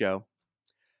NXT show.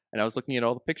 And I was looking at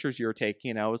all the pictures you were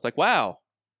taking, and I was like, wow,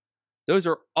 those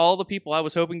are all the people I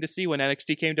was hoping to see when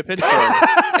NXT came to Pittsburgh,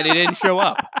 and they didn't show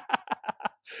up.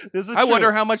 This is I true.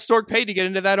 wonder how much Sorg paid to get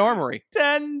into that armory.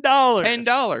 $10.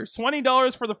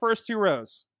 $20 for the first 2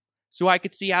 rows. So I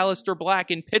could see Aleister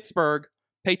Black in Pittsburgh,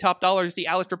 pay top dollar to see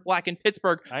Aleister Black in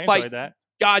Pittsburgh I fight enjoyed that.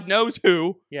 God knows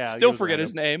who. Yeah. Still forget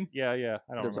his name. Yeah. I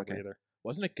don't remember either.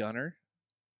 Wasn't it Gunner?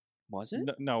 Was it?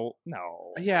 No.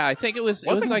 Yeah, I think it was.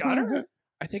 Was it was it like Gunner?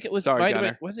 I think it was. Sorry, might have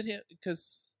Gunner. been, was it him?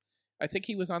 Because I think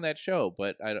he was on that show,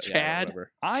 but I don't. Chad? Yeah, I don't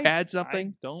remember. Chad something?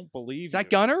 I don't believe Is that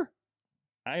you. Gunner?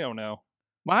 I don't know.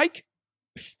 Mike?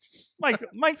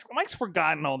 Mike's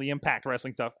forgotten all the Impact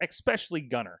Wrestling stuff, especially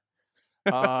Gunner.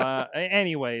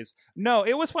 Anyways, no,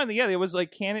 it was fun. Yeah, it was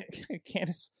like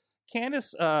Candice.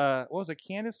 What was it?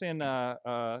 Candice and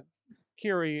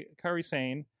Kairi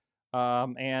Sane,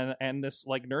 and this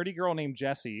like nerdy girl named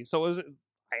Jessie. So it was.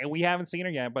 We haven't seen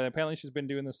her yet, but apparently she's been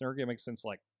doing this nerd gimmick since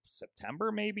like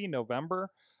September, maybe November.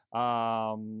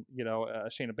 Shayna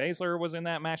Baszler was in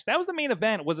that match. That was the main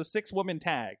event. Was a 6-woman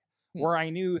tag where I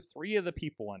knew 3 of the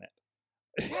people in it.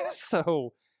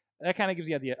 So that kind of gives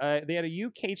you the idea. They had a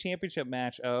UK Championship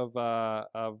match of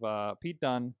Pete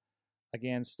Dunne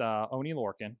against Oney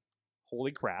Lorcan.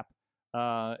 Holy crap!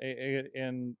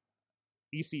 And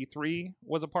EC3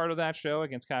 was a part of that show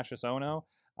against Cassius Ohno.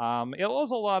 It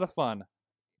was a lot of fun.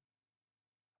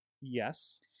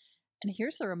 Yes. And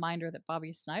here's the reminder that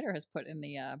Bobby Snyder has put in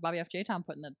the Bobby F. J. Town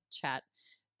put in the chat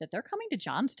that they're coming to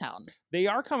Johnstown. They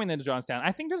are coming into Johnstown.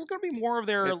 I think this is going to be more of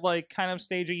their like kind of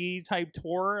Stage E type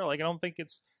tour. Like I don't think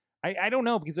it's. I don't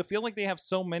know because I feel like they have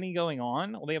so many going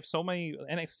on. They have so many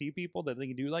NXT people that they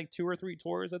can do like 2 or 3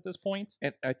 tours at this point.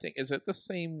 And I think is it the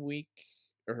same week?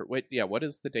 Or wait, yeah. What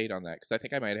is the date on that? Because I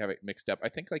think I might have it mixed up. I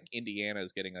think like Indiana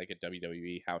is getting like a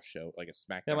WWE house show, like a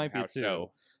SmackDown That might house be too.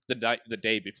 show. The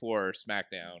day before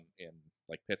SmackDown in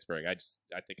like Pittsburgh. I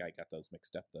think I got those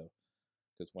mixed up though.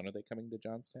 Because when are they coming to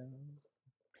Johnstown?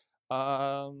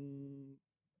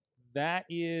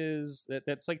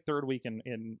 That's like 3rd week in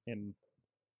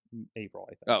April,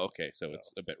 I think. Oh, okay. So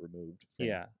it's a bit removed.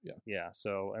 Yeah.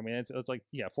 So I mean, it's like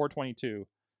 422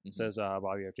 says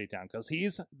Bobby F. J. Town because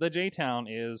he's the J Town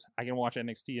is I can watch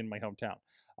NXT in my hometown.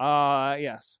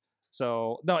 Yes.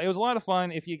 So no, it was a lot of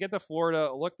fun. If you get to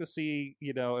Florida, look to see,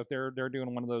 if they're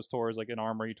doing one of those tours, like an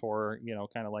Armory tour,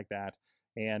 kind of like that.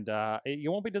 And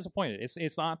you won't be disappointed.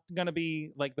 It's not going to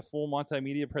be like the full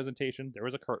multimedia presentation. There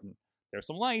was a curtain. There's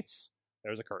some lights.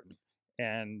 There's a curtain.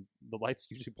 And the lights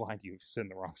usually blind you if you sit in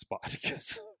the wrong spot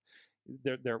because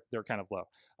they're kind of low.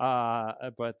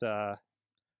 But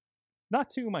not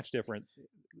too much different.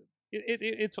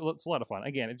 It's a lot of fun.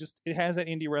 Again, it has that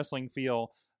indie wrestling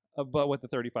feel, but with the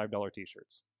 $35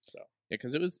 t-shirts. So yeah,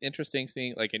 because it was interesting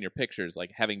seeing, like, in your pictures,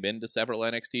 like, having been to several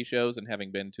NXT shows and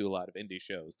having been to a lot of indie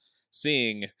shows,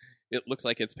 seeing it looks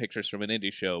like it's pictures from an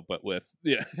indie show, but with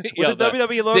the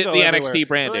WWE logo, the NXT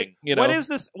branding. Like, what is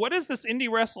this? What is this indie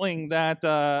wrestling that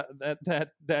bought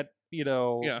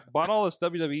all this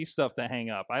WWE stuff to hang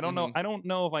up? I don't know. I don't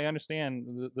know if I understand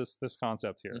this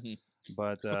concept here,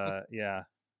 but yeah.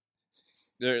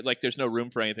 There's no room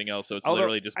for anything else, so it's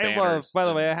literally just banners. By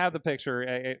the way, I have the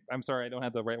picture. I'm sorry I don't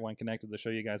have the right one connected to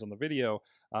show you guys on the video,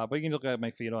 but you can look at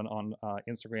my feed on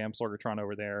Instagram, Sorgatron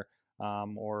over there,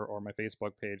 or my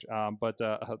Facebook page. But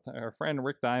our friend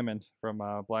Rick Diamond from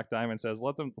Black Diamond says,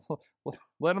 let them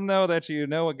know that you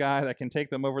know a guy that can take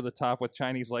them over the top with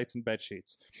Chinese lights and bed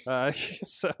sheets. But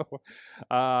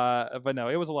no,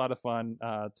 it was a lot of fun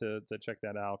to check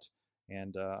that out,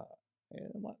 and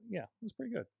yeah, it was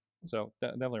pretty good. So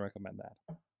definitely recommend that.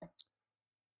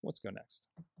 Let's go next.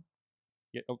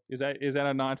 Yeah, is that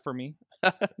a nod for me?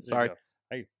 Sorry.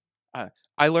 I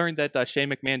learned that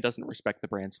Shane McMahon doesn't respect the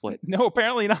brand split. No,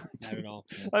 apparently not. Not at all.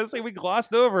 I was saying we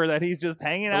glossed over that he's just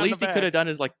hanging out. At least in the he could have done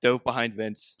is like dove behind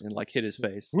Vince and like hit his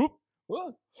face. Whoop.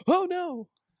 Oh no!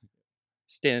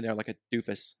 Standing there like a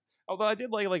doofus. Although I did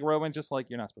like Roman, just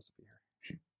like, you're not supposed to be here.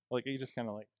 Like, he just kind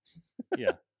of like,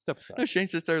 yeah, step aside. No, Shane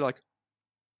sits there like,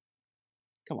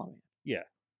 come on, man. Yeah,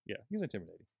 he's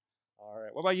intimidating. All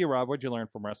right, what about you, Rob? What'd you learn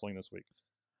from wrestling this week?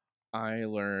 I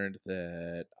learned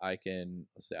that I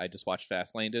just watched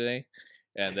Fastlane today,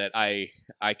 and that I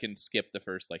can skip the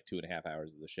first like 2.5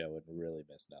 hours of the show and really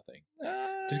miss nothing.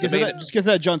 Just get to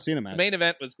that John Cena match. The main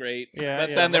event was great, Yeah,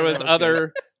 but then there was that was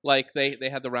other like they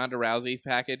had the Ronda Rousey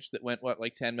package that went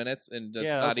like 10 minutes, and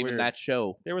it's that not was even weird. that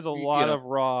show. There was a lot of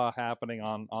Raw happening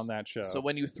on that show. So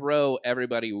when you throw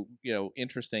everybody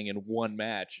interesting in one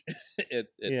match, it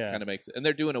kind of makes it, and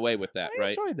they're doing away with that, I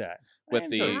right? enjoyed that. With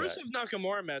the Rusev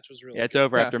Nakamura match was really It's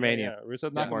over after Yeah, Mania.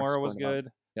 Rusev Yeah. Nakamura was good.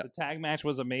 Yeah. The tag match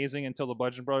was amazing until the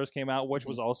Bludgeon Brothers came out, which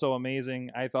was also amazing.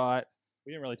 I thought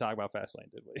we didn't really talk about Fastlane,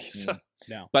 did we? So,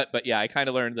 No. But yeah, I kind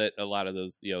of learned that a lot of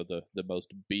those, the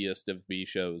most B-est of B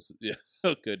shows, you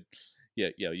can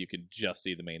just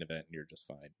see the main event and you're just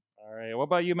fine. all right. What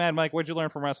about you, Mad Mike? What'd you learn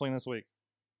from wrestling this week?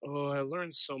 Oh, I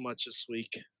learned so much this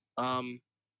week.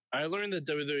 I learned that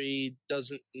WWE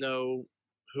doesn't know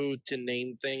who to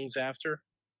name things after.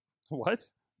 What?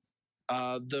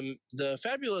 The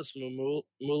Fabulous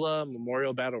Moolah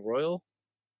Memorial Battle Royal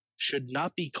should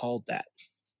not be called that.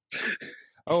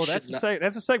 Oh, that's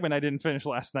a segment I didn't finish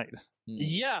last night.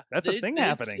 Yeah, That's a thing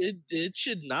happening. It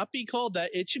should not be called that.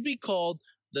 It should be called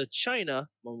the China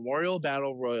Memorial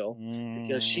Battle Royal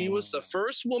because she was the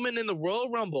first woman in the Royal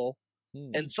Rumble.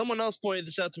 And someone else pointed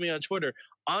this out to me on Twitter.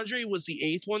 Andre was the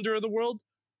 8th wonder of the world.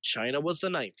 China was the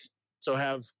 9th. So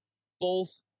have both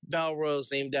Battle Royals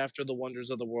named after the wonders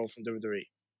of the world from WWE.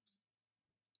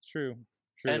 True.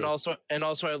 And also,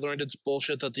 I learned it's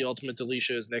bullshit that the Ultimate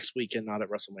Deletion is next week and not at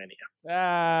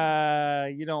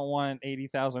WrestleMania. You don't want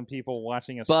 80,000 people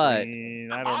watching a But- screen.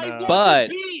 I don't know.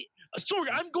 Sorg,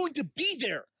 I'm going to be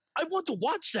there. I want to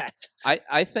watch that.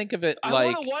 I think of it I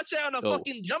like, want to watch that on a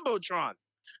fucking Jumbotron.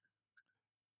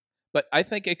 but I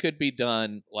think it could be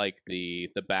done like the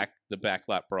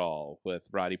backlot brawl with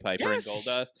Roddy Piper and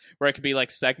Goldust, where it could be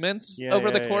like segments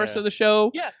over the course of the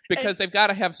show. Yeah, because they've got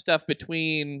to have stuff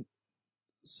between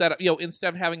set up,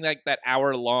 instead of having like that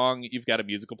hour long, you've got a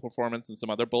musical performance and some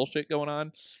other bullshit going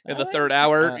on in the third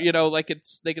hour.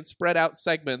 They can spread out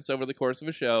segments over the course of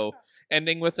a show,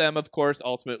 ending with them, of course,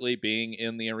 ultimately being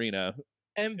in the arena.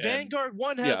 And Vanguard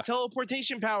 1 has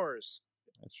teleportation powers.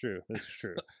 That's true. This is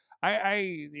true.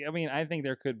 I mean, I think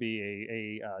there could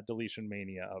be a deletion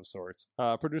mania of sorts.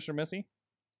 Producer Missy?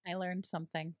 I learned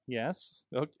something. Yes.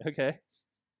 Okay.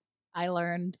 I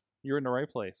learned You're in the right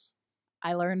place.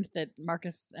 I learned that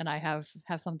Marcus and I have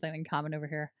something in common over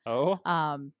here. Oh?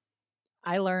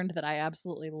 I learned that I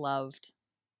absolutely loved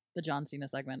the John Cena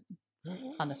segment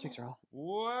on this week's Raw.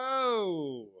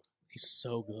 Whoa! He's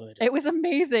so good. It was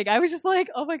amazing. I was just like,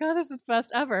 oh my God, this is the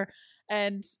best ever.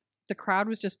 And the crowd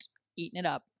was just eating it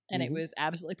up. And it was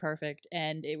absolutely perfect.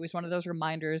 And it was one of those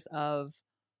reminders of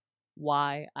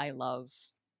why I love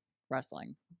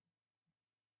wrestling.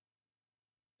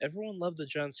 Everyone loved the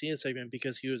John Cena segment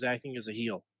because he was acting as a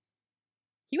heel.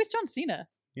 He was John Cena.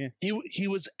 He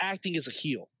was acting as a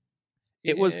heel.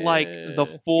 It was like the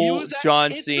He full was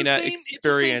John it's Cena the same,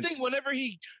 experience. It's the same thing whenever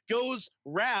he goes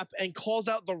rap and calls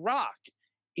out The Rock.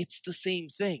 It's the same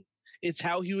thing. It's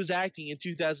how he was acting in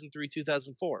 2003,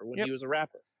 2004 when he was a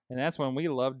rapper. And that's when we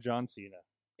loved John Cena.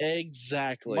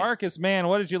 Exactly. Marcus, man,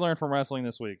 what did you learn from wrestling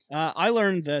this week? I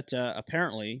learned that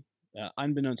apparently,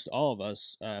 unbeknownst to all of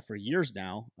us, for years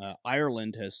now,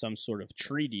 Ireland has some sort of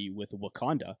treaty with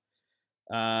Wakanda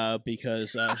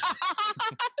because I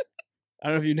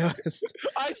don't know if you noticed.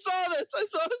 I saw this.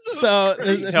 So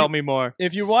Tell me more.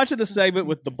 If you're watching the segment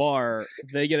with the bar,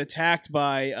 they get attacked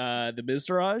by the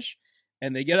Miztourage,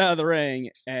 and they get out of the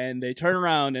ring, and they turn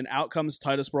around, and out comes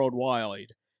Titus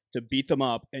Worldwide to beat them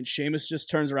up, and Sheamus just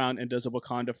turns around and does a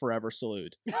Wakanda Forever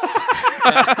salute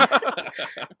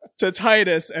to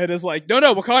Titus, and is like, no,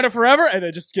 Wakanda Forever, and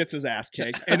then just gets his ass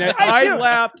kicked. And then I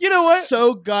laughed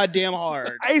so goddamn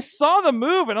hard. I saw the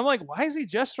move, and I'm like, why is he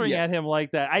gesturing at him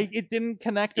like that? It didn't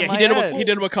connect in my he head.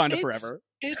 did Wakanda Forever.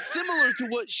 It's similar to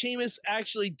what Sheamus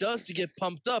actually does to get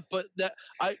pumped up, but that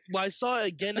when I saw it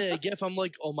again in a GIF, I'm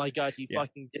like, oh my god, he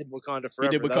fucking did Wakanda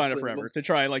Forever. He did Wakanda Forever to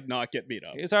try not get beat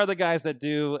up. These are the guys that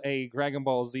do a Dragon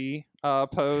Ball Z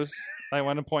pose. I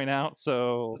want to point out.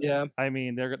 So yeah, I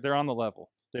mean they're on the level.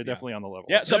 They're definitely on the level.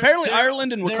 Yeah. So apparently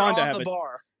Ireland and Wakanda have the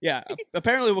bar. Yeah.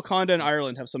 Apparently Wakanda and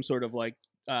Ireland have some sort of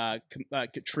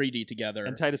treaty together.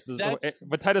 And Titus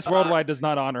but Titus Worldwide does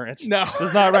not honor it. No,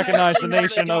 does not recognize the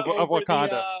nation of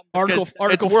Wakanda. Article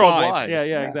it's 5. worldwide.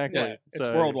 Yeah, exactly. Yeah, it's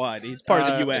So, worldwide. He's part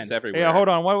of the UN. It's everywhere. Yeah, hold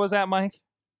on. What was that, Mike?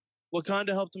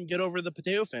 Wakanda helped him get over the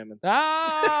potato famine.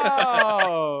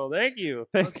 Oh, thank you.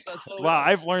 That's what it Wow, was.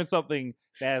 I've learned something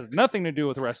that has nothing to do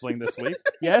with wrestling this week.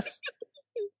 Yes?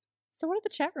 So what did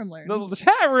the chat room learn? The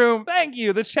chat room. Thank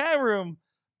you. The chat room.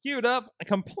 Queued up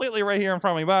completely right here in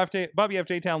front of me. Bobby F.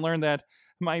 J-Town learned that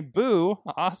my boo,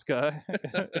 Asuka,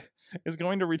 is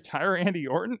going to retire Randy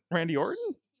Orton. Randy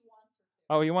Orton?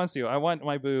 Oh, he wants to. I want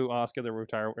my boo, Asuka, to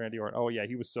retire Randy Orton. Oh, yeah,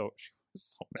 he was so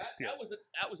mad.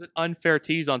 That was an unfair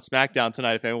tease on SmackDown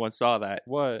tonight, if anyone saw that.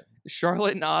 What?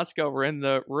 Charlotte and Asuka were in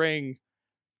the ring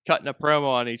cutting a promo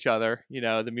on each other,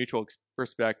 the mutual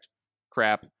respect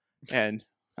crap. And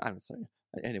I'm saying,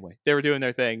 anyway, they were doing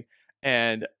their thing.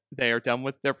 And they are done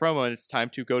with their promo, and it's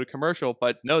time to go to commercial.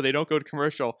 But no, they don't go to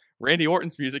commercial. Randy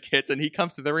Orton's music hits, and he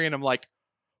comes to the ring, and I'm like,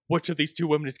 which of these two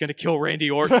women is going to kill Randy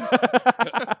Orton?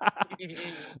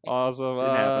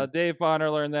 Awesome. Dave Bonner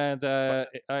learned that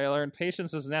I learned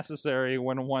patience is necessary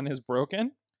when one is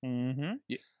broken. Mm-hmm.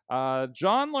 Yeah.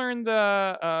 John learned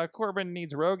Corbin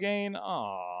needs Rogaine.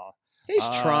 Aww. He's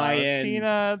trying.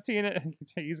 Tina,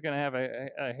 he's going to have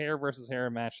a hair versus hair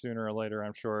match sooner or later,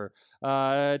 I'm sure.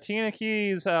 Tina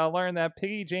Keys learned that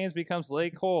Piggy James becomes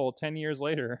Lake Cole 10 years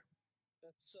later.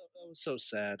 That was so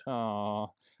sad. Aww.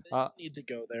 They didn't need to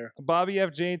go there. Bobby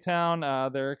F.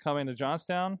 J-Town, they're coming to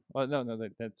Johnstown. Well, no,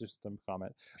 that's just a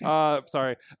comment.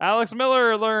 Sorry. Alex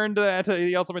Miller learned that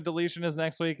the Ultimate Deletion is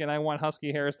next week, and I want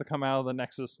Husky Harris to come out of the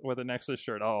Nexus with a Nexus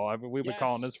shirt. Oh, we've been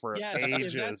calling this for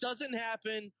ages. If that doesn't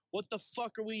happen, what the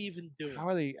fuck are we even doing? How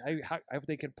are they? If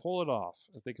they could pull it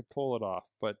off,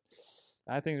 but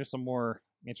I think there's some more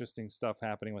interesting stuff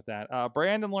happening with that.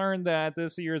 Brandon learned that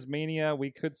this year's Mania,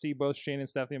 we could see both Shane and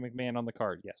Stephanie McMahon on the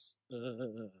card. Yes.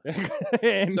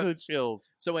 And the chills.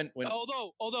 So when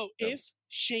although if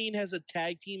Shane has a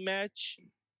tag team match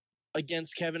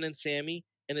against Kevin and Sammy,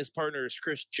 and his partner is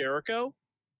Chris Jericho,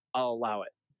 I'll allow it.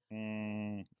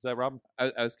 Is that Rob?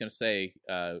 I was going to say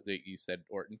that you said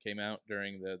Orton came out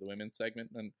during the women's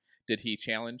segment, and did he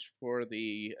challenge for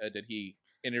the? Did he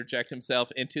interject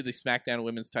himself into the SmackDown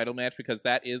Women's Title match, because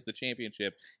that is the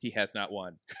championship he has not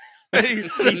won?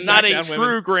 He's not a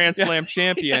true Grand Slam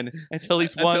champion until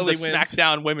he's won the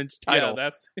SmackDown Women's title. Yeah,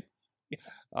 that's.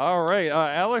 All right.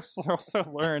 Alex also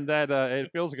learned that it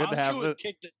feels good to have.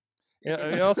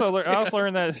 I also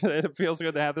learned that it feels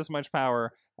good to have this much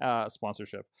power.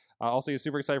 Sponsorship. Also, he's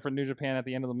super excited for New Japan at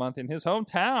the end of the month in his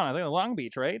hometown. I think in Long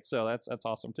Beach, right? So that's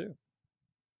awesome too.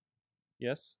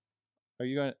 Yes. Are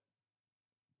you going?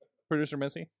 Producer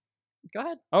Missy? Go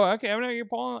ahead. Oh, okay. I mean,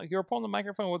 you're pulling the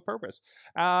microphone with purpose.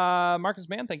 Marcus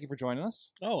Mann, thank you for joining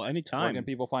us. Oh, anytime. Where can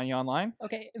people find you online?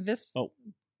 Okay,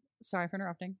 sorry for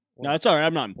interrupting. No, it's all right.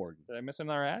 I'm not important. Did I miss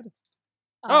another ad?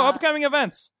 Upcoming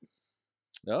events.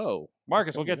 Oh,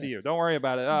 Marcus, we'll get to you. Don't worry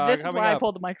about it. This is why I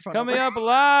pulled the microphone. Coming up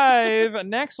live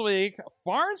next week,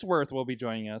 Farnsworth will be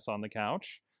joining us on the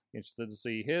couch. Interested to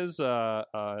see his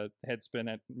headspin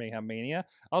at MayhemMania.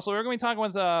 Also, we're going to be talking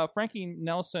with Frankie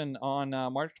Nelson on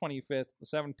March 25th,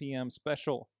 7 p.m.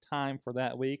 special time for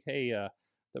that week. Hey,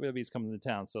 WWE's coming to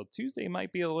town, so Tuesday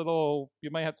might be a little.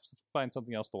 You might have to find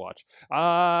something else to watch.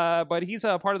 But he's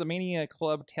part of the Mania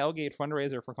Club tailgate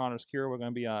fundraiser for Connor's Cure. We're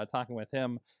going to be talking with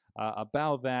him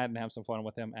about that and have some fun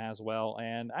with him as well.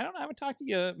 And I haven't talked to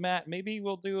you, Matt. Maybe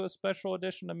we'll do a special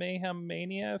edition of Mayhem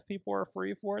Mania if people are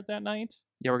free for it that night.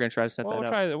 Yeah, we're gonna try to set that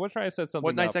up. We'll try to set something.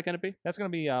 What night's up. that gonna be? That's gonna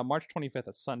be March 25th,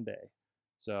 a Sunday.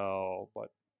 So, but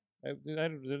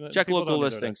check local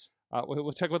listings.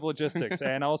 We'll check with logistics.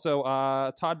 And also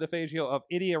Todd DeFagio of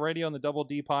Idiot Radio and the Double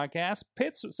D podcast.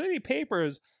 City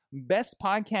Papers, best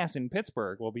podcast in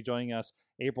Pittsburgh, will be joining us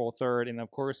April 3rd. And,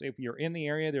 of course, if you're in the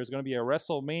area, there's going to be a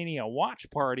WrestleMania watch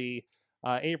party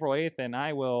April 8th. And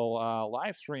I will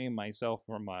live stream myself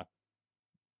from a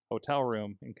hotel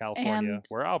room in California And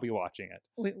where I'll be watching it.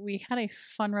 We had a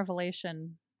fun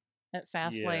revelation at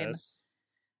Fastlane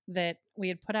that we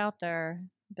had put out there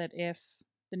that if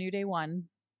the New Day won,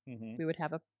 we would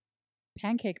have a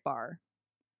pancake bar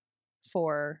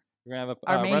for We're going to have a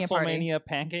our Mania WrestleMania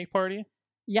pancake party?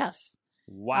 Yes.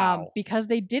 Wow. Because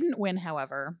they didn't win,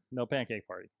 however. No pancake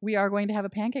party. We are going to have a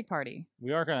pancake party.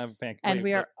 We are going to have a pancake And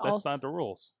we are that's not the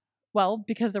rules. Well,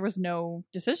 because there was no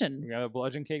decision. We're going to have a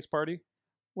bludgeon cakes party?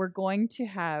 We're going to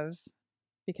have,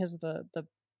 because of the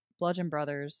Bludgeon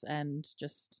Brothers and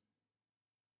just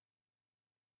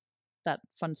that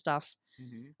fun stuff,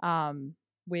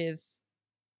 with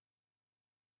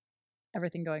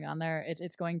everything going on there,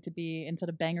 it's going to be, instead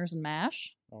of bangers and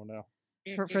mash, oh no,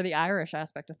 for the Irish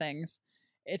aspect of things,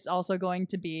 it's also going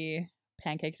to be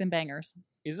pancakes and bangers.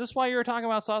 Is this why you were talking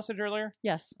about sausage earlier?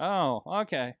 Yes. Oh,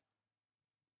 okay.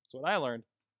 That's what I learned.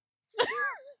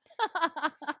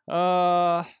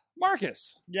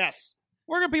 Marcus. Yes.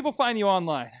 Where can people find you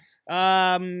online?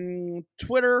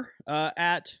 Twitter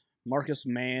at Marcus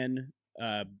Mann,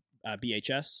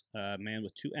 BHS, man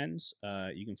with 2 N's.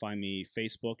 You can find me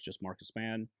Facebook, just Marcus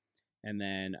Mann, and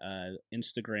then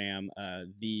Instagram,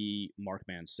 the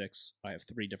Markman6. I have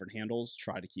 3 different handles.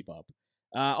 Try to keep up.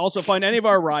 Also, find any of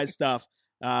our Rise stuff,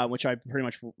 which I pretty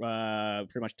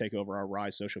much take over our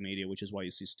Rise social media, which is why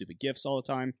you see stupid GIFs all the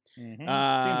time. Seems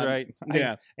right.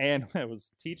 Yeah. And I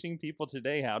was teaching people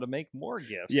today how to make more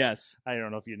GIFs. Yes. I don't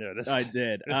know if you noticed. I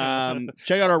did.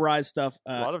 Check out our Rise stuff.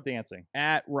 A lot of dancing.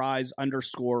 At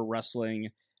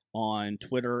Rise_wrestling on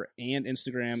Twitter and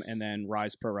Instagram, and then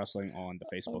Rise Pro Wrestling on the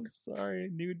Facebook. I'm sorry.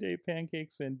 New Day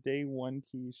pancakes and day 1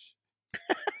 quiche.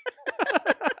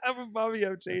 I'm a Bobby O.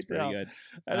 That's pretty good.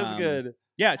 That is good.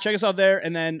 Yeah, check us out there.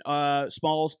 And then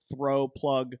small throw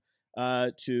plug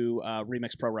to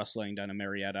Remix Pro Wrestling down in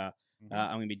Marietta.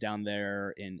 I'm going to be down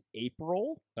there in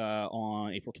April,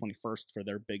 on April 21st for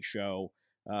their big show.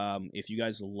 If you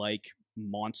guys like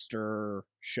monster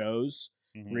shows,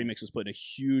 Remix is putting a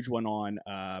huge one on.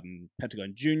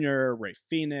 Pentagon Jr., Ray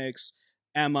Phoenix,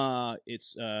 Emma.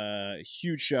 It's a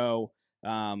huge show.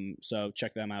 So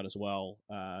check them out as well.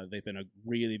 They've been a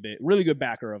really good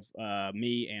backer of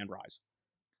me and Rise.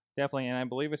 Definitely, and I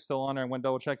believe it's still on there. I'm going to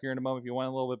double check here in a moment. If you want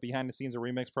a little bit behind the scenes of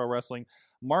Remix Pro Wrestling,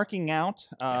 Marking Out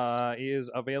is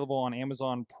available on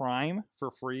Amazon Prime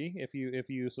for free if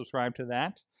you subscribe to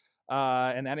that.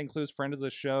 And that includes friend of the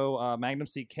show, Magnum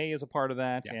CK is a part of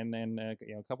that, and then a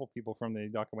couple people from the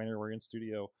documentary were in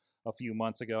studio a few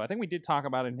months ago. I think we did talk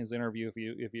about it in his interview.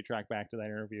 If you track back to that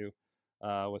interview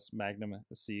with Magnum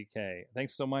CK.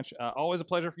 Thanks so much. Always a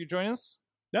pleasure for you joining us.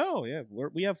 No, yeah,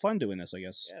 we have fun doing this, I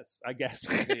guess. Yes, I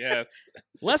guess. Yes.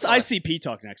 Less ICP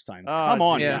talk next time. Oh, Come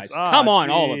on, geez. guys. Come on,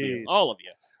 Geez. all of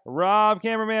you. Rob,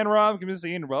 cameraman Rob, can be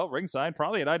seen ringside,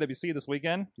 probably at IWC this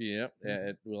weekend. Yep,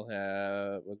 it will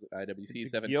have, was it IWC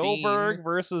 17? Gilbert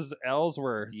versus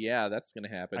Ellsworth. Yeah, that's going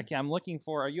to happen. I'm looking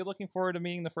for, are you looking forward to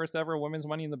meeting the first ever Women's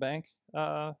Money in the Bank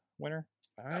winner?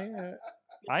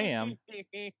 I am.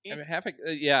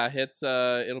 Yeah, it's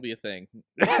it'll be a thing.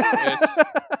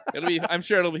 I'm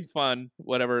sure it'll be fun,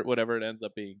 whatever it ends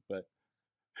up being. But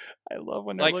I love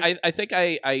when I think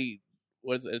I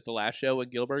was at the last show when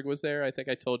Gilbert was there. I think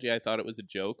I told you I thought it was a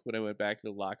joke when I went back to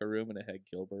the locker room and I had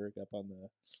Gilbert up on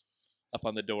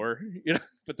the door,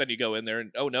 But then you go in there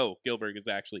and oh no, Gilbert is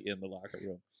actually in the locker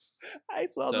room. I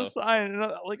saw the sign, and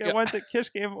I went to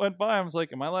Kish game, went by. I was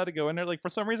like, "Am I allowed to go in there?" Like for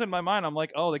some reason in my mind, I'm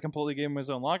like, "Oh, they completely gave him his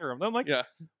own locker room." Then I'm like, "Yeah,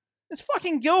 it's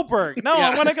fucking Gilbert." No,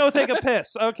 I want to go take a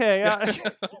piss. Okay, Wayne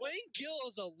Gill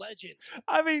is a legend.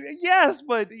 I mean, yes,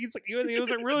 but he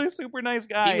was a really super nice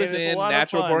guy. He was in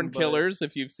Natural Born Killers,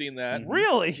 if you've seen that.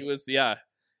 Really? He was, yeah.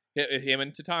 Him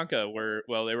and Tatanka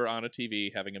they were on a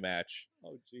TV having a match.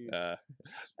 Oh, jeez.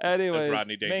 Anyways,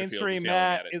 Mainstream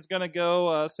Matt is going to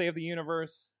go save the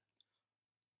universe.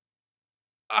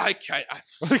 I can't.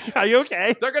 Are you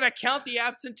okay? They're gonna count the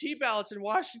absentee ballots in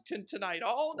Washington tonight,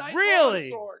 all night. Really?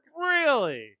 long, Sorg.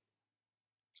 Really?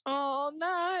 All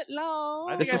night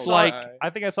long. This is like I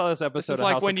think I saw this episode. This is of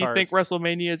like House when of you Cards. think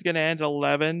WrestleMania is gonna end at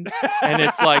 11, and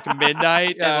it's like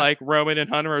midnight, Yeah. and like Roman and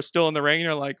Hunter are still in the ring, and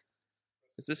you're like,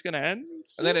 "Is this gonna end?"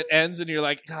 And then it ends, and you're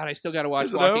like, God, I still got to watch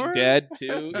Is it Walking over? Dead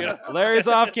too. You know? Larry's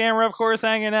off camera, of course,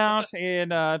 hanging out. And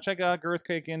check out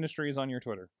Girthcake Industries on your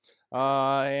Twitter.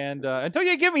 And until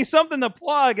you give me something to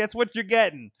plug, that's what you're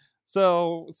getting.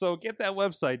 So get that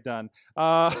website done.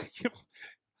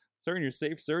 Starting your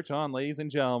safe search on, ladies and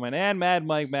gentlemen. And Mad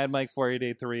Mike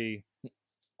 4883.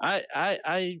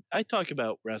 I talk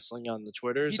about wrestling on the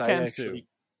Twitters. He tends to.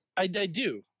 I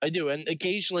do, and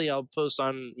occasionally I'll post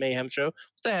on Mayhem Show with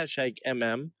the hashtag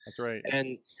MM. That's right.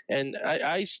 And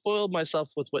I spoiled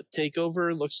myself with what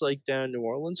Takeover looks like down in New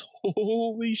Orleans.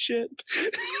 Holy shit!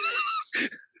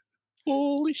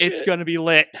 Holy shit! It's gonna be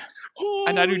lit,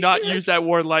 and I do Holy not shit. use that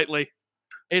word lightly.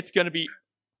 It's gonna be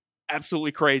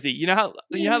absolutely crazy. You know how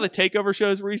the Takeover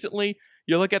shows recently.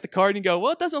 You look at the card and you go,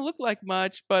 well, it doesn't look like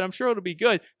much, but I'm sure it'll be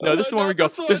good. No, this is the one where we go,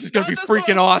 this is going to be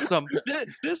freaking awesome.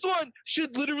 This one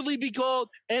should literally be called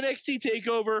NXT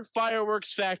Takeover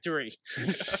Fireworks Factory.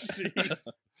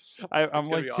 I'm gonna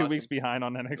like be 2 awesome. weeks behind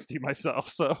on NXT myself,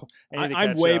 so I need to I'm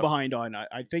catch way up. behind on.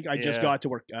 I think I just Yeah. got to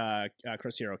where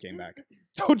Chris Hero came back.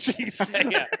 Oh, jeez.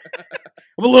 Yeah.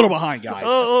 I'm a little behind, guys. A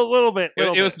little bit.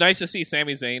 It was nice to see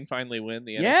Sami Zayn finally win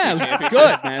the NXT Yeah, it was championship.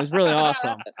 good, man. It was really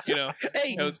awesome. You know,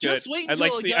 Hey, that was just good. wait I'd like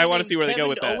until to see. a guy I want to named see where they go Kevin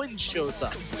with that. Owens shows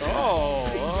up.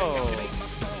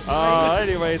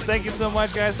 Anyways, thank you so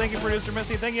much, guys. Thank you, producer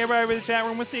Missy. Thank you, everybody in the chat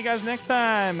room. We'll see you guys next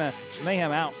time.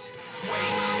 Mayhem out.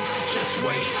 Just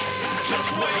wait,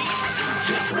 just wait,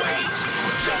 just wait,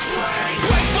 just wait.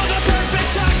 Wait for the perfect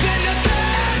time, then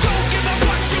attack. Don't give up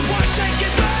what you want, take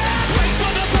it back. Wait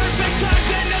for the perfect time,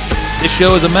 then attack. This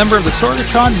show is a member of the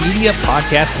Sorgatron Media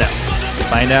Podcast Network.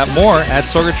 Find out more at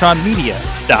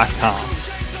sorgatronmedia.com.